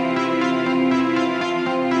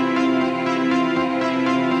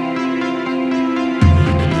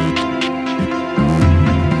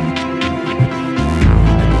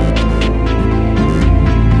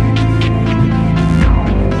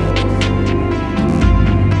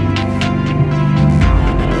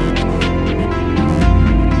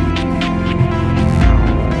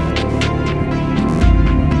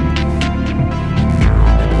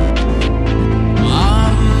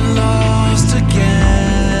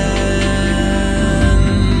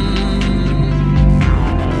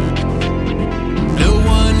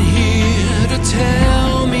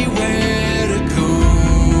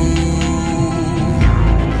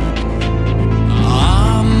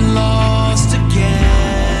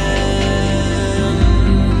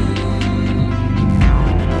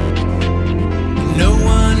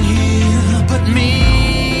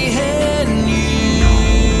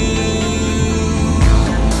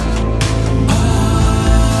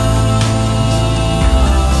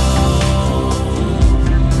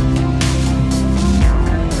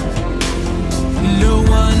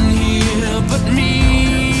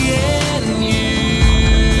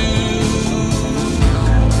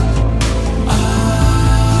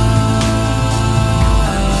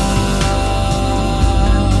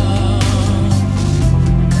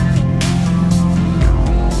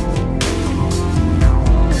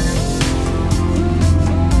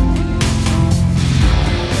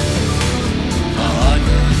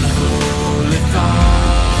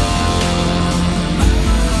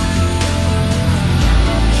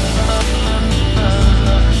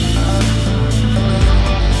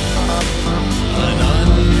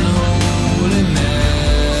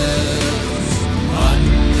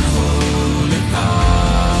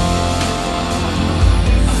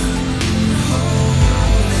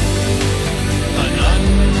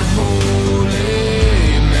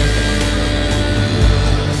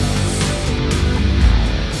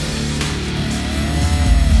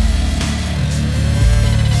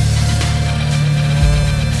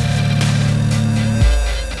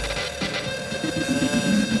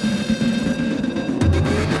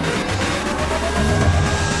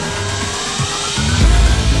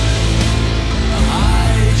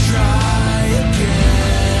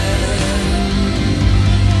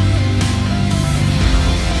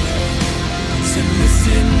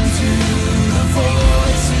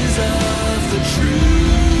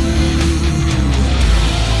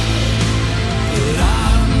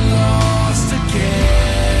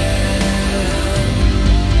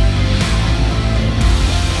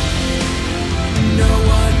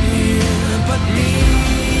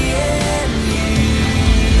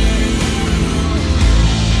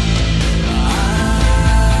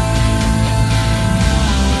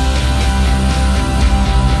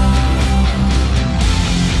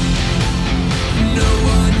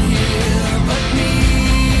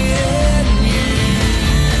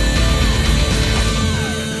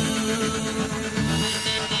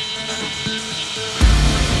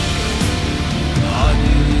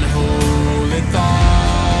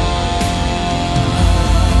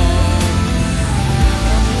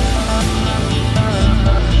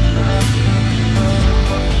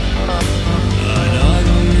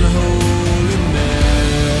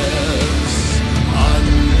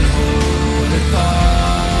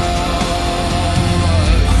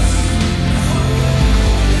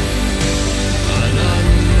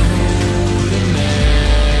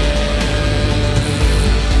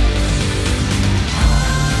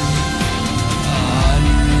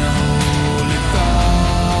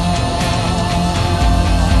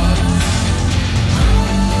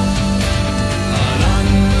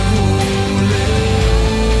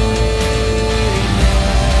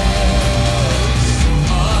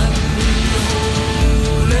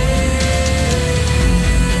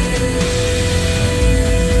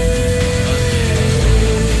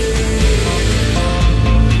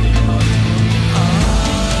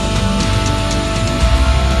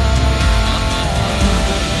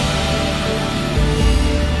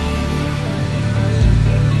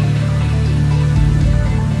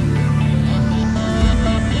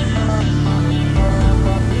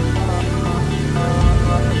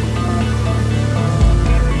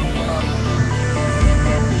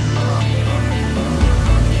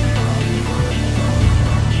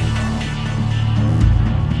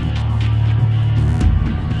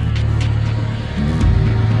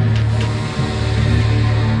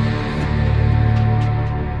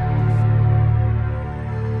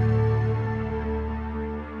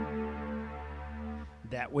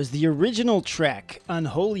That was the original track,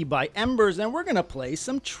 Unholy by Embers, and we're going to play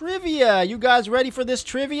some trivia. You guys ready for this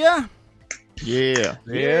trivia? Yeah.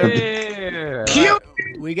 Yeah.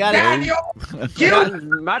 We got it.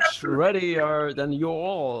 Much readier than you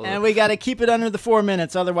all. And we got to keep it under the 4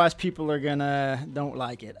 minutes, otherwise people are don't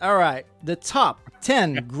like it. All right, the top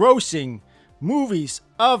 10 grossing movies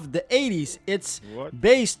of the 80s. It's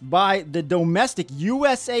based by the domestic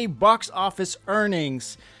USA box office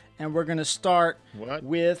earnings. And we're going to start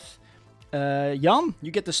with Jan.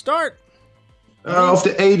 You get to start. Of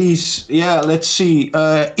the 80s, yeah, let's see.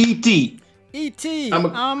 E.T. E.T.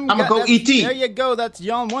 I'm gonna go E.T. There you go. That's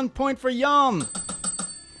Jan. 1 point for Jan.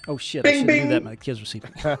 Oh, shit. Bing, I shouldn't do that. My kids were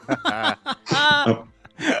sleeping.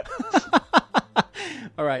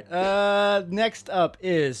 All right. Next up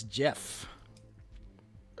is Jeff.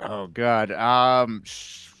 Oh, God.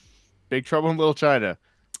 Big Trouble in Little China.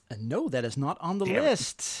 No, that is not on the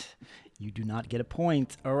list. You do not get a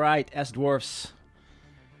point. All right, S-Dwarfs.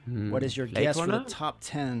 What is your Blade guess Runner? for the top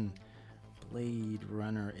 10? Blade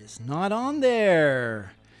Runner is not on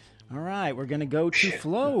there. All right, we're going to go to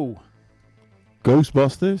Flo.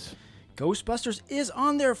 Ghostbusters. Ghostbusters is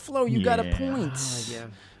on there, Flo. You got a point.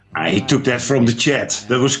 I took that from the chat.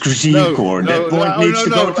 That was Cuisine Core. That point needs to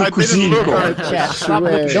go to Cuisine Core. Chat, stop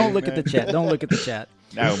don't look at the chat. Don't look at the chat.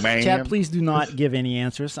 No, man. Chat, please do not give any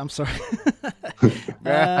answers. I'm sorry.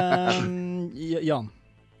 Jan.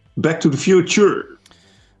 Back to the Future.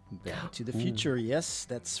 Back to the Future. Yes,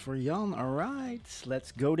 that's for Jan. All right.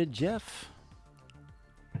 Let's go to Jeff.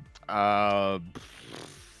 I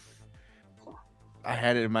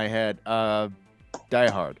had it in my head. Die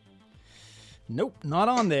Hard. Nope, not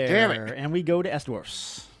on there. Damn it. And we go to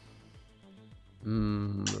S-Dwarfs.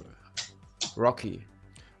 Rocky.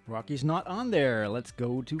 Rocky's not on there. Let's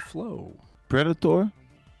go to Flo. Predator.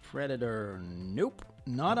 Predator. Nope,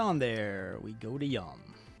 not on there. We go to Jan.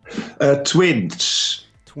 Twins.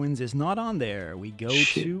 Twins is not on there. We go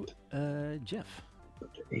to Jeff. The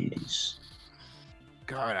 80s.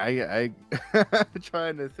 God, I'm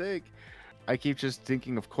trying to think. I keep just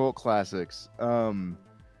thinking of cult classics.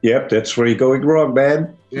 Yep, that's where you're going wrong,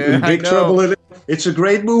 man. Yeah, Big Trouble in Little. It's a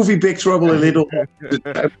great movie, Big Trouble in Little.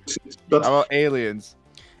 How about Aliens?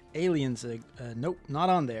 Aliens. Nope, not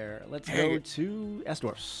on there. Let's go to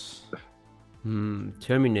S-Dwarfs.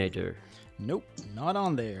 Terminator. Nope, not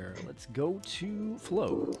on there. Let's go to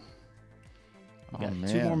Flo. We got 2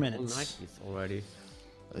 man. more minutes. 90s already.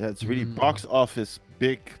 That's really box office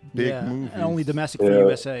big Yeah, movies. and only domestic for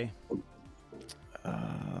USA.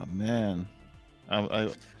 Man,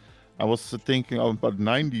 I was thinking about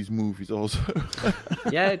 90s movies also.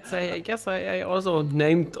 Yeah, I guess I also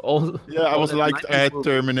named all. Yeah, I all was the like 90s movies.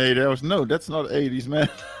 Terminator. No, that's not 80s, man.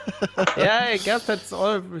 Yeah, I guess that's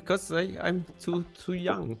all because I'm too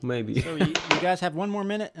young, maybe. So you guys have 1 more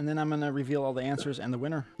minute, and then I'm going to reveal all the answers and the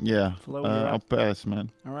winner. Yeah, Flo, you're I'll up. pass, man.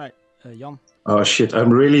 All right, Jan. Oh shit!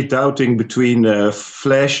 I'm really doubting between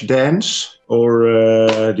Flash Dance or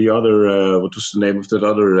the other. What was the name of that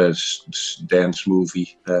other dance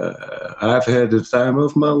movie? I've had the time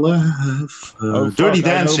of my life. Dirty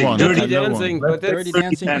Dancing. Dirty Dancing, but that's Dirty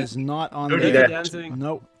Dancing is not on Dirty there. Dancing.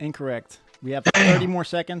 No, incorrect. We have 30 more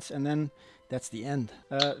seconds, and then that's the end.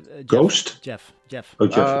 Jeff, Ghost? Jeff. Oh,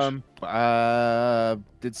 Jeff.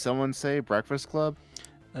 Did someone say Breakfast Club?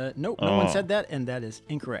 Nope, no one said that, and that is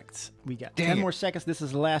incorrect. We got 10 more seconds. This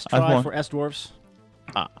is the last I've try won. for S-Dwarfs.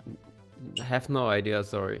 I have no idea,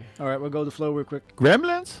 sorry. All right, we'll go to Flo real quick.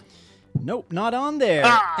 Gremlins? Nope, not on there.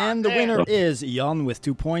 And the winner is Jan with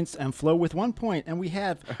 2 points and Flo with 1 point. And we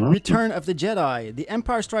have Return of the Jedi, The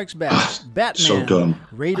Empire Strikes Back, Batman, So dumb.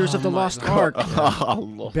 Raiders of the Lost Ark,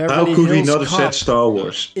 How Beverly could we Hills not have Cop, said Star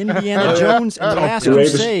Wars? Indiana Jones and the Last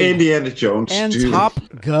Raiders, Crusade, Indiana Jones, and dude. Top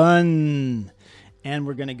Gun. And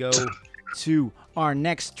we're going to go to our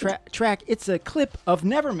next track. It's a clip of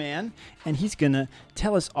Neverman, and he's going to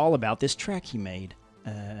tell us all about this track he made.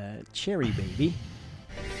 Cherry Baby.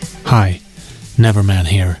 Hi, Neverman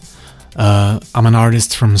here. I'm an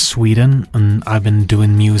artist from Sweden, and I've been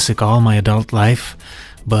doing music all my adult life,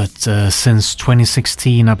 but since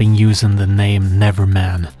 2016 I've been using the name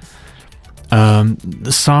Neverman.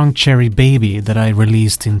 The song Cherry Baby that I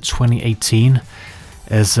released in 2018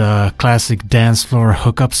 is a classic dance floor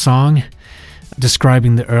hookup song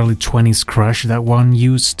describing the early 20s crush that one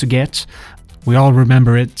used to get. We all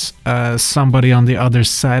remember it, somebody on the other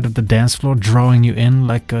side of the dance floor drawing you in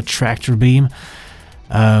like a tractor beam.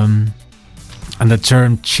 And the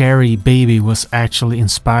term Cherry Baby was actually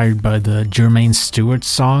inspired by the Jermaine Stewart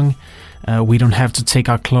song We Don't Have to Take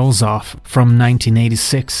Our Clothes Off from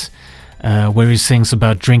 1986, where he sings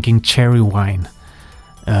about drinking cherry wine.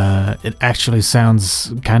 It actually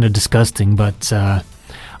sounds kind of disgusting, but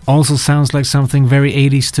also sounds like something very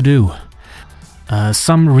 80s to do.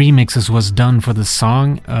 Some remixes was done for the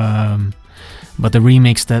song, but the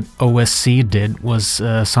remix that OSC did was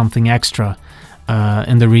something extra.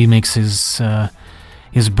 In the remix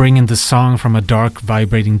is bringing the song from a dark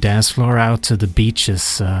vibrating dance floor out to the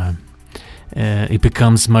beaches. It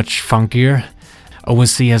becomes much funkier.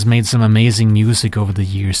 OSC has made some amazing music over the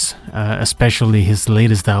years, especially his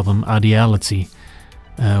latest album, Ideality,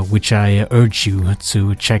 which I urge you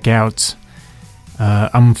to check out.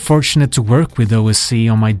 I'm fortunate to work with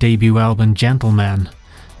OSC on my debut album, Gentleman,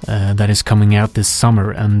 that is coming out this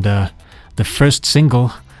summer, and the first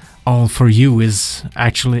single, All For You, is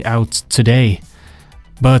actually out today.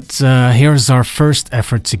 But here's our first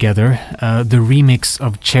effort together, the remix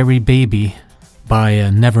of Cherry Baby by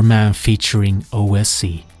Neverman featuring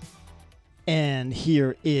OSC. And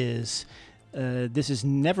here is, this is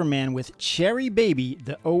Neverman with Cherry Baby,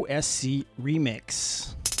 the OSC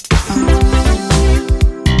remix.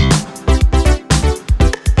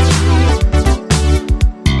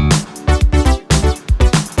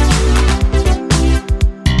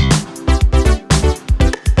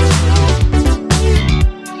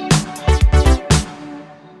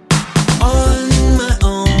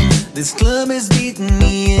 This club is beating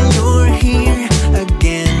me and you're here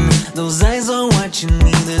again. Those eyes are watching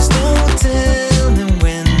me, there's no telling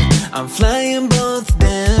when. I'm flying both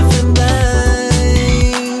deaf and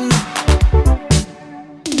blind.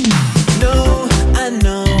 No, I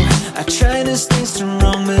know, I try to stay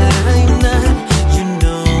strong, but I'm not. You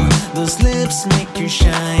know, those lips make you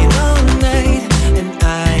shine all night. And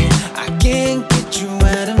I can't get you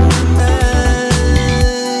out of my mind.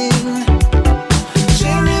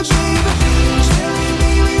 Cherry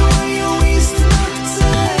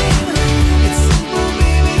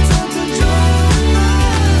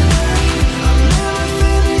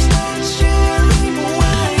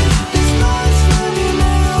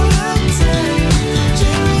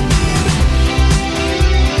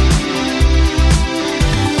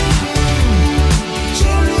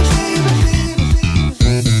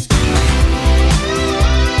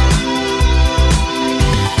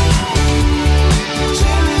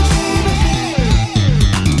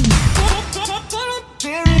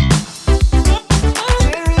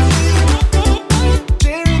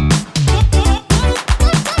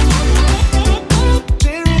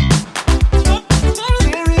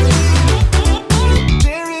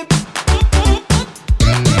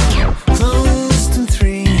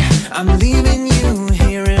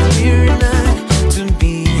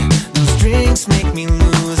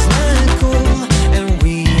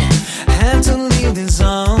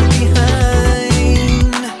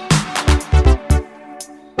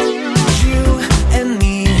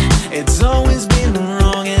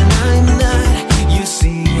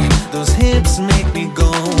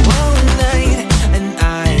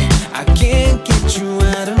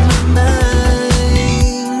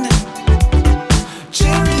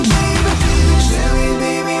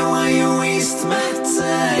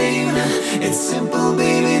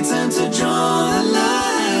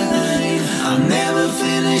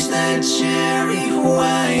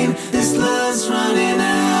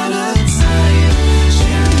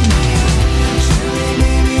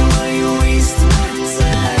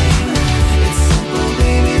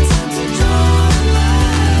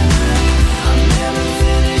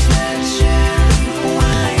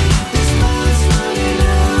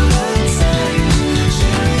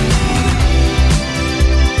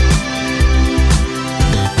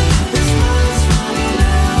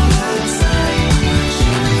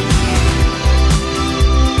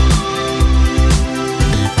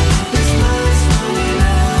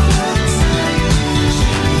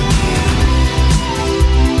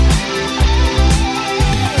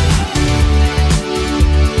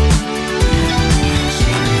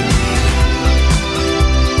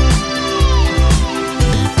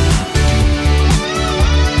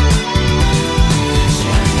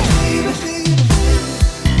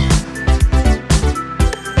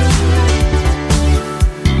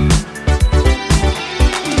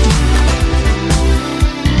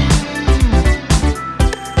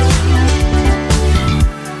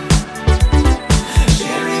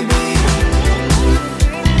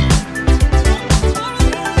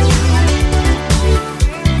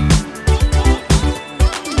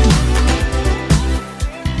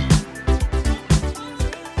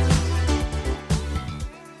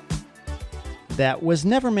That was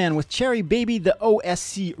Neverman with Cherry Baby, the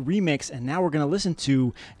OSC remix. And now we're going to listen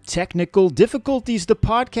to Technical Difficulties, the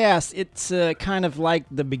podcast. It's kind of like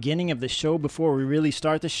the beginning of the show before we really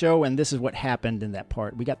start the show. And this is what happened in that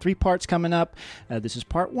part. We got 3 parts coming up. This is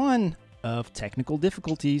part 1 of Technical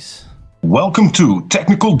Difficulties. Welcome to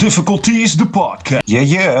Technical Difficulties, the podcast.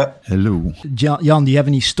 Yeah. Hello. Jan, do you have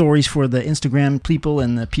any stories for the Instagram people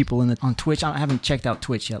and the people on Twitch? I haven't checked out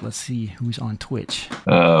Twitch yet. Let's see who's on Twitch.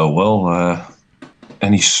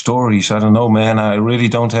 Any stories? I don't know, man. I really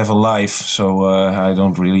don't have a life, so I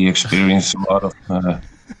don't really experience a lot of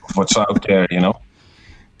what's out there, you know?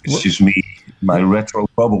 It's just me, my retro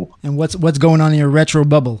bubble. And what's going on in your retro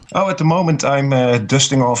bubble? Oh, at the moment, I'm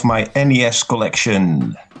dusting off my NES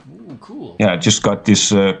collection. Ooh, cool. Yeah, I just got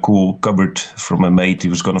this cool cupboard from a mate. He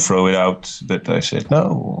was going to throw it out, but I said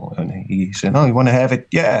no. And he said, no, you want to have it?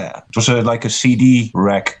 Yeah. It was like a CD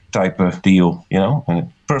rack type of deal, you know?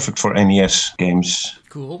 And perfect for NES games.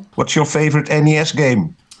 Cool. What's your favorite NES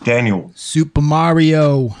game, Daniel? Super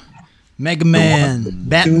Mario, Mega Man,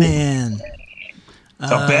 Batman.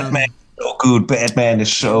 Batman is so good. Batman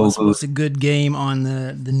is so good. It's a good game on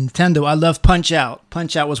the Nintendo. I love Punch Out.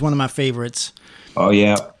 Punch Out was one of my favorites. Oh,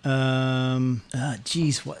 yeah. What?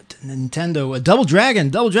 Nintendo. Double Dragon.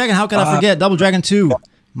 How could I forget? Double Dragon 2.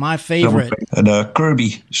 My favorite. And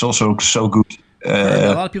Kirby is also so good.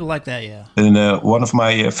 A lot of people like that, yeah. And one of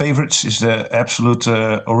my favorites is the absolute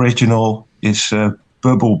original is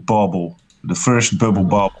Bubble Bobble. The first Bubble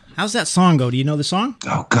Bobble. How's that song go? Do you know the song?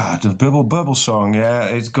 Oh, God, the Bubble Bubble song. Yeah,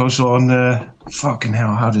 it goes on... fucking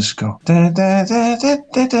hell, how does it go?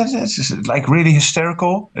 It's like really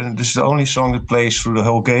hysterical. And this is the only song that plays through the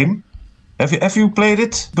whole game. Have you played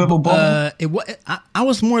it, Bubble Bobble? I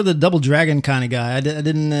was more the Double Dragon kind of guy. I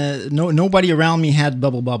didn't. Nobody around me had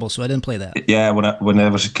Bubble Bobble, so I didn't play that. Yeah, when I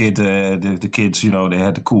was a kid, the kids, you know, they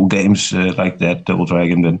had the cool games like that, Double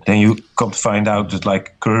Dragon. Then you come to find out that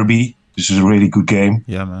like Kirby, this is a really good game.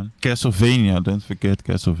 Yeah, man. Castlevania, don't forget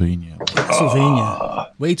Castlevania.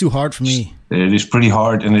 Way too hard for me. It is pretty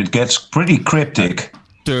hard, and it gets pretty cryptic.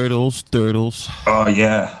 Turtles. Oh,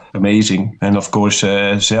 yeah. Amazing. And of course,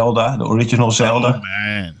 Zelda, the original Zelda. Oh,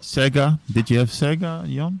 man. Sega. Did you have Sega,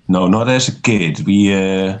 Jan? No, not as a kid. We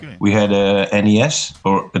had a NES,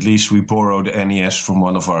 or at least we borrowed a NES from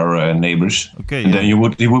one of our neighbors. Okay. And then you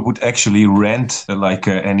would actually rent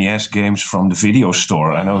NES games from the video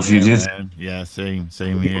store. I know if you did. Man. Yeah, same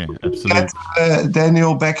here. Absolutely.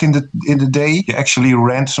 Daniel, back in the day, you actually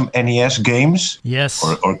rent some NES games. Yes.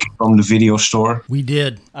 Or from the video store. We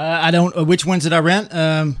did. I don't. Which ones did I rent?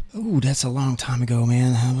 That's a long time ago,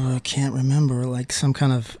 man. I can't remember. Like some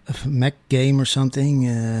kind of mech game or something.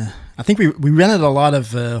 I think we rented a lot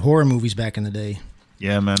of horror movies back in the day.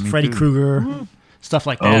 Yeah, man. Freddy Krueger, stuff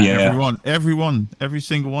like that. Oh yeah. Every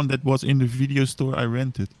single one that was in the video store, I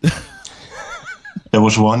rented. There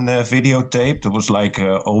was one videotape that was like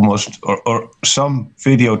almost, or some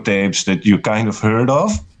videotapes that you kind of heard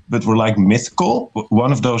of, but were like mythical.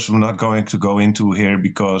 One of those we're not going to go into here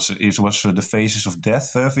because it was the Faces of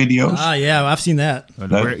Death videos. Ah, yeah, I've seen that.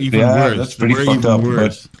 Worse. That's pretty fucked up.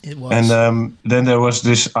 But, it was. And then there was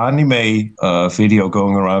this anime video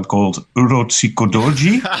going around called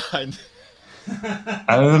Urotsukidoji.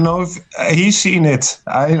 I don't know if he's seen it.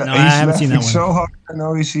 I haven't seen that one. So hard. I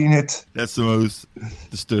know he's seen it. That's the most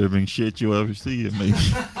disturbing shit you ever see, maybe.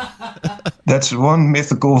 That's one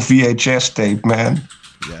mythical VHS tape, man.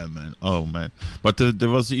 Yeah, man. Oh, man. But there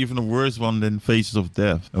was even a worse one than Faces of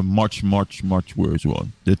Death. A much, much, much worse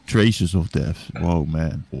one. The Traces of Death. Whoa,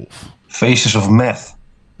 man. Oof. Faces of Meth.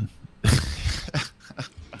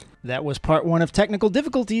 That was part 1 of Technical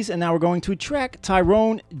Difficulties, and now we're going to track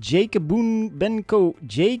Tyrone Jakubenko,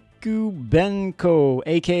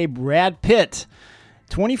 a.k.a. Brad Pitt.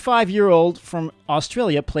 25-year-old from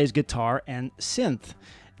Australia, plays guitar and synth.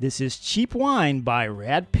 This is Cheap Wine by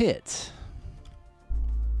Brad Pitt.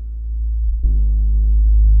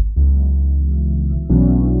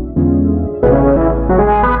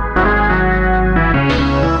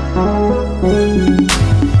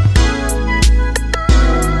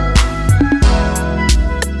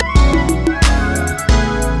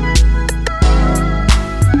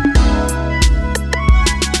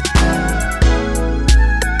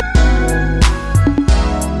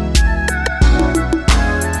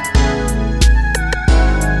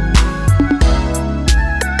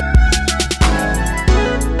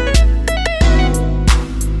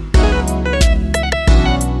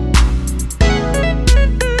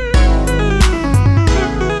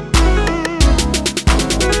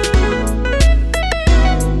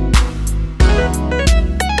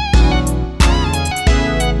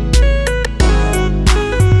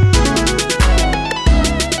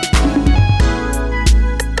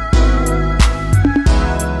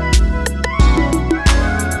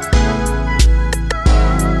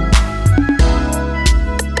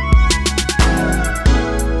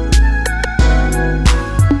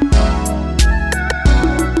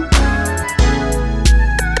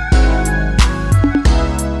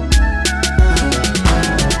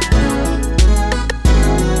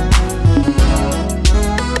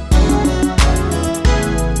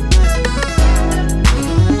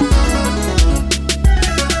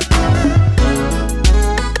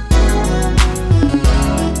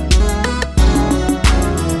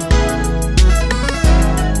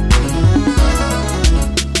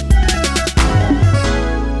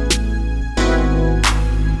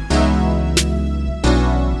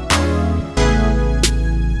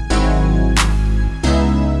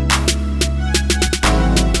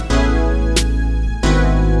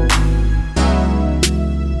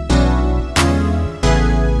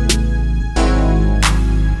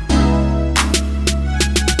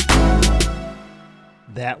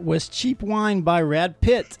 That was Cheap Wine by Rad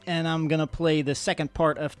Pitt, and I'm going to play the second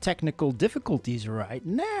part of Technical Difficulties right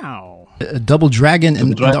now. Double Dragon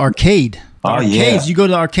and the arcade. The arcades. yeah. You go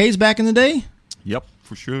to arcades back in the day? Yep,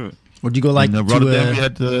 for sure. Or did you go like in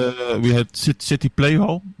Rotterdam, we had City Play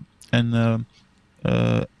Hall, and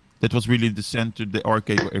that was really the center, the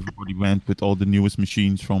arcade where everybody went with all the newest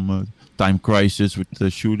machines from Time Crisis with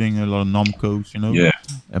the shooting, a lot of Namco's, you know. Yeah.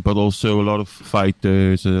 But also a lot of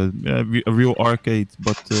fighters, a real arcade.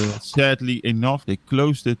 But sadly enough, they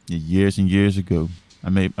closed it years and years ago.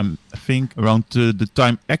 I think around the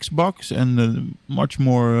time Xbox and much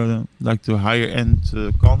more like the higher end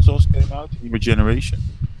consoles came out, newer generation.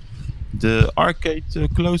 The arcade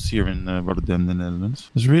closed here in Rotterdam, the Netherlands.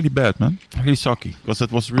 It was really bad, man. Really sucky, because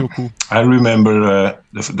that was real cool. I remember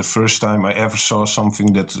the first time I ever saw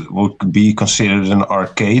something that would be considered an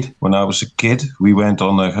arcade. When I was a kid, we went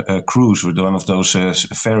on a cruise with one of those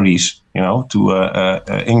ferries, you know, to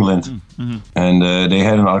England, and they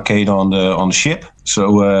had an arcade on the ship.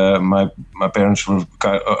 So my parents were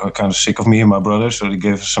kind of sick of me and my brother, so they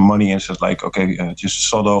gave us some money and said like, okay, just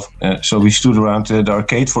sod off. So we stood around the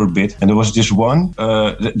arcade for a bit, and there was this one.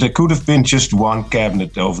 There could have been just one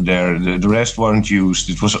cabinet over there. The rest weren't used.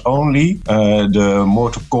 It was only the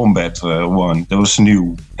Mortal Kombat one that was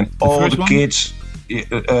new, and all the kids.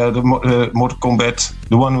 The Mortal Kombat,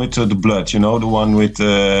 the one with the blood, you know, the one with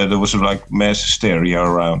there was like mass hysteria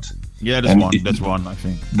around. Yeah, that's one, I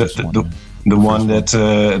think. The one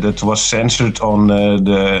that was censored on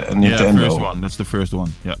the Nintendo. Yeah, first one. That's the first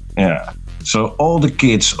one. Yeah. Yeah. So all the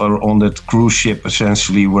kids are on that cruise ship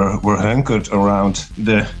essentially were hunkered around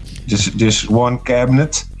this one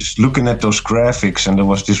cabinet, just looking at those graphics, and there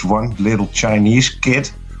was this one little Chinese kid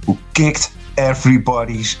who kicked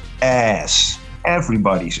everybody's ass.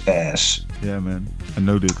 Everybody's ass. Yeah, man. I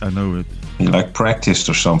know it. He like practiced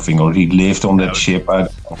or something, or he lived on that ship. I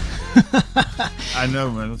don't know. I know,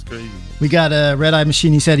 man. That's crazy. We got a Red Eye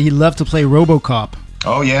Machine. He said he loved to play RoboCop.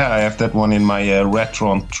 Oh yeah, I have that one in my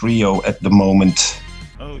Retron Trio at the moment.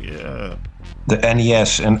 Oh yeah. The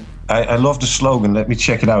NES, and I love the slogan. Let me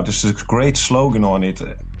check it out. There's a great slogan on it.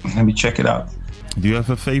 Let me check it out. Do you have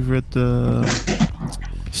a favorite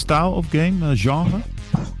style of game, genre,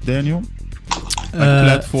 Daniel?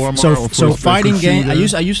 Platformer so fighting game.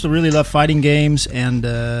 shooter? I used to really love fighting games, and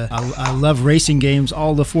I love racing games.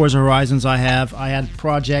 All the Forza Horizons I have. I had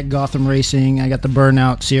Project Gotham Racing. I got the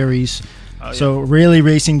Burnout series. So really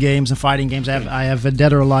racing games and fighting games. I have a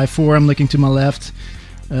Dead or Alive 4. I'm looking to my left.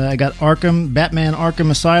 I got Batman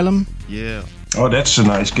Arkham Asylum. Yeah. Oh, that's a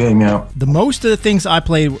nice game. Yeah. The most of the things I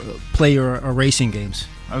play are racing games.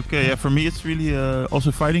 Okay, yeah. For me, it's really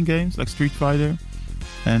also fighting games like Street Fighter.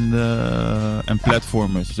 And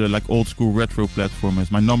platformers, like old school retro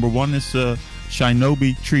platformers. My number one is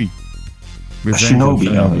Shinobi 3. Shinobi,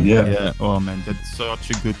 yeah. Yeah. Oh man, that's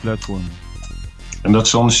such a good platform. And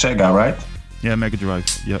that's on Sega, right? Yeah, Mega Drive.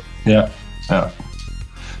 Yep. Yeah.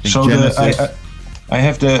 So I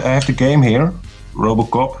have the game here,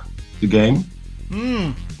 RoboCop, the game.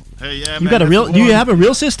 Hey, yeah, you got a real? Do you have a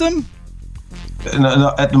real system?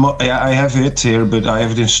 No, I have it here, but I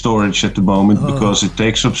have it in storage at the moment because it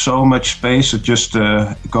takes up so much space. I just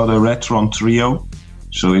got a Retron Trio,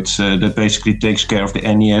 so it's that basically takes care of the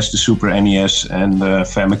NES, the Super NES, and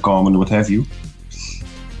Famicom, and what have you,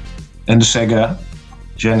 and the Sega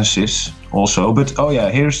Genesis also. But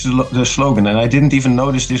here's the slogan, and I didn't even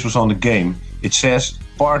notice this was on the game. It says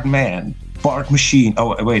 "Part Man, Part Machine."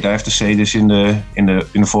 Oh wait, I have to say this in the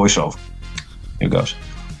voiceover. Here it goes.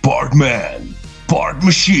 Part Man, Part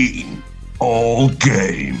Machine, all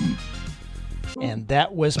game. And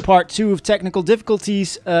that was part 2 of Technical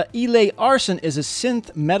Difficulties. Elay Arson is a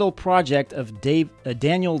synth metal project of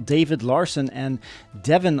Daniel David Larson and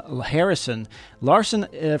Devin Harrison. Larson,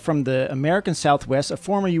 from the American Southwest, a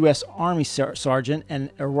former U.S. Army sergeant and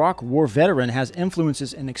Iraq War veteran, has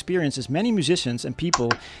influences and experiences many musicians and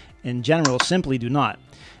people in general simply do not.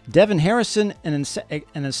 Devin Harrison, an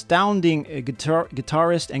astounding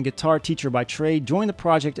guitarist and guitar teacher by trade, joined the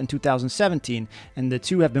project in 2017, and the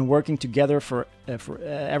two have been working together for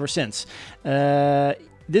ever since.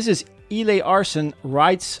 This is Elay Arson,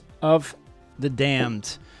 Rites of the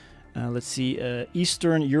Damned. Let's see,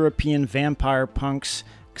 Eastern European Vampire Punks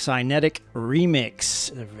Cynetic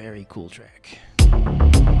Remix. A very cool track.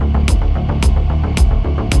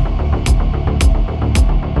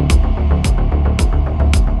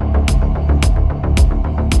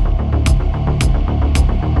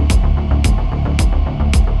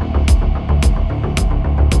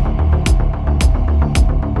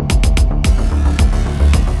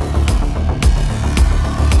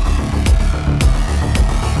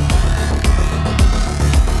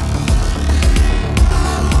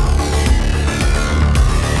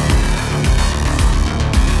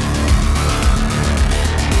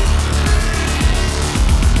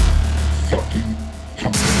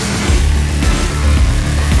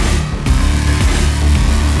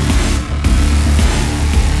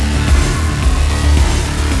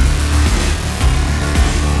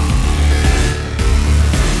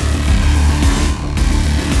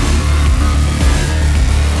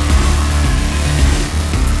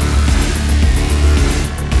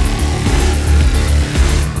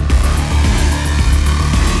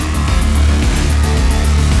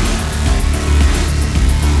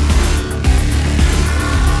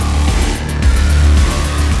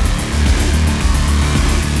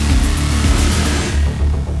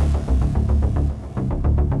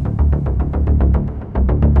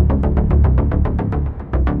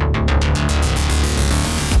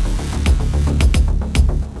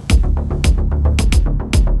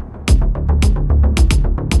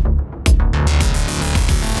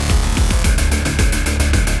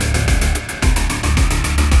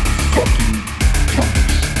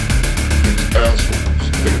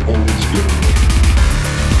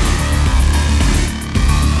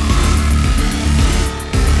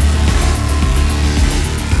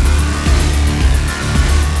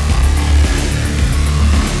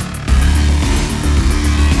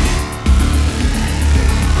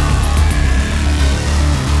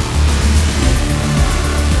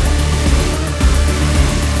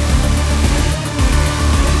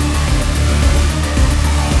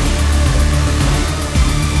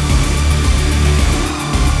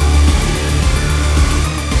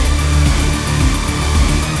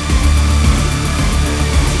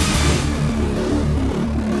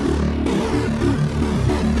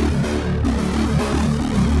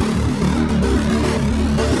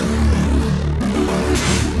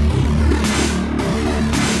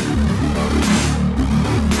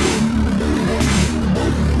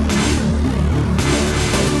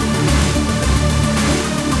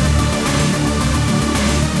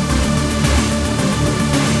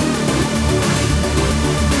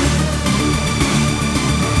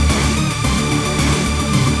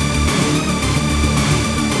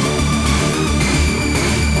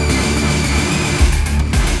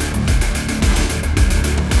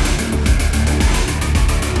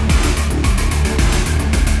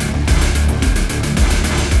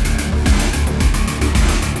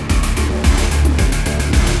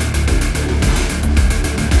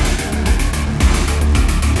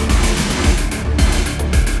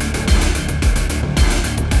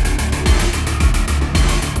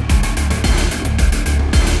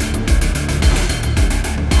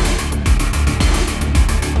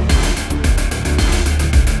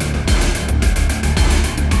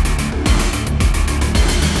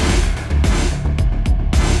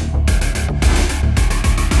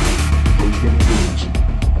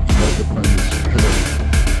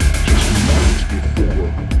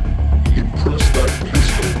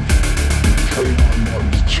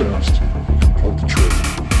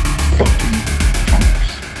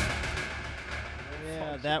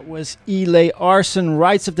 was Ile Arson,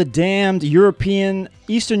 Rights of the Damned,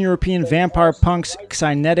 Eastern European Vampire Punks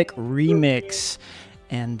Cynetic Remix.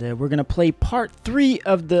 And we're going to play part 3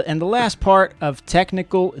 of the last part of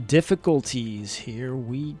Technical Difficulties. Here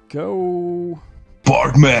we go.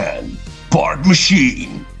 Part man, part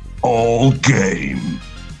machine, all game.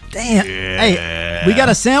 Damn. Hey, we got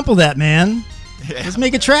to sample that, man. Let's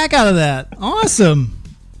make a track out of that. Awesome.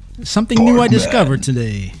 Something new I discovered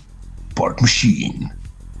today. Part machine,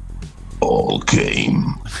 all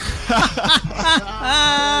game.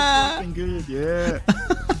 Good, yeah.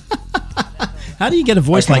 How do you get a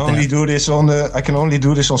voice like that? I can only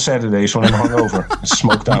do this on Saturdays when I'm hungover,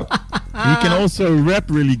 smoked out. He can also rap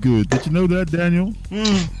really good. Did you know that, Daniel?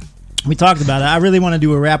 We talked about it. I really want to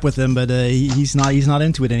do a rap with him, but he's not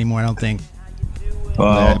into it anymore, I don't think.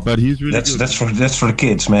 Well, Yeah, but he's really good. that's for the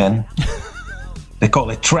kids, man. They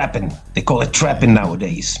call it trapping. They call it trapping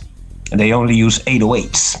nowadays, and they only use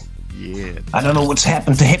 808s. Yeah. I don't know what's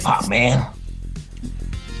happened to hip hop, man.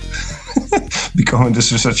 Becoming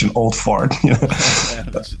this is such an old fart. You know?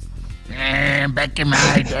 Back in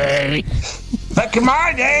my day. Back in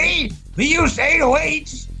my day, we used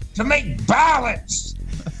 808s to make ballads.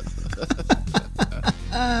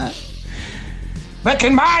 Back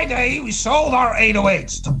in my day, we sold our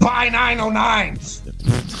 808s to buy 909s.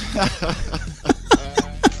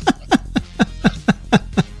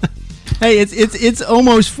 Hey, it's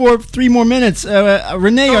almost 3 more minutes.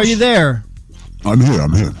 Renee, are you there? I'm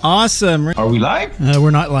here. Awesome. Are we live?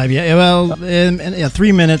 We're not live yet. Well,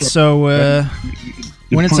 3 minutes. So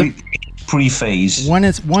when it's pre-phase.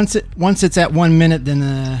 once it's at 1 minute,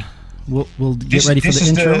 then we'll get ready for the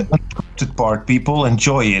intro. This is the unscripted part. People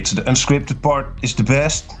enjoy it. The unscripted part is the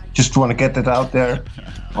best. Just want to get that out there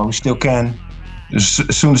while we still can. As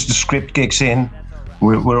soon as the script kicks in,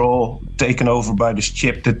 we're all taken over by this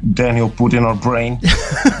chip that Daniel put in our brain.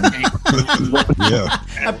 Yeah.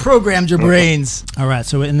 I programmed your brains. All right,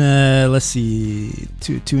 so in let's see,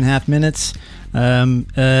 2.5 minutes.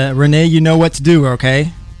 Renee, you know what to do,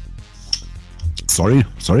 okay? Sorry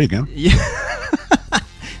again.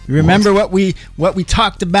 Remember what we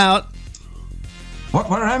talked about? What?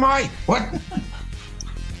 Where am I? What?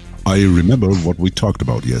 I remember what we talked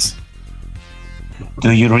about, yes.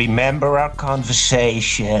 Do you remember our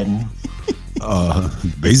conversation?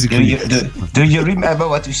 Basically. Do you remember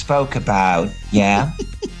what we spoke about? Yeah?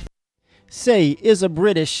 Say is a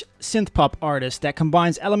British synth-pop artist that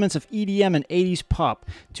combines elements of EDM and 80s pop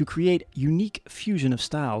to create unique fusion of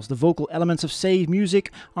styles. The vocal elements of Say's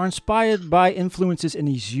music are inspired by influences in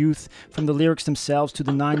his youth, from the lyrics themselves to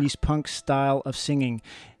the 90s punk style of singing.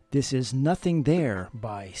 This is Nothing There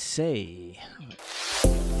by Say.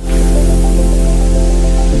 Nothing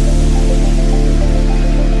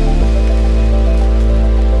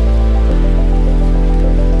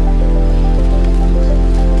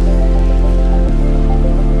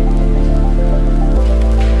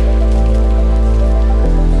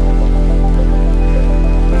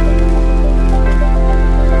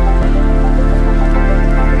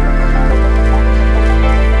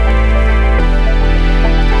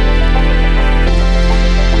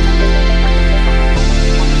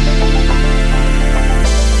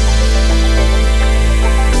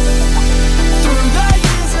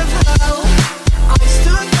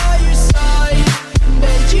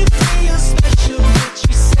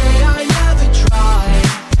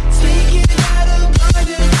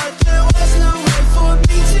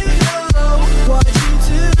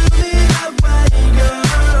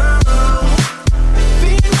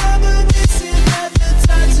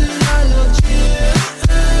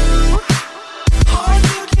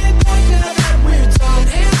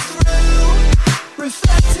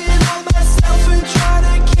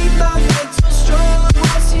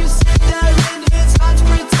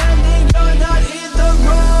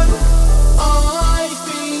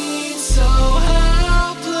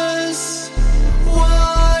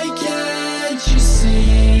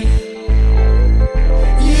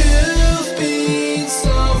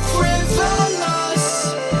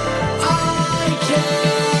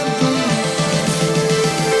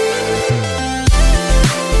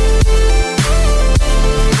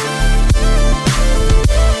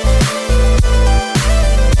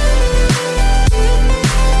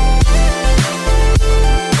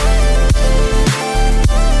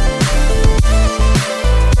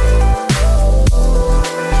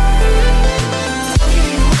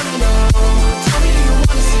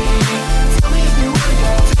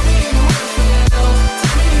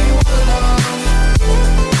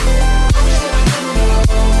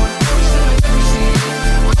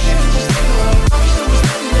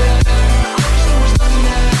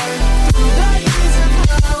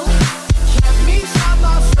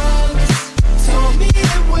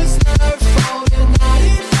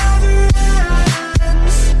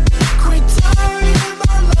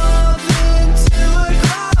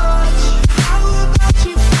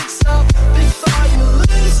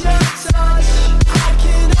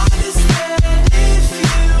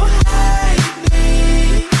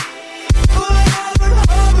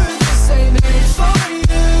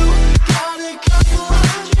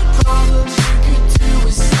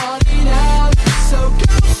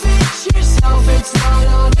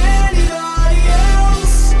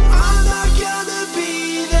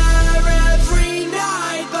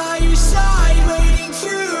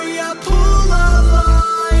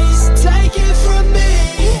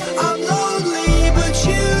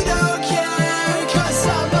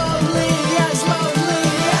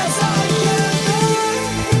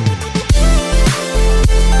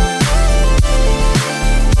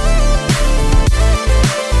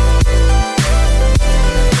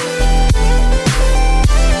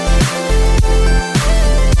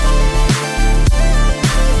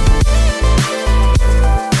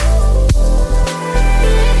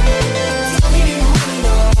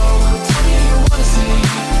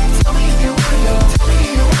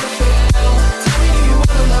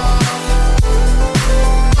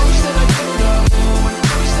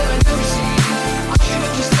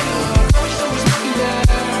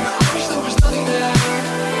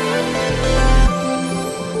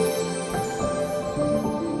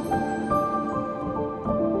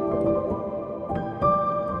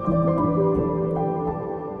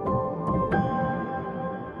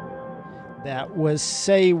That was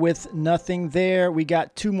Say With Nothing there. We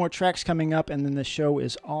got 2 more tracks coming up, and then the show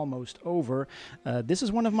is almost over. This is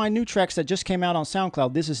one of my new tracks that just came out on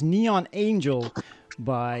SoundCloud. This is Neon Angel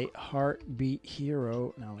by Heartbeat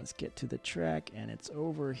Hero. Now let's get to the track, and it's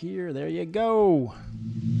over here. There you go.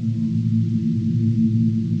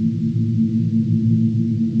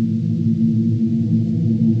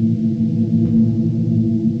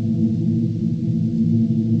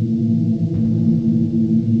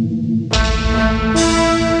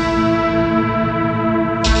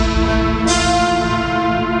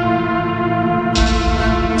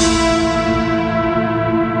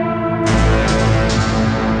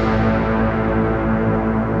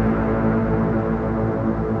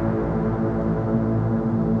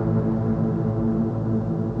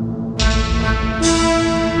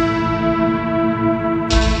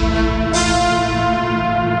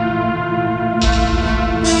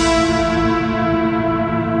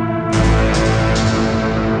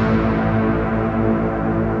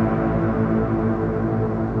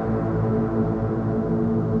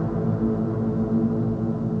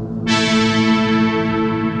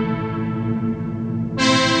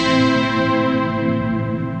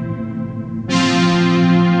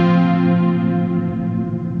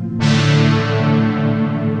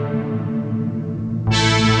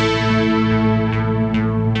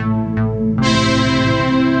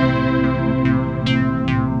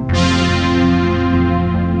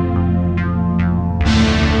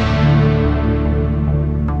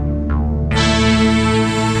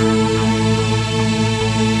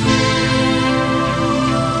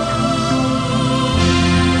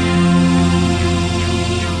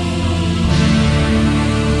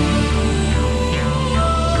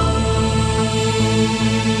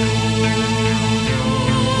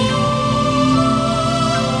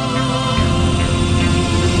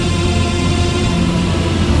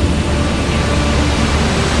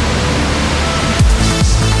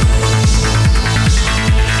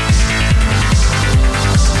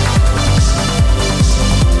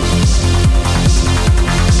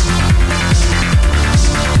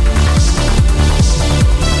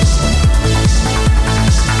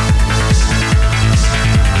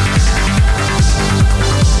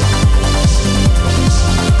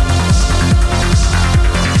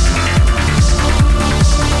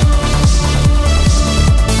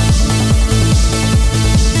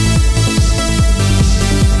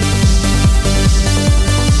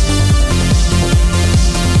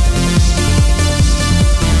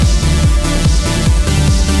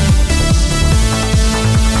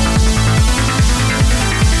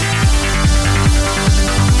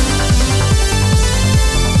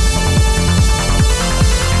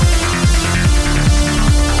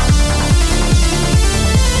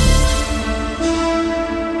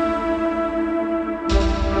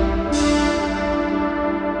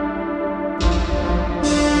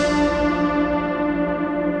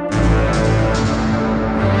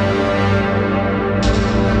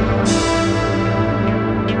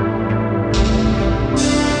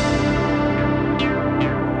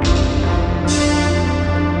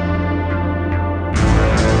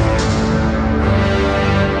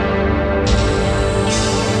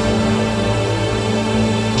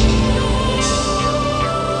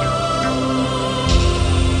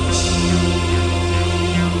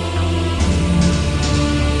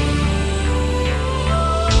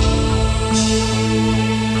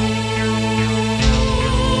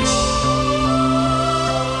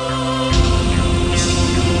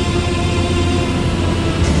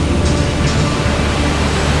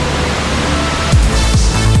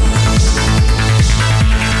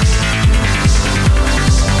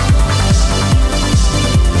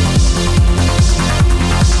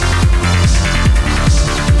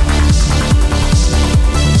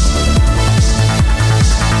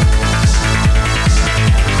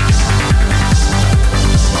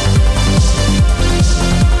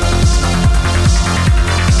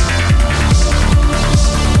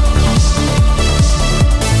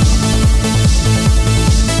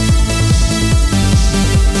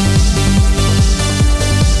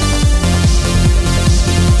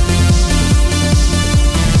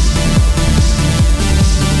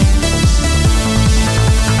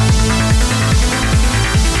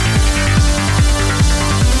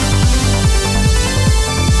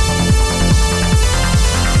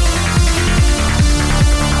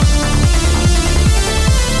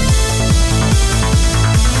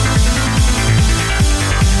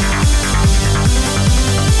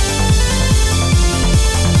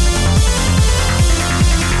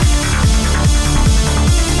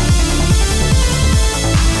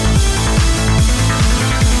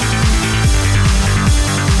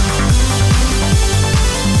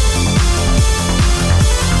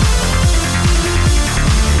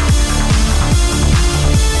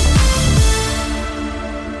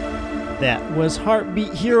 was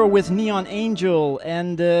Heartbeat Hero with Neon Angel,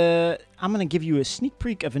 and I'm going to give you a sneak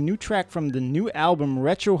peek of a new track from the new album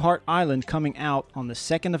Retro Heart Island coming out on the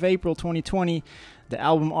 2nd of April 2020. The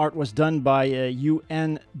album art was done by UN.G_draws,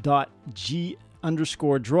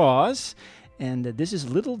 and this is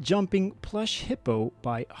Little Jumping Plush Hippo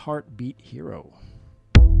by Heartbeat Hero.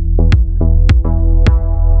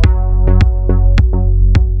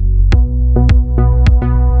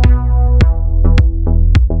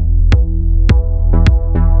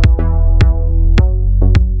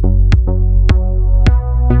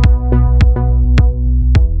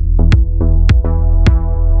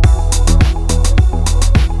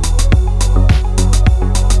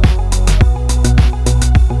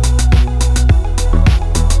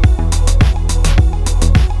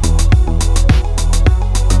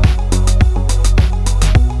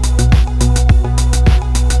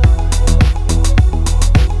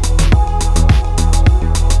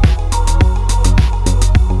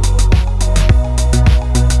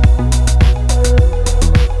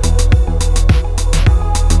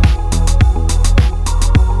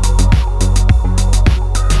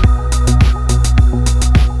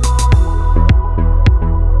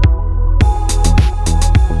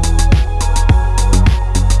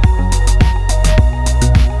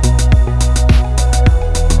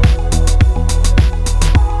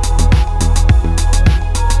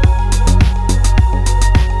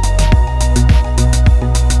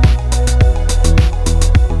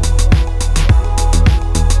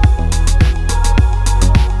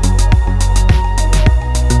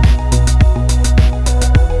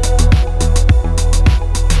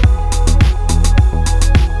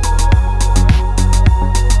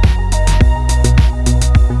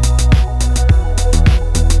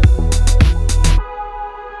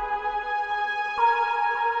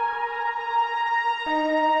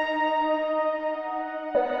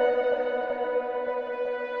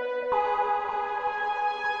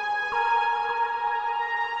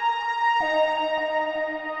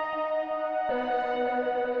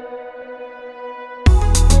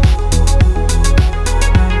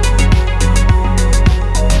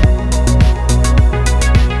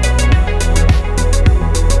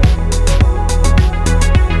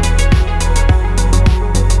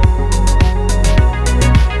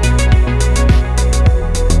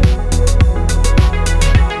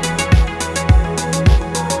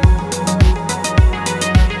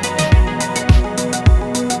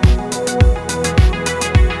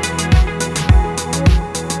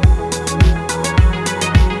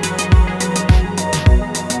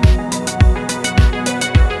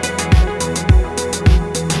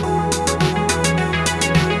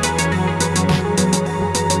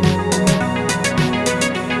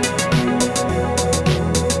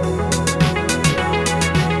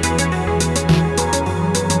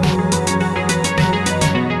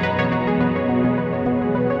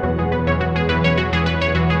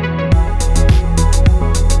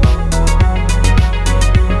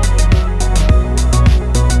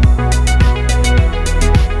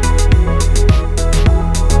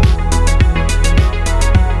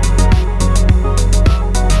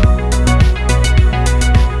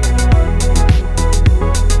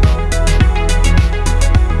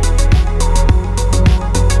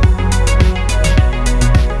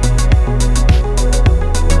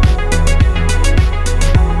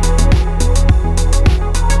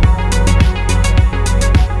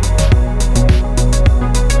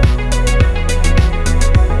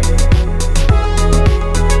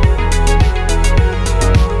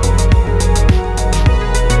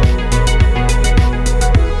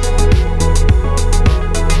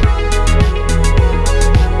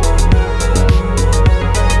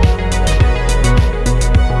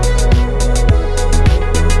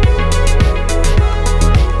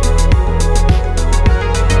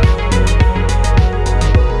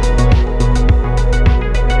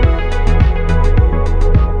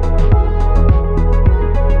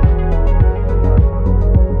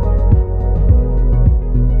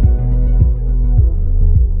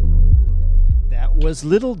 Was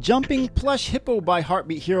Little Jumping Plush Hippo by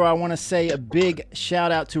Heartbeat Hero. I want to say a big shout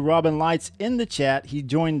out to Robin Lights in the chat. He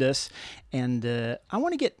joined us, and I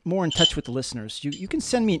want to get more in touch with the listeners. You can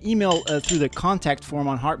send me an email through the contact form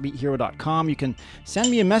on heartbeathero.com. You can send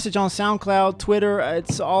me a message on SoundCloud, Twitter.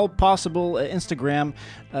 It's all possible. Instagram.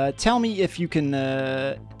 Tell me if you can.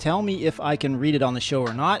 Tell me if I can read it on the show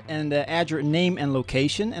or not, and add your name and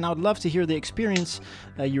location. And I would love to hear the experience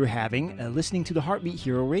you're having listening to the Heartbeat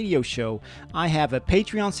Hero radio show. I have a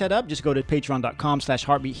Patreon set up. Just go to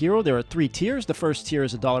patreon.com/heartbeathero. There are 3 tiers. The first tier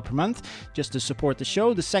is $1 per month, just to support the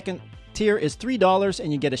show. The second tier is $3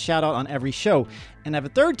 and you get a shout out on every show. And I have a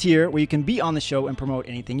third tier where you can be on the show and promote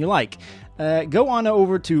anything you like. Go on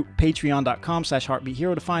over to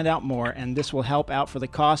patreon.com/heartbeathero to find out more, and this will help out for the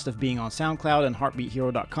cost of being on SoundCloud and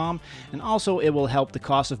heartbeathero.com, and also it will help the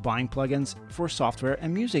cost of buying plugins for software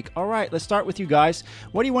and music. All right, let's start with you guys.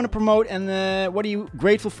 What do you want to promote, and what are you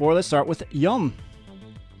grateful for? Let's start with Jan.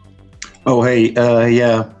 Oh, hey,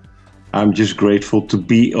 yeah, I'm just grateful to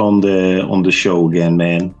be on the show again,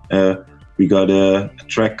 man. We got a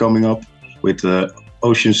track coming up with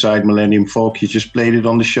Oceanside Millennium Folk. You just played it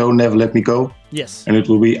on the show, Never Let Me Go. Yes. And it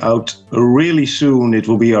will be out really soon. It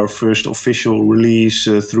will be our first official release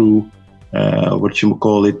through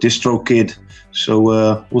DistroKid.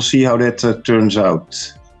 So we'll see how that turns out.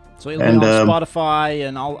 So it'll be on Spotify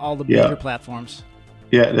and all the major platforms.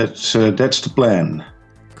 Yeah, that's the plan.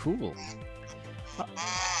 Cool.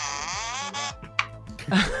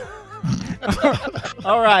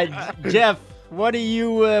 All right, Jeff. What do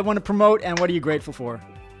you want to promote, and what are you grateful for?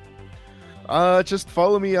 Just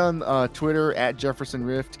follow me on Twitter at Jefferson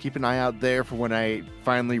Rift. Keep an eye out there for when I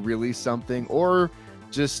finally release something, or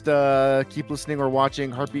just keep listening or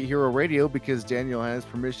watching Heartbeat Hero Radio, because Daniel has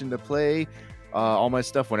permission to play all my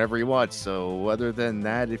stuff whenever he wants. So other than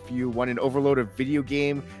that, if you want an overload of video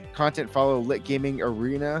game content, follow Lit Gaming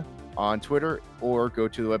Arena on Twitter, or go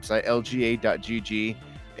to the website lga.gg.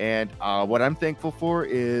 And what I'm thankful for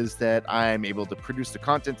is that I'm able to produce the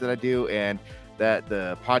content that I do, and that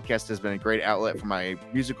the podcast has been a great outlet for my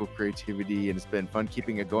musical creativity, and it's been fun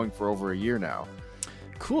keeping it going for over a year now.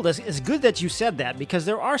 Cool. It's good that you said that, because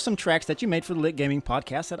there are some tracks that you made for the Lit Gaming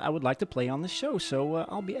podcast that I would like to play on the show. So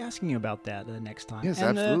I'll be asking you about that next time. Yes,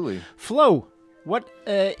 and, absolutely. Flo, what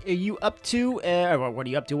are you up to? What are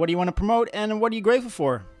you up to? What do you want to promote? And what are you grateful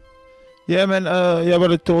for? Yeah, man.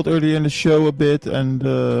 What I told earlier in the show a bit, and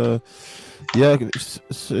in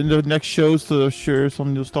the next shows, sure,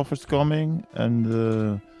 some new stuff is coming,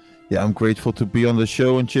 and I'm grateful to be on the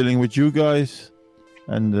show and chilling with you guys,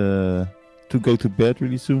 and to go to bed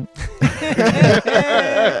really soon.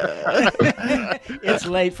 It's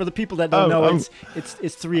late for the people that don't know.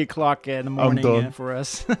 It's 3:00 in the morning for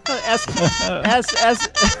us.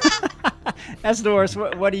 As Doris,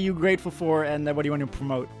 what are you grateful for, and what do you want to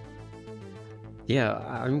promote? Yeah,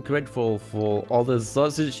 I'm grateful for all the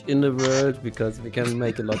sausage in the world, because we can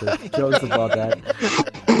make a lot of jokes about that.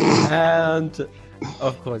 And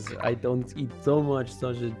of course, I don't eat so much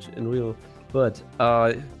sausage in real. But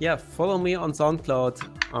follow me on SoundCloud.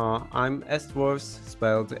 I'm Sdwarfs,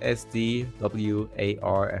 spelled SDWARFS.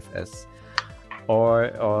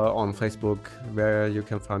 Or on Facebook, where you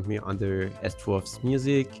can find me under Sdwarfs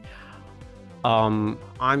Music. I'm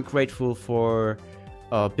grateful for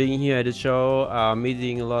being here at the show,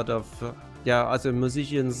 meeting a lot of other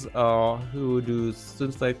musicians who do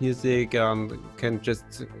synthwave music, and can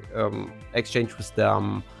just exchange with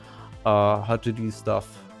them how to do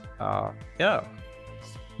stuff.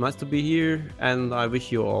 Nice to be here, and I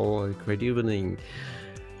wish you all a great evening.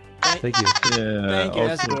 Thank you. Thank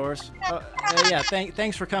you, Doris.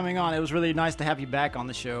 Thanks for coming on. It was really nice to have you back on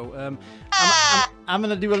the show. I'm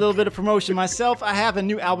going to do a little bit of promotion myself. I have a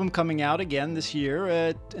new album coming out again this year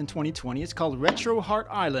in 2020. It's called Retro Heart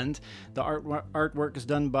Island. The artwork is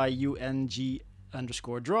done by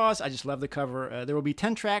UNG_draws. I just love the cover. There will be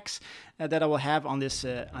 10 tracks that I will have on this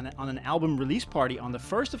on an album release party on the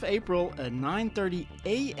 1st of April at 9:30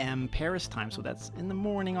 a.m. Paris time. So that's in the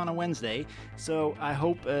morning on a Wednesday. So I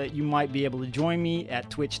hope you might be able to join me at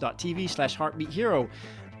twitch.tv/heartbeathero.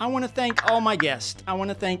 I want to thank all my guests. I want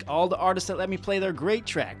to thank all the artists that let me play their great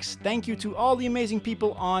tracks. Thank you to all the amazing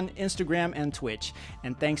people on Instagram and Twitch.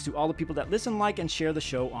 And thanks to all the people that listen, like, and share the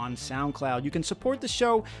show on SoundCloud. You can support the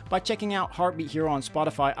show by checking out Heartbeat Hero on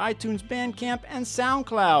Spotify, iTunes, Bandcamp, and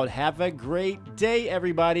SoundCloud. Have a great day,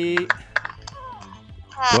 everybody.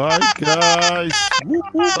 Bye, guys.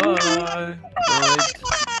 Bye. Bye.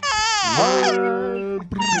 Bye.